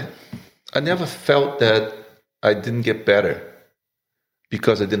never felt that I didn't get better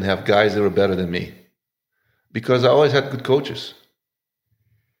because I didn't have guys that were better than me. Because I always had good coaches.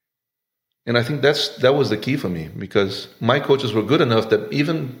 And I think that was the key for me, because my coaches were good enough that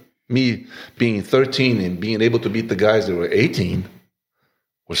even me being 13 and being able to beat the guys that were 18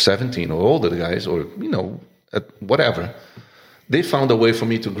 or 17 or older guys, or, whatever, they found a way for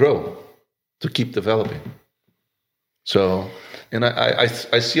me to grow, to keep developing. So, and I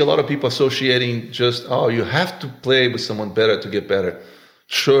see a lot of people associating just, you have to play with someone better to get better.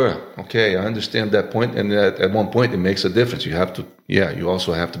 Sure, okay, I understand that point, and at one point it makes a difference. You have to, you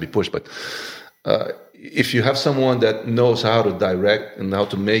also have to be pushed. But if you have someone that knows how to direct and how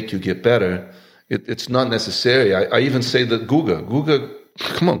to make you get better, it's not necessary. I even say that Guga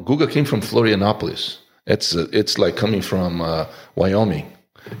came from Florianopolis. It's like coming from Wyoming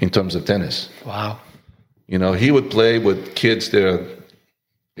in terms of tennis. Wow. He would play with kids that are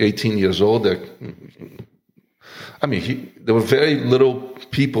 18 years old. There were very little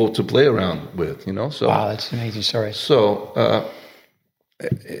people to play around with, So, wow, that's an amazing story. So,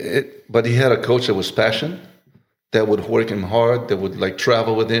 but he had a coach that was passionate, that would work him hard, that would like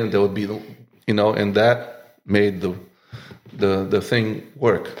travel with him, that would be, and that made the thing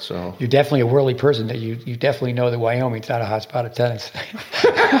work. So you're definitely a worldly person. That you definitely know that Wyoming's not a hot spot of tennis.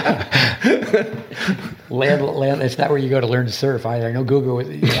 Land. It's not where you go to learn to surf either. I know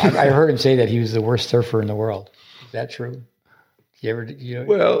Guga. I heard him say that he was the worst surfer in the world. Is that true?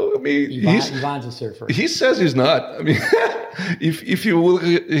 Well, I mean, Ivan's a surfer. He says he's not. I mean, if you will,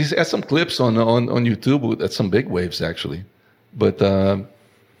 he has some clips on YouTube at some big waves actually, but no,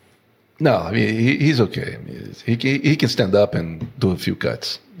 I mean he's okay. I mean, he can stand up and do a few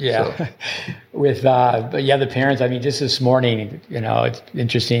cuts. Yeah, so. With the parents. I mean, just this morning, it's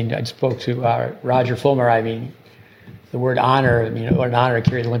interesting. I spoke to Roger Fulmer. I mean, the word honor. I mean, what an honor to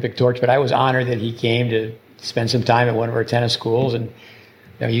carry the Olympic torch. But I was honored that he came to spend some time at one of our tennis schools, and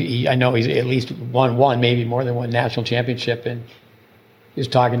I know he's at least won maybe more than one national championship, and he was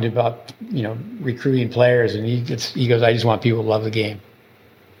talking about recruiting players, and he goes, I just want people to love the game.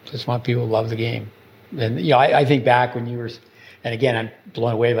 Just want people to love the game. And I think back when you were, and again I'm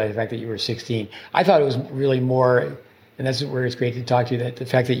blown away by the fact that you were 16. I thought it was really more, and that's where it's great to talk to you, that the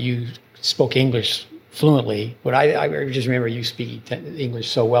fact that you spoke English fluently. But I just remember you speaking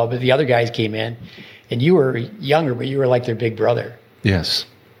English so well. But the other guys came in, and you were younger, but you were like their big brother. Yes.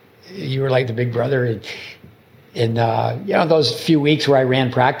 You were like the big brother. And those few weeks where I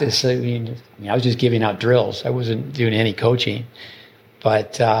ran practice, I mean, I was just giving out drills. I wasn't doing any coaching.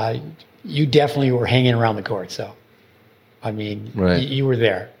 But you definitely were hanging around the court. So, I mean, right. You were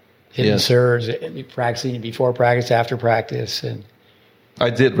there. Hitting serves, practicing before practice, after practice. And I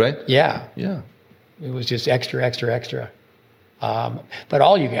did, right? Yeah. Yeah. It was just extra. But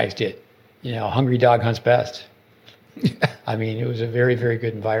all you guys did. Hungry dog hunts best. I mean, it was a very, very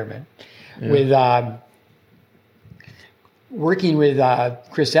good environment. Yeah. With working with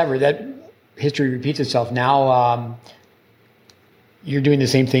Chris Evert, that history repeats itself. Now you're doing the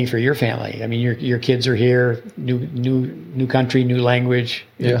same thing for your family. I mean, your kids are here, new country, new language,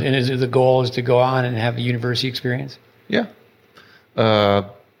 and the goal is to go on and have a university experience. Yeah,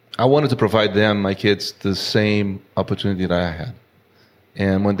 I wanted to provide them, my kids, the same opportunity that I had.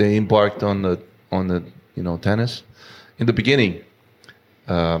 And when they embarked on the tennis, in the beginning,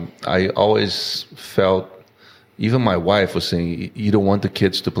 I always felt, even my wife was saying, you don't want the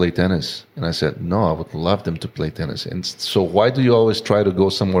kids to play tennis. And I said, no, I would love them to play tennis. And so why do you always try to go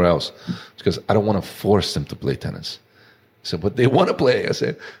somewhere else? Because I don't want to force them to play tennis. I said, but they want to play. I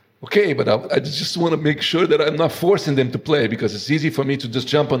said, okay, but I just want to make sure that I'm not forcing them to play, because it's easy for me to just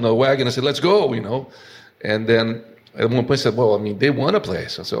jump on the wagon and say, let's go, And then at one point I said, well, I mean, they want to play.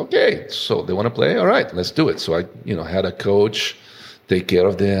 So I said, okay, so they want to play? All right, let's do it. So I, had a coach take care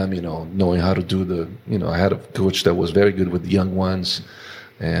of them, knowing how to do I had a coach that was very good with the young ones.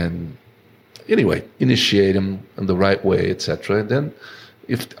 And anyway, initiate them in the right way, etc. And then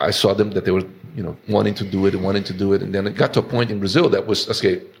if I saw them that they were, wanting to do it. And then it got to a point in Brazil that was,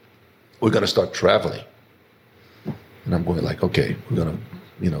 okay, we're going to start traveling. And I'm going like, okay, we're going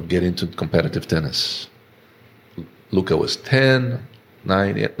to, get into competitive tennis. Luca was 10,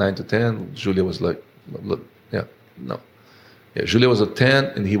 9 to 10. Julia was like, Julia was at 10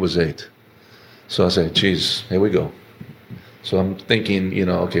 and he was 8. So I said, geez, here we go. So I'm thinking,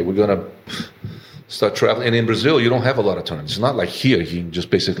 okay, we're going to start traveling. And in Brazil, you don't have a lot of tournaments. It's not like here. You can just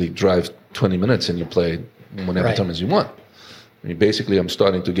basically drive 20 minutes and you play whenever tournaments you want. I mean, basically, I'm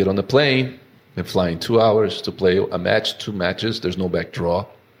starting to get on the plane and flying 2 hours to play a match, 2 matches. There's no back draw.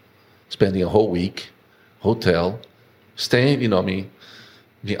 Spending a whole week, hotel, staying,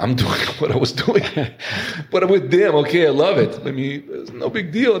 I'm doing what I was doing. But with them, okay, I love it. I mean, it's no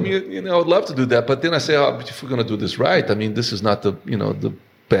big deal. I mean, I would love to do that. But then I say, but if we're going to do this right, I mean, this is not the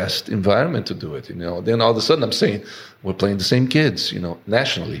best environment to do it, Then all of a sudden I'm saying, we're playing the same kids,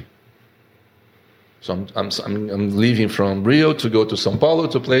 nationally. So I'm leaving from Rio to go to São Paulo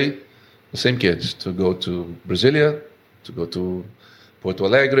to play the same kids, to go to Brasilia, to go to Porto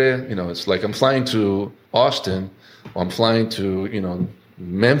Alegre. It's like I'm flying to Austin, or I'm flying to,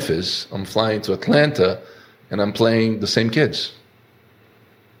 Memphis, I'm flying to Atlanta, and I'm playing the same kids.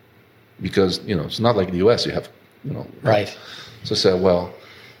 Because, it's not like the U.S. You have, Right. So I said, well,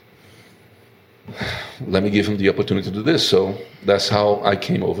 let me give him the opportunity to do this. So that's how I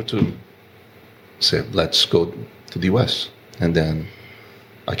came over to say, let's go to the U.S. And then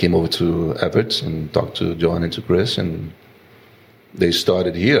I came over to Evert and talked to Johan and to Chris, and they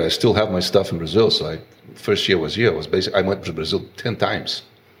started here. I still have my stuff in Brazil, so first year was here. I went to Brazil 10 times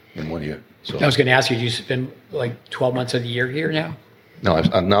in 1 year. So I was going to ask you, do you spend like 12 months of the year here now? No,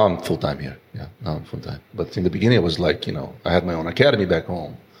 now I'm full-time here. Yeah, now I'm full-time. But in the beginning, it was like, I had my own academy back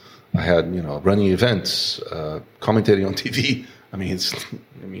home. I had running events, commentating on TV.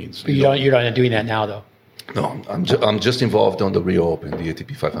 But you're not doing that now, though. No, I'm just involved on the Rio Open, the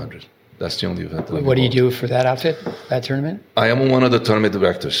ATP 500. That's the only event. What do you do for that outfit, that tournament? I am one of the tournament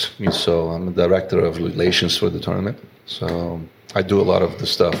directors. So I'm the director of relations for the tournament. So I do a lot of the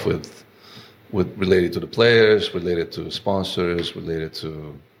stuff with related to the players, related to sponsors, related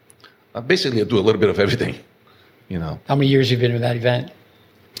to basically I do a little bit of everything. How many years have you been with that event?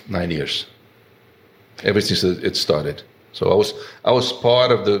 9 years. Ever since it started. So I was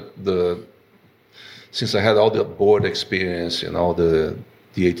part of the since I had all the board experience and all the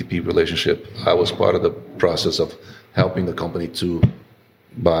ATP relationship, I was part of the process of helping the company to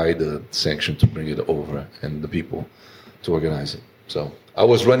buy the sanction to bring it over and the people to organize it. So I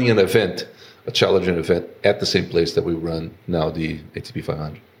was running an event, a challenger event, at the same place that we run now, the ATP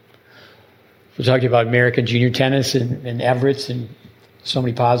 500. We're talking about American junior tennis and Everett's and so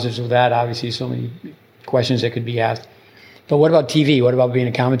many positives with that. Obviously, so many questions that could be asked. But what about TV? What about being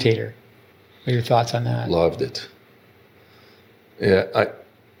a commentator? What are your thoughts on that? Loved it. Yeah,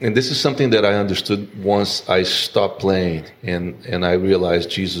 and this is something that I understood once I stopped playing, and I realized,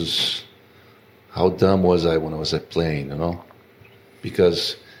 Jesus, how dumb was I when I was playing,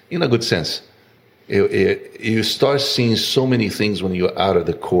 Because, in a good sense, you start seeing so many things when you're out of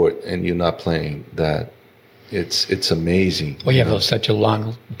the court and you're not playing that it's amazing. Well, you have such a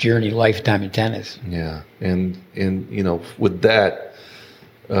long journey, lifetime in tennis. Yeah, and with that,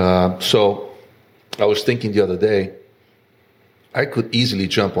 so I was thinking the other day, I could easily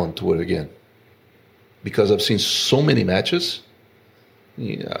jump on tour again because I've seen so many matches.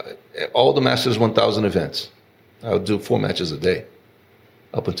 All the Masters 1000 events, I would do 4 matches a day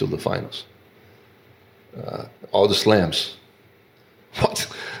up until the finals. All the slams. What?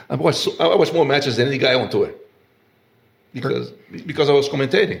 I watched more matches than any guy on tour because I was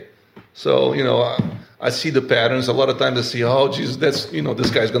commentating. So I see the patterns. A lot of times I see, oh, Jesus, that's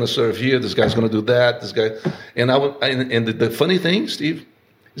this guy's going to serve here, this guy's going to do that, this guy. And the funny thing, Steve,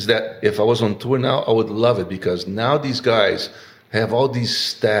 is that if I was on tour now, I would love it because now these guys have all these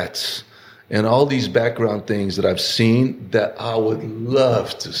stats and all these background things that I've seen that I would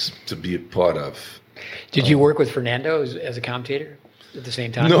love to be a part of. Did you work with Fernando as a commentator at the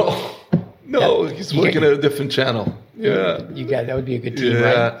same time? No, he's working at a different channel. Yeah, that would be a good team, right?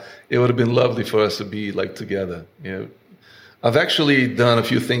 Yeah, it would have been lovely for us to be together. I've actually done a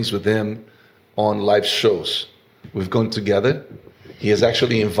few things with him on live shows. We've gone together. He has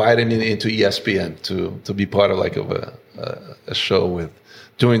actually invited me into ESPN to be part of a show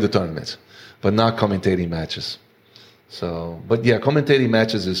during the tournaments, but not commentating matches. So, but yeah, commentating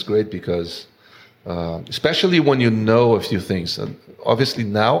matches is great because. Especially when you know a few things. Obviously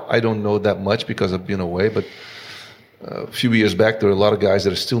now I don't know that much because I've been away, but a few years back there were a lot of guys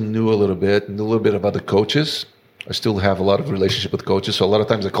that still knew a little bit about the coaches. I still have a lot of relationship with coaches, so a lot of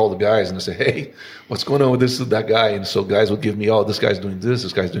times I call the guys and I say, hey, what's going on with this or that guy? And so guys would give me, this guy's doing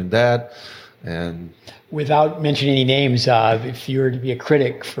this guy's doing that. And without mentioning any names, if you were to be a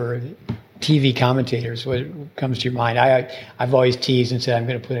critic for TV commentators, what comes to your mind? I've always teased and said I'm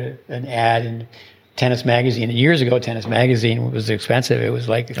going to put an ad in Tennis Magazine. And years ago, Tennis Magazine was expensive. It was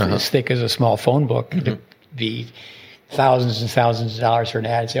as thick as a small phone book. Mm-hmm. It'd be thousands and thousands of dollars for an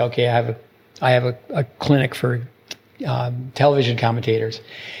ad. Say, okay, I have a clinic for television commentators.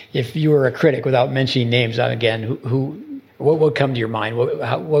 If you were a critic, without mentioning names, again, what would come to your mind?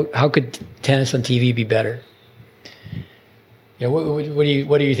 How could tennis on TV be better? What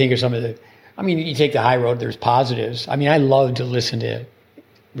do you think are some of the? I mean, you take the high road. There's positives. I mean, I love to listen to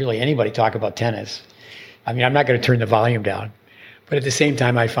really anybody talk about tennis. I mean, I'm not going to turn the volume down, but at the same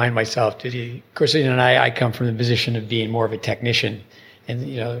time, I find myself. Of course, I come from the position of being more of a technician,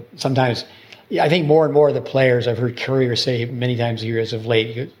 and sometimes, I think more and more of the players I've heard Courier say many times here as of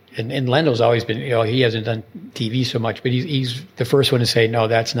late. And Lendo's always been, he hasn't done TV so much, but he's the first one to say, no,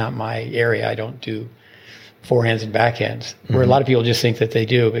 that's not my area. I don't do forehands and backhands, where a lot of people just think that they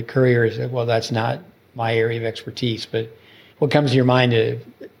do. But Courier is, well, that's not my area of expertise. But what comes to your mind to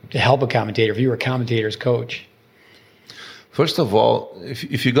help a commentator, if you were a commentator's coach? First of all,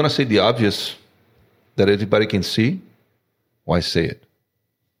 if you're going to say the obvious that everybody can see, why say it?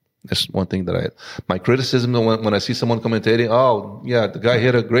 That's one thing that my criticism when I see someone commentating, oh, yeah, the guy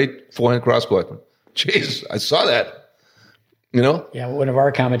hit a great forehand cross-court. Jeez, I saw that. Yeah, one of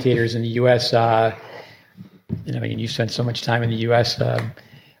our commentators in the U.S., you spent so much time in the U.S.,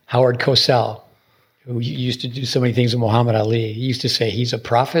 Howard Cosell, who used to do so many things with Muhammad Ali. He used to say, he's a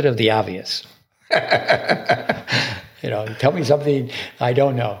prophet of the obvious. Tell me something I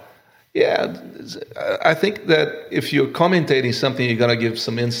don't know. Yeah, I think that if you're commentating something, you're going to give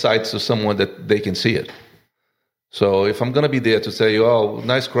some insights to someone that they can see it. So if I'm going to be there to say, oh,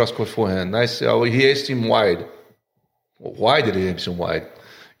 nice cross-court forehand, nice, oh, he aced him wide. Why did he ace him wide?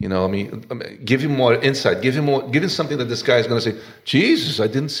 You know, I mean, give him more insight. Give him something that this guy is going to say, Jesus, I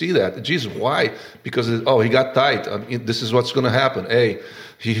didn't see that. Jesus, why? Because, he got tight. I mean, this is what's going to happen. Hey,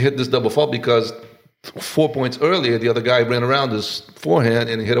 he hit this double fault because 4 points earlier, the other guy ran around his forehand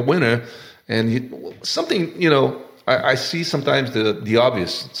and hit a winner. And something, I see sometimes the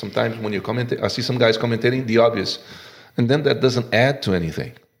obvious. Sometimes when you commentate, I see some guys commentating the obvious. And then that doesn't add to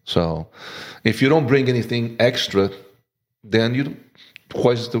anything. So if you don't bring anything extra, then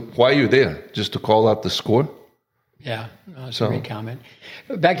why are you there? Just to call out the score? Yeah, that's a great comment.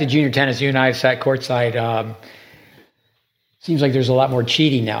 Back to junior tennis, you and I have sat courtside. Seems like there's a lot more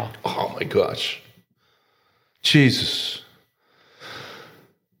cheating now. Oh my gosh. Jesus.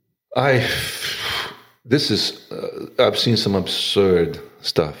 I've seen some absurd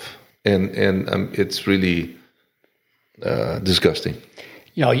stuff, and it's really disgusting.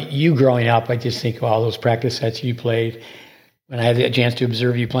 You growing up, I just think of all those practice sets you played. When I had the chance to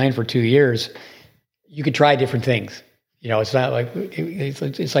observe you playing for 2 years, you could try different things. It's not like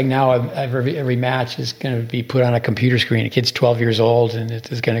it's like now every match is going to be put on a computer screen. A kid's 12 years old, and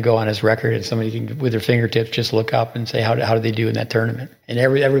it's going to go on his record, and somebody can, with their fingertips, just look up and say, how did they do in that tournament? And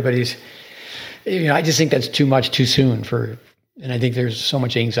everybody's, I just think that's too much too soon and I think there's so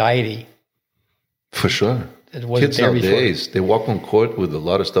much anxiety. For sure. Kids nowadays, they walk on court with a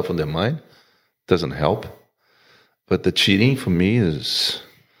lot of stuff on their mind. Doesn't help. But the cheating for me is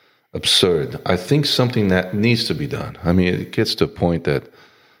absurd. I think something that needs to be done. I mean, it gets to a point that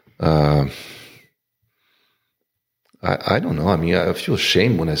I don't know. I mean, I feel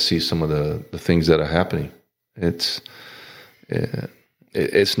ashamed when I see some of the things that are happening. It's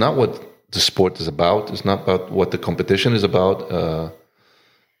not what the sport is about. It's not about what the competition is about.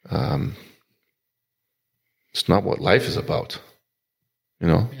 It's not what life is about.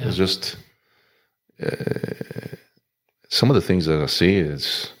 Yeah. It's just some of the things that I see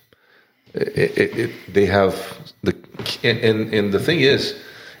is they have and the thing is,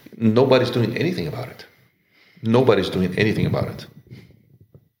 nobody's doing anything about it. Nobody's doing anything about it.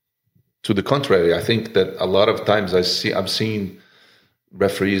 To the contrary, I think that a lot of times I've seen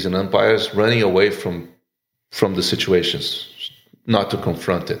referees and umpires running away from the situations, not to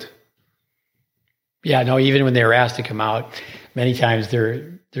confront it. Yeah, no. Even when they were asked to come out, many times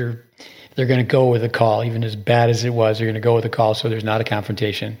they're going to go with a call, even as bad as it was. They're going to go with a call, so there's not a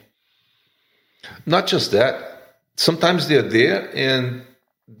confrontation. Not just that. Sometimes they're there and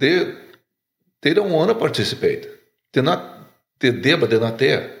they don't want to participate. They're there, but they're not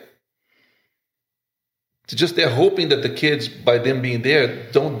there. They're hoping that the kids, by them being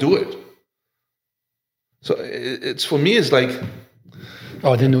there, don't do it. So it's for me, it's like.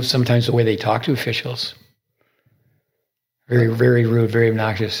 Oh, then sometimes the way they talk to officials, very, very rude, very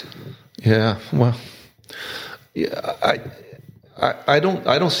obnoxious. Yeah, well, yeah, I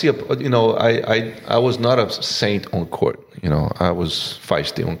don't see I was not a saint on court. I was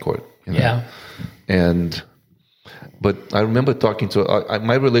feisty on court. Yeah, but I remember talking to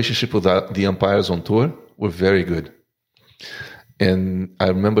my relationship with the umpires on tour were very good. And I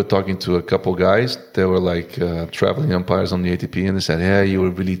remember talking to a couple guys that were like traveling umpires on the ATP, and they said, "Yeah, you were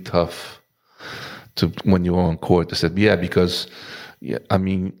really tough when you were on court." They said, "Yeah, because I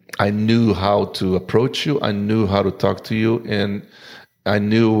mean, I knew how to approach you, I knew how to talk to you, and I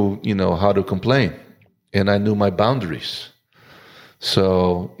knew how to complain, and I knew my boundaries.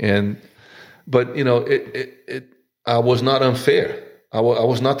 So, but I was not unfair. I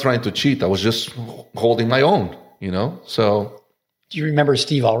was not trying to cheat. I was just holding my own. So." Do you remember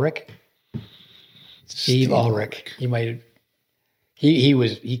Steve Ulrich? Steve Ulrich. You might have.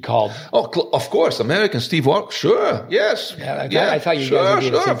 He called. Oh, of course, American Steve Ulrich. Sure, yes. Yeah, I thought you guys would be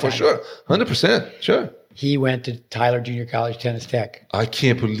at the same for time. Sure, 100%, sure. He went to Tyler Junior College Tennis Tech. I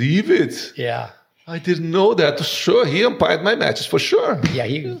can't believe it. Yeah, I didn't know that. Sure, he umpired my matches for sure. Yeah,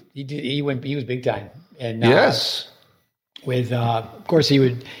 he did. He was big time. And yes, with of course he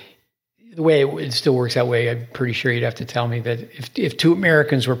would. The way it still works that way, I'm pretty sure you'd have to tell me that if two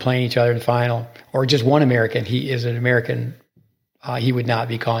Americans were playing each other in the final, or just one American, he is an American, he would not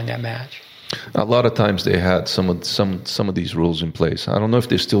be calling that match. A lot of times they had some of these rules in place. I don't know if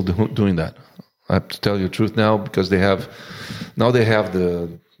they're still doing that. I have to tell you the truth now, because they have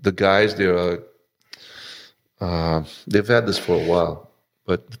the guys. They've had this for a while.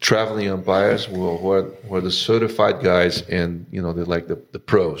 But the traveling umpires were the certified guys, and they're like the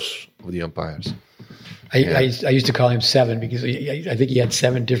pros of the umpires. I used to call him Seven because I think he had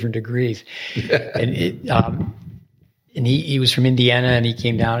 7 different degrees. Yeah. And he was from Indiana, and he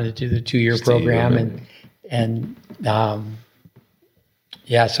came down to do the 2-year program,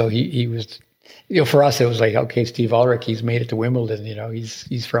 so he was, for us it was like, okay, Steve Ulrich, he's made it to Wimbledon,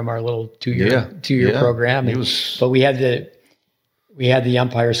 he's from our little 2-year program. But we had the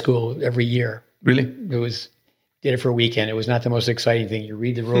umpire school every year. Really? Did it for a weekend. It was not the most exciting thing. You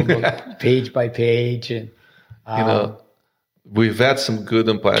read the rule book page by page, and we've had some good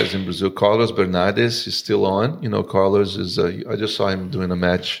umpires in Brazil. Carlos Bernardes is still on. Carlos is. I just saw him doing a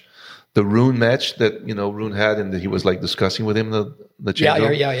match, the Rune match that Rune had, and he was like discussing with him the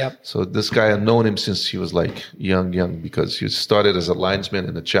change. Yeah. So this guy, I've known him since he was like young, because he started as a linesman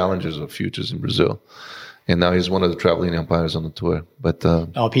in the Challengers of Futures in Brazil, and now he's one of the traveling umpires on the tour. But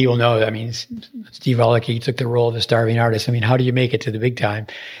people know. I mean, Steve Ulrich, he took the role of the starving artist. I mean, how do you make it to the big time?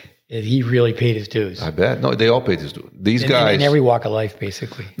 He really paid his dues. I bet. No, they all paid his dues. These guys in every walk of life,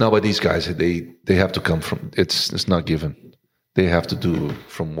 basically. No, but these guys, they have to come from. It's not given. They have to do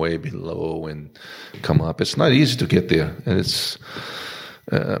from way below and come up. It's not easy to get there, and it's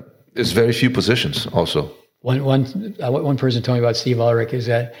very few positions. Also, one person told me about Steve Ulrich is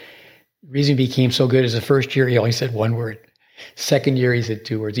that the reason he became so good is the first year he only said 1 word. Second year he said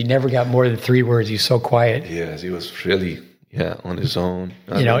 2 words. He never got more than 3 words. He's so quiet. Yes, he was really. Yeah, on his own.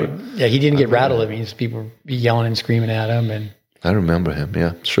 He didn't get rattled. I mean, people be yelling and screaming at him. And I remember him.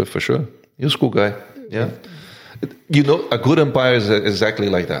 Yeah, sure, for sure. He was a cool guy. Yeah, a good umpire is exactly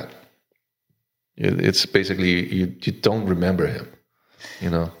like that. It's basically you don't remember him.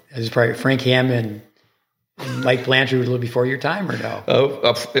 It's probably Frank Hammond and Mike Blanchard was a little before your time, or no?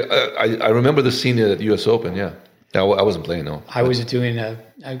 I remember the scene at US Open. Yeah. I wasn't playing, no. I was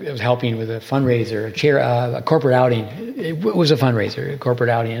helping with a fundraiser, a corporate outing. It was a fundraiser, a corporate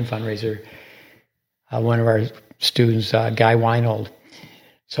outing and fundraiser. One of our students, Guy Weinold.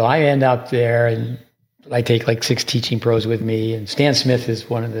 So I end up there, and I take like 6 teaching pros with me, and Stan Smith is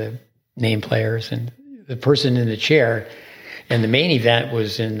one of the name players, and the person in the chair. And the main event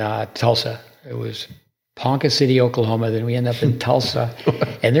was in Tulsa. It was Ponca City, Oklahoma. Then we end up in Tulsa,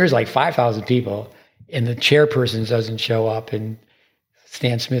 and there's like 5,000 people. And the chairperson doesn't show up, and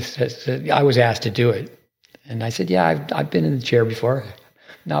Stan Smith said, I was asked to do it. And I said, yeah, I've been in the chair before,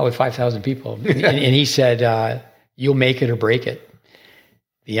 not with 5,000 people. And he said, you'll make it or break it.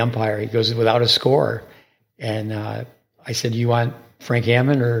 The umpire, he goes, without a score. And I said, you want Frank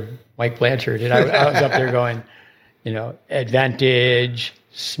Hammond or Mike Blanchard? And I was up there going, advantage,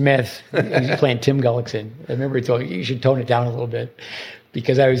 Smith. He was playing Tim Gullickson. I remember he told me, you should tone it down a little bit.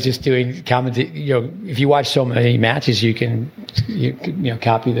 Because I was just doing commenting, if you watch so many matches, you can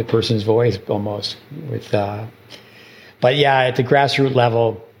copy the person's voice almost. But yeah, at the grassroots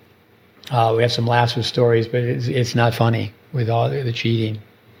level, we have some laughs with stories, but it's not funny with all the cheating.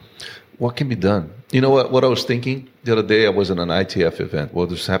 What can be done? You know what I was thinking the other day? I was at an ITF event. Well,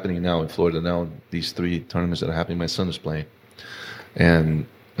 this is happening now in Florida. Now these 3 tournaments that are happening, my son is playing, and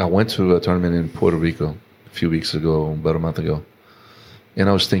I went to a tournament in Puerto Rico a few weeks ago, about a month ago. And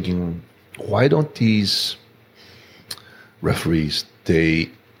I was thinking, why don't these referees, they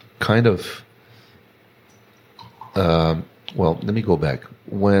kind of, let me go back.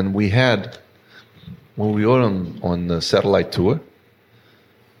 When we were on the satellite tour,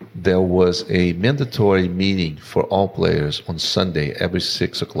 there was a mandatory meeting for all players on Sunday every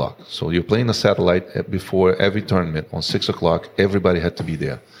 6 o'clock. So you're playing a satellite before every tournament on 6 o'clock. Everybody had to be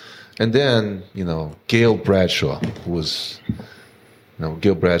there. And then, Gail Bradshaw, who was...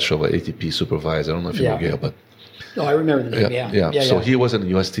 Gail Bradshaw, ATP supervisor. I don't know if you know Gail, but... No, I remember the name, yeah. So he was in the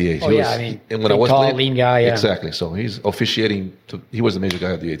USTA. And when I was tall, playing, lean guy, yeah. Exactly. So he's officiating. He was the major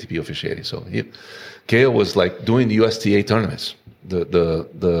guy of the ATP officiating. So Gail was like doing the USTA tournaments,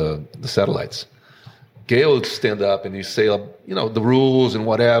 the satellites. Gail would stand up and he'd say, the rules and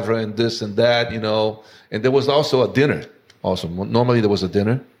whatever and this and that, And there was also a dinner. Also, normally there was a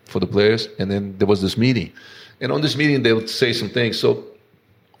dinner for the players, and then there was this meeting. And on this meeting, they would say some things. So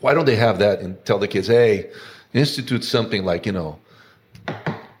why don't they have that and tell the kids, hey, institute something like,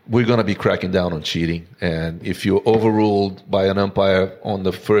 we're going to be cracking down on cheating. And if you're overruled by an umpire on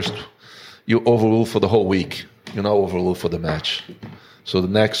the first, you're overruled for the whole week. You're not overruled for the match. So the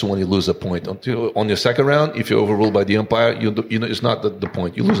next one, you lose a point. On your second round, if you're overruled by the umpire, it's not the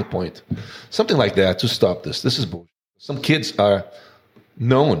point. You lose a point. Something like that to stop this. This is bullshit. Some kids are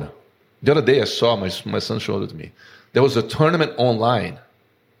known. The other day I saw, my son showed it to me. There was a tournament online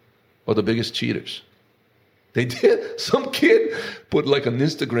of the biggest cheaters. They did. Some kid put like an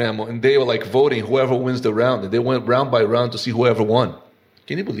Instagram, and they were like voting whoever wins the round. And they went round by round to see whoever won.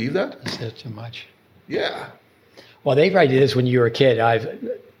 Can you believe that? That's too much. Yeah. Well, they probably did this when you were a kid. I've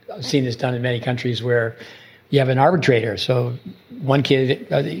seen this done in many countries where you have an arbitrator. So one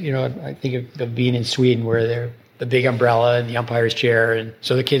kid, I think of being in Sweden where they're the big umbrella and the umpire's chair, and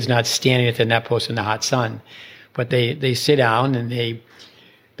so the kid's not standing at the net post in the hot sun, but they sit down and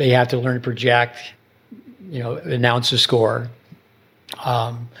they have to learn to project, announce the score,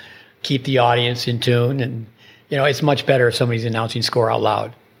 keep the audience in tune, and it's much better if somebody's announcing score out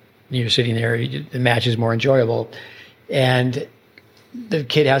loud. You're sitting there, the match is more enjoyable, and the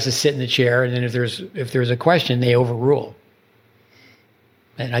kid has to sit in the chair, and then if there's a question, they overrule.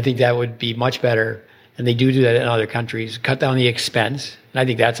 And I think that would be much better, and they do that in other countries. Cut down the expense, and I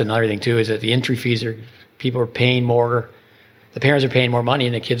think that's another thing too, is that the entry fees people are paying more. The parents are paying more money,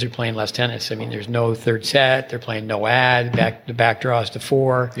 and the kids are playing less tennis. I mean, there's no third set. They're playing no ad. The back draws to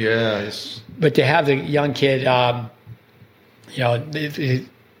 4. Yeah. But to have the young kid,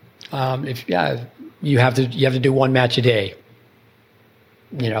 you have to do one match a day.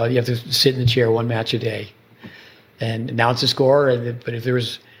 You have to sit in the chair one match a day and announce the score. But if there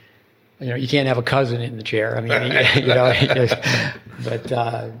was, you can't have a cousin in the chair. I mean, but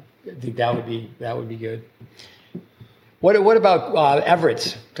I think that would be good. What about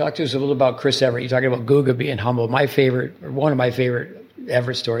Everett? Talk to us a little about Chris Evert. You're talking about Guga being humble. One of my favorite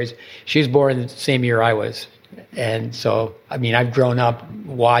Everett stories. She was born the same year I was. And so, I mean, I've grown up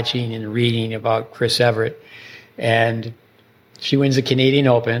watching and reading about Chris Evert. And she wins the Canadian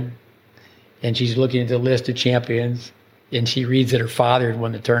Open. And she's looking at the list of champions. And she reads that her father had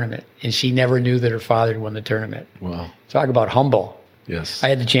won the tournament. And she never knew that her father had won the tournament. Wow. Talk about humble. Yes. I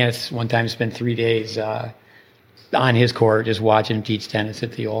had the chance one time to spend 3 days on his court, just watching him teach tennis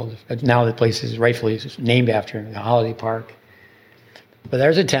at the old. Now the place is rightfully named after him, the Holiday Park. But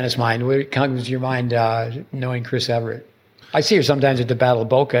there's a tennis mind. What comes to your mind knowing Chris Evert? I see her sometimes at the Battle of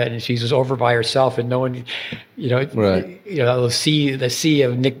Boca, and she's just over by herself, and no one, right. The sea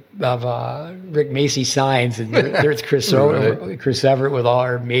of Rick Macy signs, and there's Chris Right. Chris Evert with all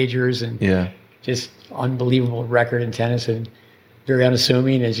her majors, and just unbelievable record in tennis, and very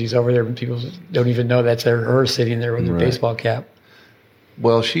unassuming, and she's over there, and people don't even know that's her sitting there with her baseball cap.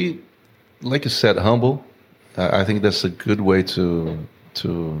 Well, she, like you said, humble. I think that's a good way to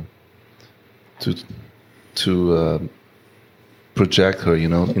project her,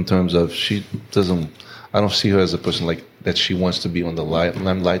 in terms of I don't see her as a person like that. She wants to be on the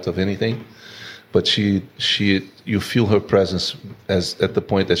limelight of anything, but you feel her presence at the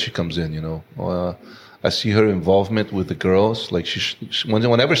point that she comes in, I see her involvement with the girls. Like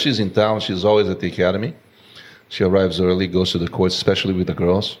whenever she's in town, she's always at the academy. She arrives early, goes to the courts, especially with the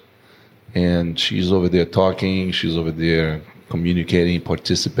girls. And she's over there talking. She's over there communicating,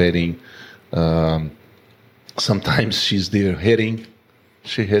 participating. Sometimes she's there hitting.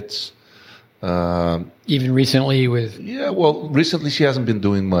 She hits. Even recently with... Yeah, well, recently she hasn't been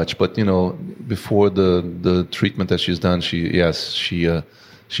doing much. But, before the treatment that she's done, she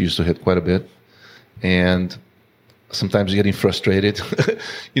used to hit quite a bit. And sometimes getting frustrated,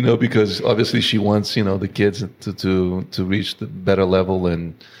 because obviously she wants, the kids to reach the better level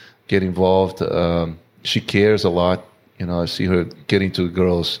and get involved. She cares a lot. I see her getting to the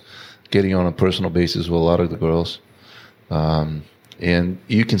girls, getting on a personal basis with a lot of the girls. And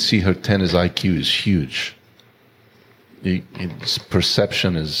you can see her tennis IQ is huge. Its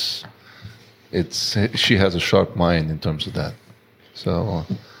perception she has a sharp mind in terms of that. So...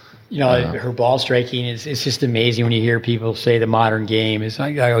 her ball striking it's just amazing when you hear people say the modern game is.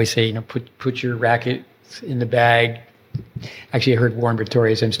 I always say, put your racket in the bag. Actually, I heard Warren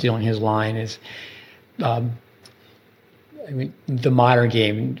Pretorius, I'm stealing his line, is, the modern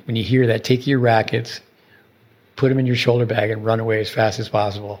game, when you hear that, take your rackets, put them in your shoulder bag and run away as fast as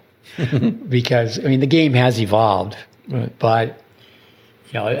possible. Because, the game has evolved. Right. But,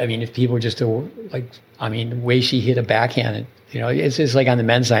 if people just, the way she hit a backhand, it's just like on the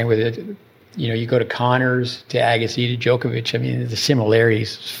men's side with it. You go to Connors, to Agassi, to Djokovic. The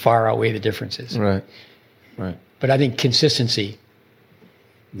similarities far outweigh the differences. Right. But I think consistency.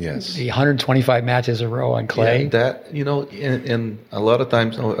 Yes. The 125 matches a row on clay. Yeah, that, and a lot of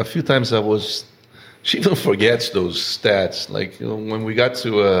times, a few times she even forgets those stats. Like, when we got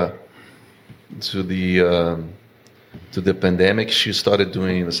to the pandemic, she started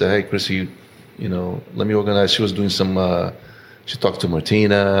doing, say, hey, Chrissy, let me organize. She was doing some, she talked to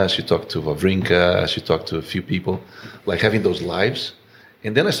Martina, she talked to Wawrinka, she talked to a few people, like having those lives.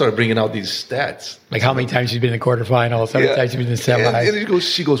 And then I started bringing out these stats. Like how many times she's been in the quarterfinals, how many times she's been in the semis. And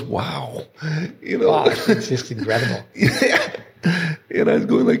she goes, wow. Wow, it's just incredible. Yeah. And I was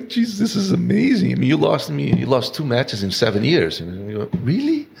going like, geez, this is amazing. You lost 2 matches in 7 years. And you go,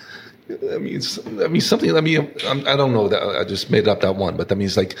 really? something. I don't know that I just made up that one, but I mean,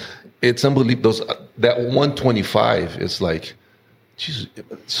 it's like it's unbelievable. That 125 is like, Jesus,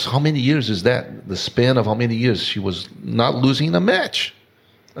 how many years is that? The span of how many years she was not losing a match?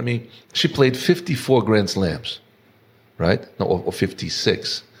 I mean, she played 54 Grand Slams, right? No, or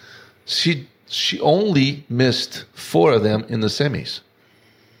 56. She only missed 4 of them in the semis.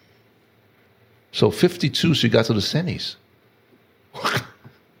 So 52, she got to the semis.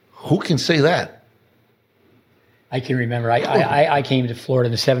 Who can say that? I can remember. I came to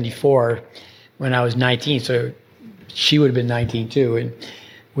Florida in '74 when I was 19, so she would have been 19 too. And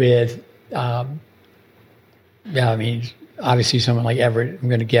with, obviously someone like Evert, I'm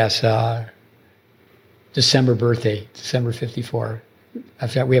going to guess December birthday, December '54.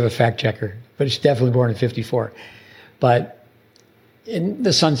 We have a fact checker, but she's definitely born in '54. But in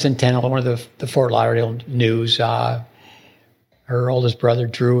the Sun Centennial, one of the Fort Lauderdale News, her oldest brother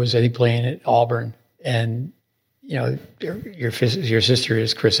Drew was, I think, playing at Auburn, and your sister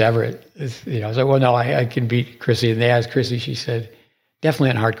is Chris Everett. I was like, well, no, I can beat Chrissy. And they asked Chrissy, she said, definitely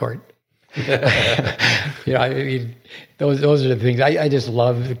on hard court. Those are the things. I just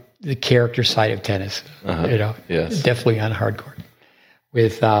love the character side of tennis. Yes. Definitely on hard court.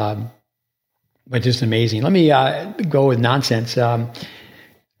 But just amazing. Let me go with nonsense. Do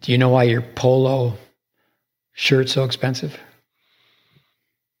you know why your polo shirt's so expensive?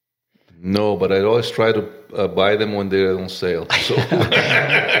 No, but I always try to buy them when they're on sale. So.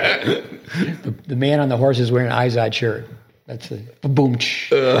 The man on the horse is wearing an Izod shirt. That's a boom.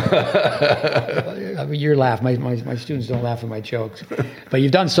 I mean, you laugh. My students don't laugh at my jokes. But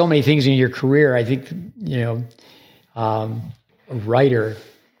you've done so many things in your career. I think, a writer,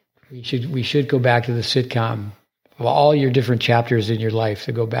 we should go back to the sitcom of all your different chapters in your life,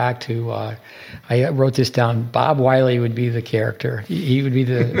 to go back to, I wrote this down, Bob Wiley would be the character. He would be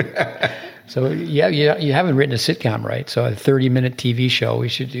the, so yeah, you haven't written a sitcom, right? So a 30-minute TV show, we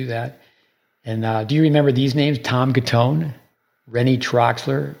should do that. And do you remember these names? Tom Gatone, Rennie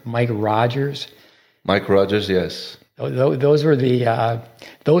Troxler, Mike Rogers. Mike Rogers, yes. Those were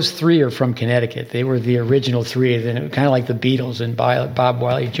those 3 are from Connecticut. They were the original 3. Then it was kind of like the Beatles, and Bob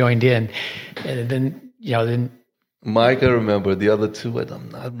Wiley joined in. And then Mike, I remember. The other 2, I'm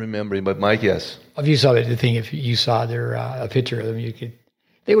not remembering, but Mike, yes. If you saw the thing, if you saw their a picture of them, you could.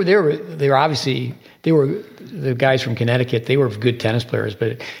 They were obviously the guys from Connecticut. They were good tennis players,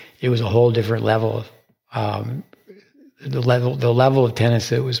 but it was a whole different level. The level of tennis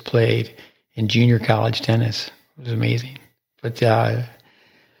that was played in junior college tennis was amazing. But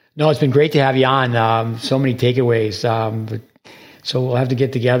no, it's been great to have you on. So many takeaways. So we'll have to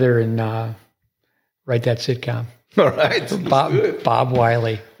get together and write that sitcom. All right, Bob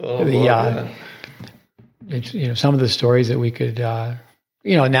Wiley. Some of the stories that we could.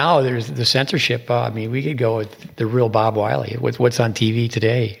 Now there's the censorship. We could go with the real Bob Wiley. What's on TV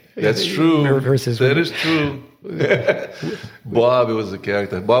today? That's true. That is true. Bob, it was a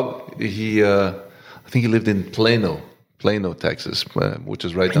character. Bob, I think he lived in Plano, Texas, which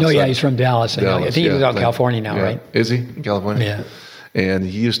is right outside. No, yeah, he's from Dallas. Dallas, I think he's out in California now, right? Is he in California? Yeah. And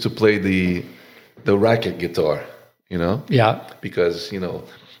he used to play the racket guitar, Yeah. Because, he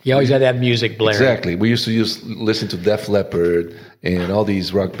always had that music blaring. Exactly. We used to listen to Def Leppard and all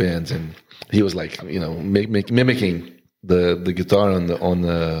these rock bands, and he was like, mimicking the guitar on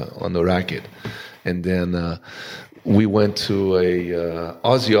the racket. And then we went to a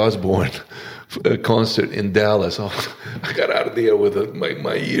Ozzy Osbourne concert in Dallas. Oh, I got out of there with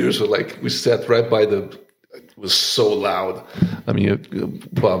my ears were like, we sat right by it was so loud.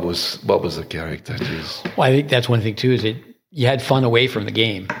 Bob was a character. Jeez. Well, I think that's one thing too, is that you had fun away from the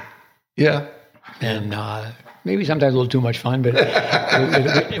game. Yeah. And maybe sometimes a little too much fun, but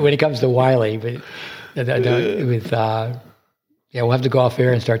when it comes to Wiley, but we'll have to go off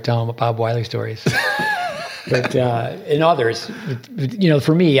air and start telling Bob Wiley stories. But in others,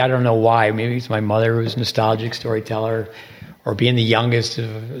 for me, I don't know why. Maybe it's my mother who's a nostalgic storyteller, or being the youngest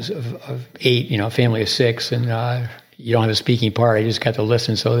of 8, a family of 6, and you don't have a speaking part. I just got to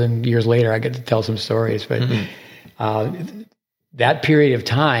listen. So then years later, I get to tell some stories. But that period of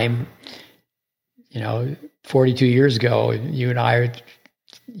time, 42 years ago, you and I,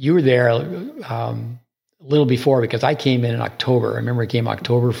 you were there a little before, because I came in October. I remember it came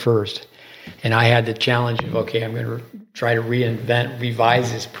October 1st. And I had the challenge of, okay, I'm going to try to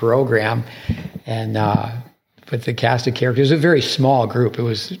revise this program. And with the cast of characters, it was a very small group. It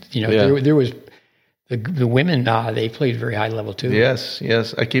was, there was the women, they played very high level too. Yes.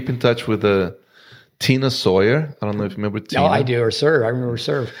 I keep in touch with Tina Sawyer. I don't know if you remember Tina. Oh, I do. Her serve. I remember her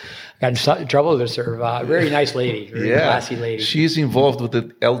serve. Got in trouble with her serve. Very nice lady. Very classy lady. She's involved with the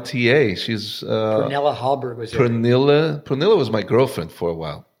LTA. She's Pernilla Hallberg was there. Pernilla was my girlfriend for a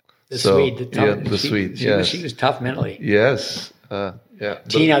while. The Swede. Swede. She was tough mentally. Yes.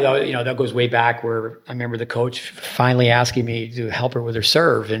 Tina, though, that goes way back where I remember the coach finally asking me to help her with her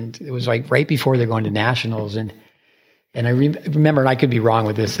serve. And it was like right before they're going to nationals. And I remember, and I could be wrong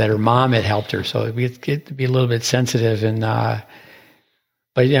with this, that her mom had helped her. So it could be a little bit sensitive. And,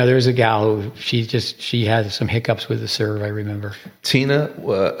 but there's a gal who she had some hiccups with the serve, I remember. Tina,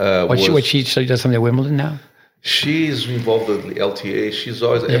 she does something at Wimbledon now? She's involved with the LTA. She's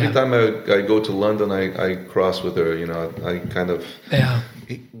always every time I go to London, I cross with her. I kind of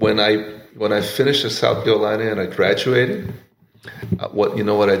when I finished at South Carolina and I graduated,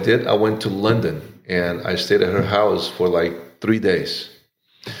 what I did? I went to London and I stayed at her house for like 3 days,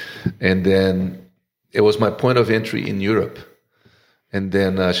 and then it was my point of entry in Europe. And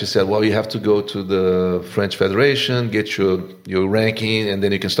then she said, well, you have to go to the French Federation, get your ranking, and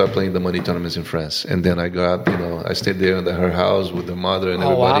then you can start playing the money tournaments in France. And then I stayed there at her house with her mother and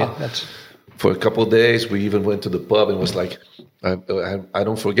everybody. Wow. For a couple of days. We even went to the pub and was like, I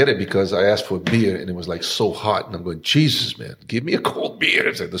don't forget it because I asked for a beer and it was like so hot. And I'm going, Jesus, man, give me a cold beer.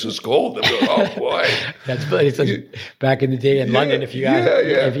 It's like, this is cold. I'm going, oh, boy. It's like back in the day in London, if you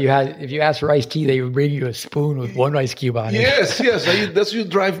asked for iced tea, they would bring you a spoon with one ice cube on it. Yes. That's you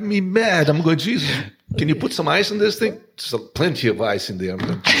drive me mad. I'm going, Jesus, can you put some ice in this thing? There's plenty of ice in there. I'm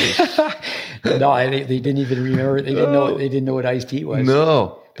going, Jesus. No, they didn't even remember. They didn't know what iced tea was.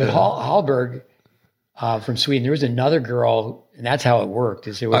 No. But Hallberg from Sweden, there was another girl, and that's how it worked.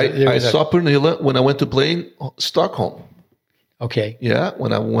 I saw Pernilla when I went to play in Stockholm. Okay. Yeah,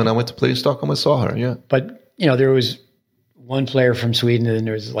 when I went to play in Stockholm, I saw her. Yeah. But there was one player from Sweden, and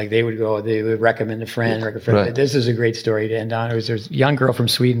there was they would recommend a friend. Right. This is a great story to end on. There's a young girl from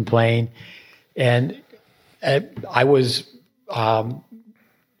Sweden playing, and I was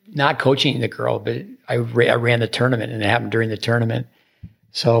not coaching the girl, but I ran the tournament, and it happened during the tournament.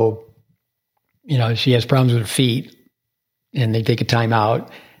 So, she has problems with her feet, and they take a timeout,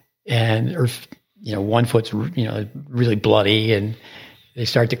 and her, one foot's, really bloody, and they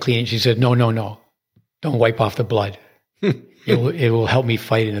start to clean it. She said, no, don't wipe off the blood. It will help me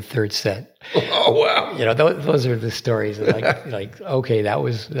fight in the third set. Oh, wow. Those are the stories that okay, that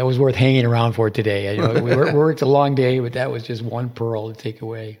was worth hanging around for today. We worked a long day, but that was just one pearl to take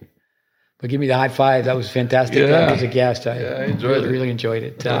away. But give me the high five. That was fantastic. Yeah. As a guest, I really enjoyed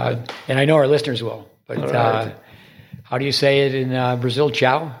it. And I know our listeners will. But right. How do you say it in Brazil?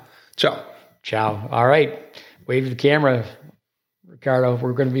 Ciao? Ciao. All right. Wave to the camera, Ricardo.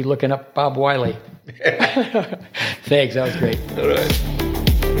 We're going to be looking up Bob Wiley. Thanks. That was great. All right.